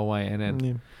Lynn, Lynn.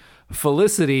 Yeah.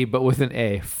 Felicity, but with an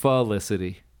A.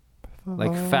 Felicity.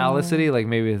 Like phallicity, like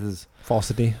maybe this is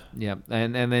Falsity. yeah.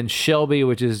 And then Shelby,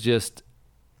 which is just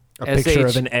A picture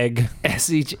of an egg.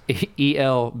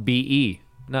 SHELBE,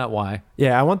 not Y.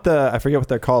 Yeah, I want I forget what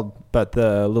they're called, but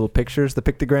the little pictures, the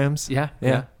pictograms. Yeah.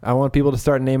 I want people to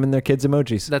start naming their kids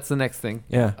emojis. That's the next thing.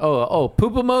 Yeah. Oh,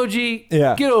 poop emoji.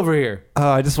 Yeah. Get over here.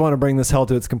 I just want to bring this hell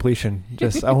to its completion.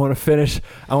 I want to finish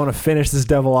this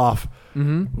devil off.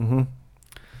 We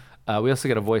also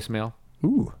got a voicemail.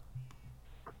 Ooh.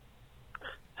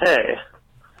 Hey,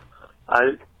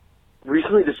 I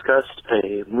recently discussed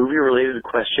a movie-related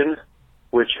question,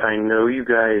 which I know you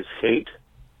guys hate.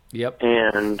 Yep.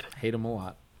 And hate them a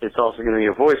lot. It's also going to be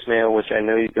a voicemail, which I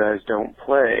know you guys don't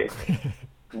play.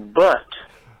 But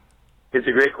it's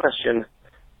a great question.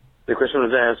 The question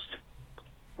was asked,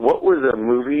 what was a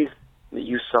movie that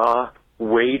you saw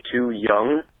way too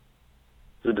young?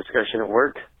 The discussion at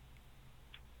work.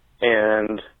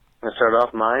 And I started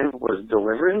off, mine was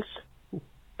Deliverance.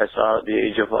 I saw it at the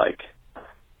age of I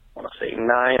want to say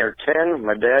 9 or 10.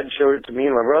 My dad showed it to me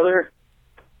and my brother.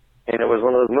 And it was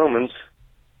one of those moments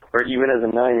where even as a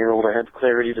 9-year-old, I had the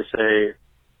clarity to say,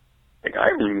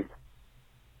 I'm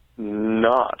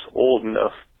not old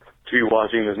enough to be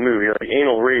watching this movie.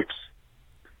 Anal rapes.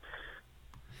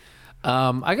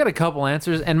 I got a couple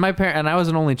answers, and I was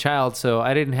an only child, so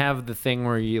I didn't have the thing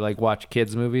where you watch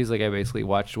kids movies. I basically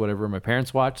watched whatever my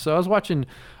parents watched. So I was watching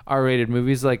R-rated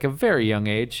movies a very young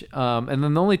age. And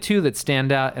then the only two that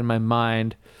stand out in my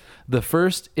mind, the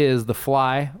first is The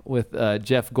Fly with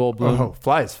Jeff Goldblum. Oh,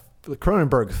 Fly's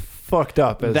Cronenberg fucked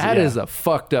up. That is a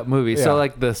fucked up movie. Yeah. So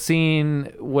the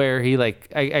scene where he I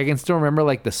can still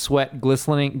remember the sweat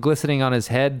glistening on his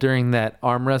head during that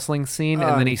arm wrestling scene,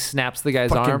 and then he snaps the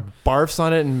guy's arm, barfs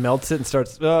on it and melts it and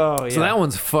starts. Oh yeah. So that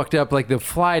one's fucked up. The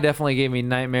Fly definitely gave me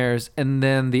nightmares. And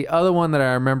then the other one that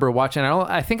I remember watching,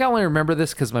 I think I only remember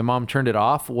this because my mom turned it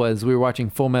off, was we were watching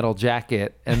Full Metal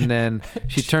Jacket, and then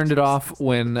she turned it off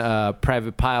when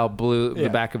Private Pile blew the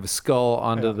back of his skull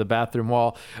onto the bathroom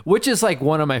wall, which is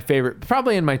one of my favorite,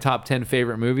 probably in my top 10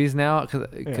 favorite movies now,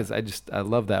 because I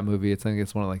love that movie. I think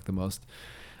it's one of the most,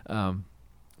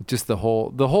 just the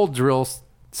whole drill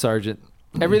sergeant,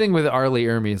 everything with Arlie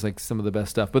Ermy is some of the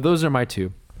best stuff. But those are my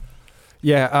two.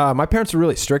 Yeah, my parents were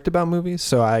really strict about movies,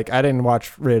 so I didn't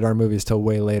watch rated R movies till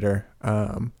way later.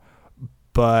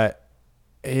 But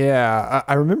yeah,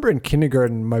 I remember in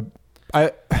kindergarten my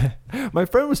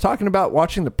friend was talking about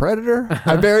watching The Predator.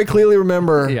 I very clearly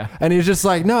remember. Yeah. And he's just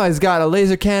no, he's got a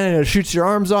laser cannon and it shoots your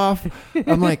arms off.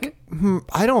 I'm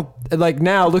I don't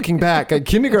now looking back,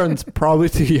 kindergarten's probably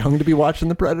too young to be watching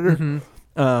The Predator.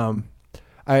 Mm-hmm.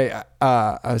 I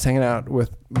was hanging out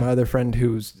with my other friend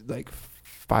who's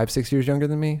 5-6 years younger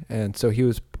than me, and so he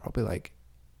was probably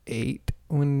 8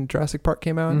 when Jurassic Park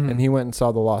came out, and he went and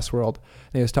saw The Lost World,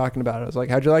 and he was talking about it. I was like,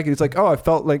 how'd you like it? He's like, oh, I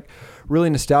felt really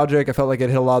nostalgic. I felt like it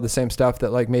hit a lot of the same stuff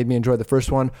that made me enjoy the first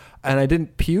one, and I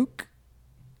didn't puke,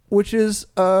 which is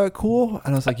cool.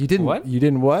 And I was like, you didn't what? You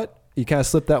didn't what? You kind of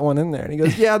slipped that one in there. And he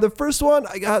goes, yeah, the first one,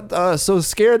 I got so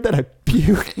scared that I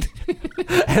puked.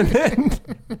 And then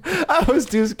I was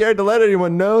too scared to let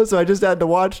anyone know, so I just had to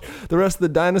watch the rest of the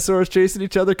dinosaurs chasing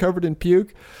each other covered in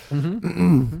puke.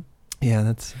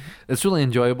 Yeah, that's really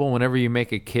enjoyable whenever you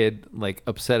make a kid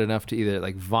upset enough to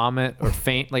either vomit or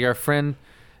faint. Our friend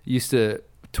used to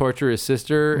torture his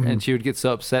sister, and she would get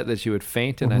so upset that she would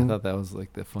faint, and I thought that was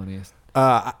like the funniest.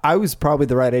 I was probably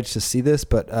the right age to see this,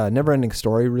 but Neverending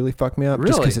Story really fucked me up. Just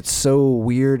Really? because it's so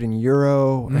weird and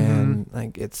Euro, and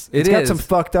like it's It got is. some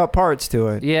fucked up parts to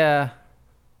it. Yeah.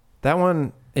 That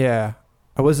one, yeah.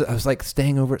 I was like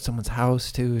staying over at someone's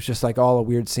house too. It's just like all a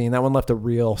weird scene. That one left a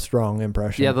real strong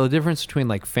impression. Yeah, the difference between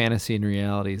like fantasy and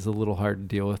reality is a little hard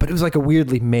to deal with. But it was like a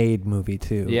weirdly made movie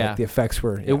too. Yeah. Like the effects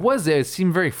were. It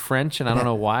seemed very French, and I don't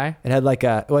know why. It had like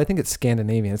I think it's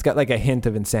Scandinavian. It's got like a hint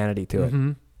of insanity to it.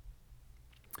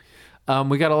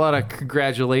 We got a lot of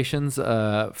congratulations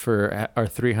for our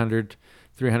 300th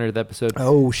episode.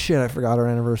 Oh shit! I forgot our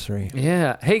anniversary.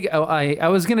 Yeah. Hey, I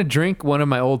was gonna drink one of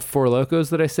my old Four Locos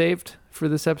that I saved for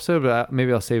this episode, but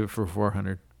maybe I'll save it for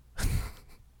 400.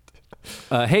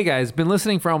 Hey guys, been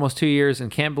listening for almost 2 years and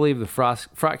can't believe the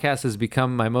Frotcast has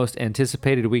become my most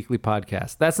anticipated weekly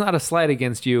podcast. That's not a slight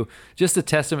against you, just a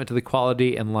testament to the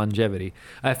quality and longevity.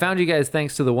 I found you guys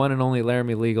thanks to the one and only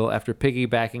Laramie Legal after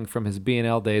piggybacking from his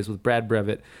B&L days with Brad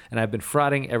Brevitt, and I've been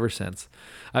frotting ever since.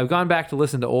 I've gone back to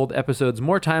listen to old episodes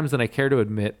more times than I care to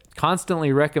admit.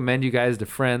 Constantly recommend you guys to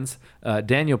friends.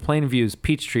 Daniel Plainview's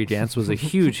Peachtree Dance was a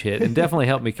huge hit and definitely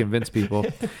helped me convince people.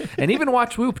 And even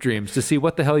watch Whoop Dreams to see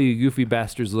what the hell you goofy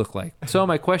bastards look like. So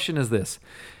my question is this.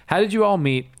 How did you all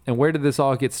meet and where did this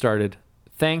all get started?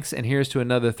 Thanks, and here's to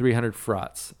another 300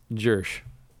 frots. Jersh.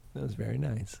 That was very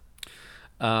nice.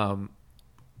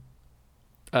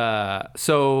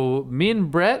 So me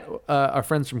and Brett are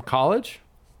friends from college.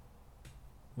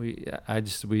 I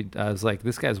was like,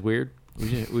 this guy's weird.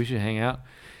 We should hang out.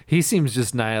 He seems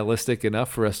just nihilistic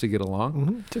enough for us to get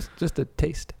along. Just a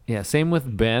taste. Yeah. Same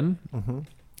with Ben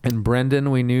and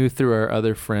Brendan. We knew through our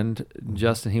other friend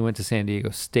Justin. He went to San Diego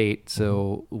State,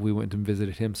 so we went and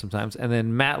visited him sometimes. And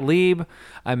then Matt Lieb,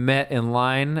 I met in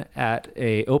line at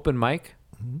a open mic,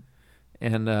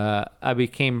 and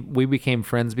we became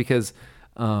friends because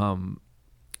in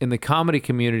the comedy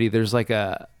community, there's like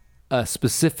a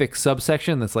specific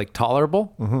subsection that's like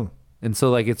tolerable. And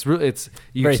so like it's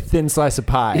very thin slice of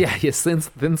pie. Yeah, yes,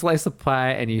 thin slice of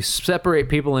pie, and you separate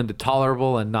people into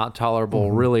tolerable and not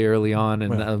tolerable really early on.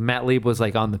 And Matt Lieb was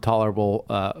like on the tolerable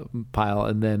pile,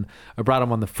 and then I brought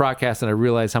him on the Frotcast, and I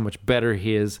realized how much better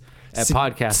he is at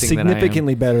podcasting than I am.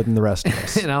 Significantly better than the rest of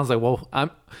us. And I was like, well,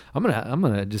 I'm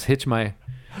gonna just hitch my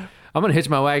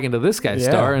wagon to this guy's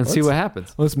star and see what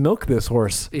happens. Let's milk this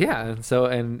horse. Yeah, and so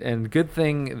and good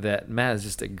thing that Matt is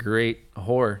just a great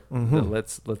whore that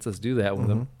lets us do that with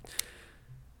him.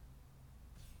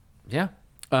 Yeah,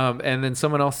 and then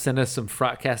someone else sent us some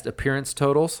Frotcast appearance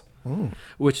totals,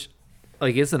 which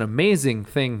like is an amazing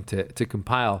thing to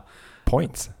compile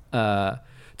points.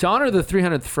 To honor the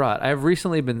 300th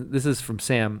Frot, this is from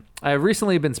Sam, I have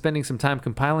recently been spending some time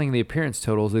compiling the appearance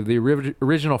totals of the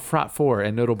original Frot 4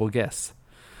 and notable guests.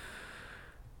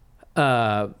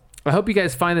 I hope you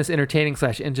guys find this entertaining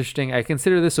 / interesting. I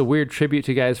consider this a weird tribute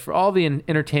to you guys for all the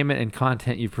entertainment and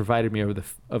content you've provided me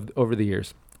over the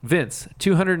years. Vince,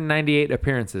 298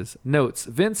 appearances. Notes,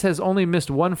 Vince has only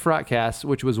missed one Frotcast,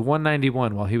 which was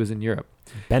 191 while he was in Europe.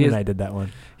 Ben and I did that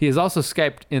one. He has also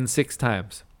Skyped in 6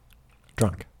 times.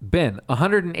 Drunk. Ben,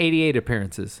 188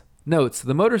 appearances. Notes,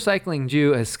 the motorcycling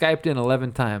Jew has Skyped in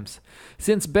 11 times.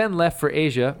 Since Ben left for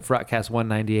Asia, Frotcast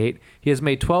 198, he has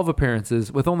made 12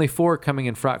 appearances, with only 4 coming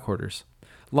in Frot quarters.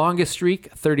 Longest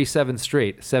streak, 37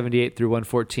 straight, 78 through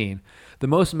 114. The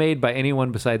most made by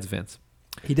anyone besides Vince.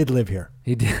 He did live here.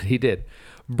 He did.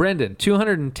 Brendan,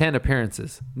 210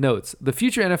 appearances. Notes, the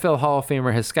future NFL Hall of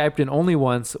Famer has Skyped in only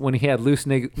once when he had loose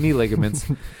knee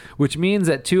ligaments, which means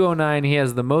at 209 he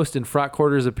has the most in Frot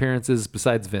quarters appearances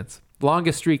besides Vince.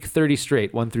 Longest streak, 30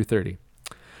 straight, 1 through 30.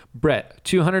 Brett,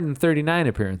 239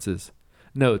 appearances.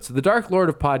 Notes, the Dark Lord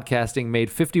of Podcasting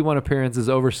made 51 appearances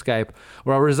over Skype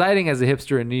while residing as a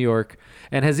hipster in New York,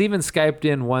 and has even Skyped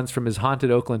in once from his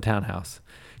haunted Oakland townhouse.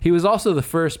 He was also the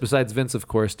first, besides Vince of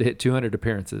course, to hit 200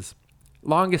 appearances.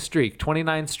 Longest streak,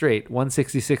 29 straight,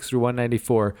 166 through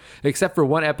 194, except for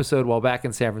one episode while back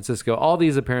in San Francisco. All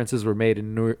these appearances were made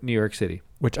in New York City.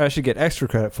 Which I should get extra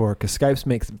credit for, because Skype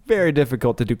makes it very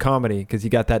difficult to do comedy, because you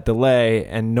got that delay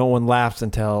and no one laughs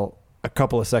until a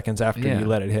couple of seconds after you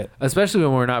let it hit. Especially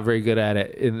when we're not very good at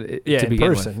it to begin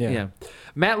person, with. Yeah.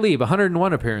 Matt Lieb,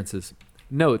 101 appearances.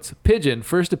 Notes, Pigeon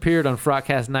first appeared on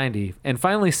Frotcast 90 and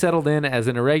finally settled in as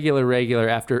an irregular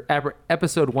after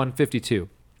episode 152.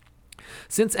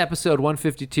 Since episode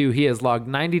 152, he has logged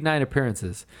 99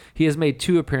 appearances. He has made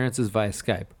 2 appearances via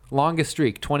Skype. Longest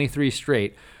streak, 23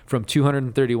 straight, from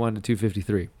 231 to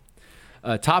 253.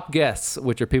 Top guests,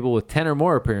 which are people with 10 or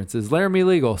more appearances. Laramie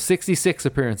Legal, 66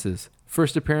 appearances.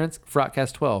 First appearance,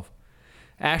 Frotcast 12.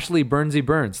 Ashley Burnsy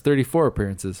Burns, 34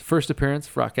 appearances. First appearance,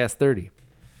 Frotcast 30.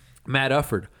 Matt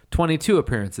Ufford, 22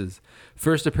 appearances.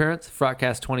 First appearance,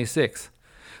 Frotcast 26.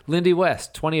 Lindy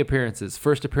West, 20 appearances.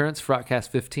 First appearance, Frotcast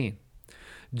 15.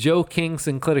 Joe King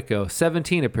Sinclitico,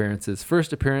 17 appearances.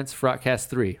 First appearance, Frotcast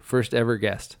 3. First ever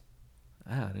guest.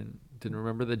 I didn't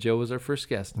remember that Joe was our first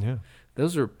guest. Yeah.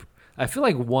 Those are, I feel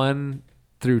like 1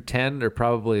 through 10 are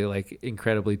probably like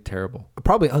incredibly terrible.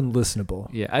 Probably unlistenable.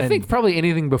 Yeah, I think probably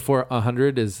anything before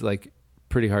 100 is like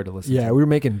pretty hard to listen to. Yeah, we were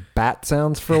making bat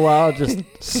sounds for a while, just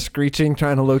screeching,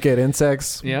 trying to locate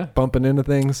insects, bumping into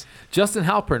things. Justin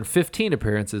Halpern, 15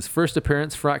 appearances. First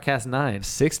appearance, Frotcast 9.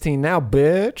 16 now,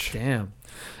 bitch. Damn.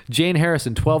 Jane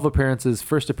Harrison, 12 appearances.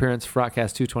 First appearance,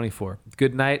 Frotcast 224.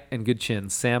 Good night and good chin.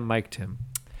 Sam, Mike, Tim.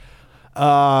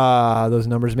 Those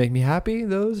numbers make me happy.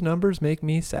 Those numbers make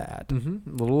me sad. A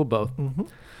little of both.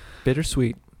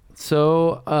 Bittersweet.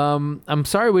 So, I'm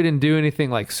sorry we didn't do anything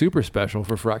like super special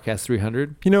for Frotcast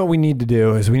 300. You know what we need to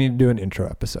do is we need to do an intro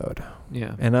episode.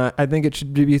 Yeah. And I think it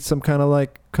should be some kind of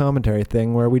like commentary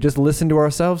thing where we just listen to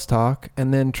ourselves talk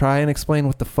and then try and explain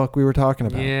what the fuck we were talking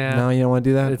about. Yeah. No, you don't want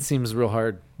to do that? It seems real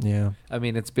hard. Yeah. I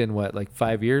mean, it's been what, like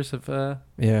 5 years of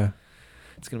Yeah.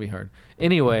 It's going to be hard.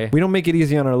 Anyway. We don't make it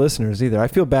easy on our listeners either. I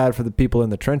feel bad for the people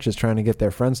in the trenches trying to get their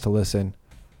friends to listen.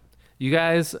 You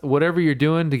guys, whatever you're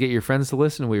doing to get your friends to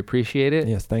listen, we appreciate it.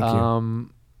 Yes, thank you.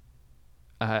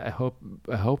 I hope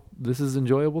this is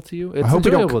enjoyable to you. It's I hope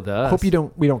enjoyable to us. I hope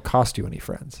we don't cost you any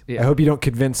friends. Yeah. I hope you don't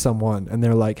convince someone and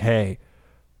they're like, "Hey,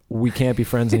 we can't be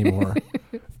friends anymore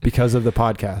because of the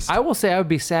podcast." I will say I would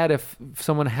be sad if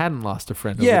someone hadn't lost a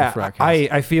friend over Yeah, the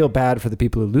Frotcast. I feel bad for the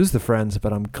people who lose the friends,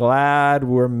 but I'm glad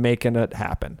we're making it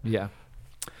happen. Yeah.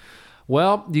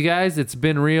 Well, you guys, it's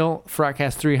been real.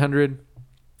 Frotcast 300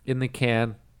 in the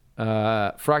can.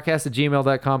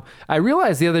 Frotcast@gmail.com. I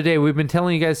realized the other day we've been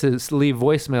telling you guys to leave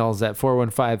voicemails at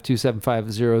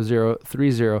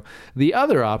 415-275-0030. The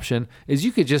other option is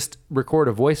you could just record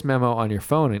a voice memo on your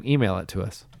phone and email it to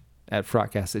us at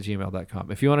frotcast@gmail.com.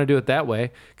 If you want to do it that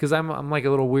way, because I'm like a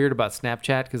little weird about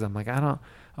Snapchat because I'm like, I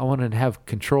want to have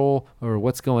control over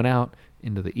what's going out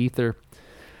into the ether.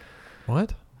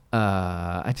 What?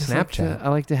 I just Snapchat. I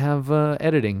like to have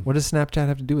editing. What does Snapchat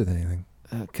have to do with anything?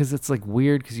 Because it's like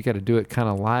weird because you got to do it kind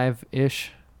of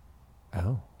live-ish.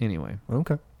 Oh. Anyway.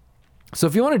 Okay. So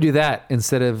if you want to do that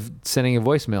instead of sending a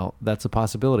voicemail, that's a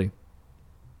possibility.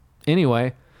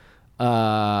 Anyway,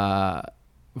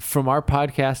 from our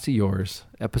podcast to yours,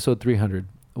 episode 300,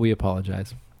 we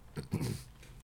apologize.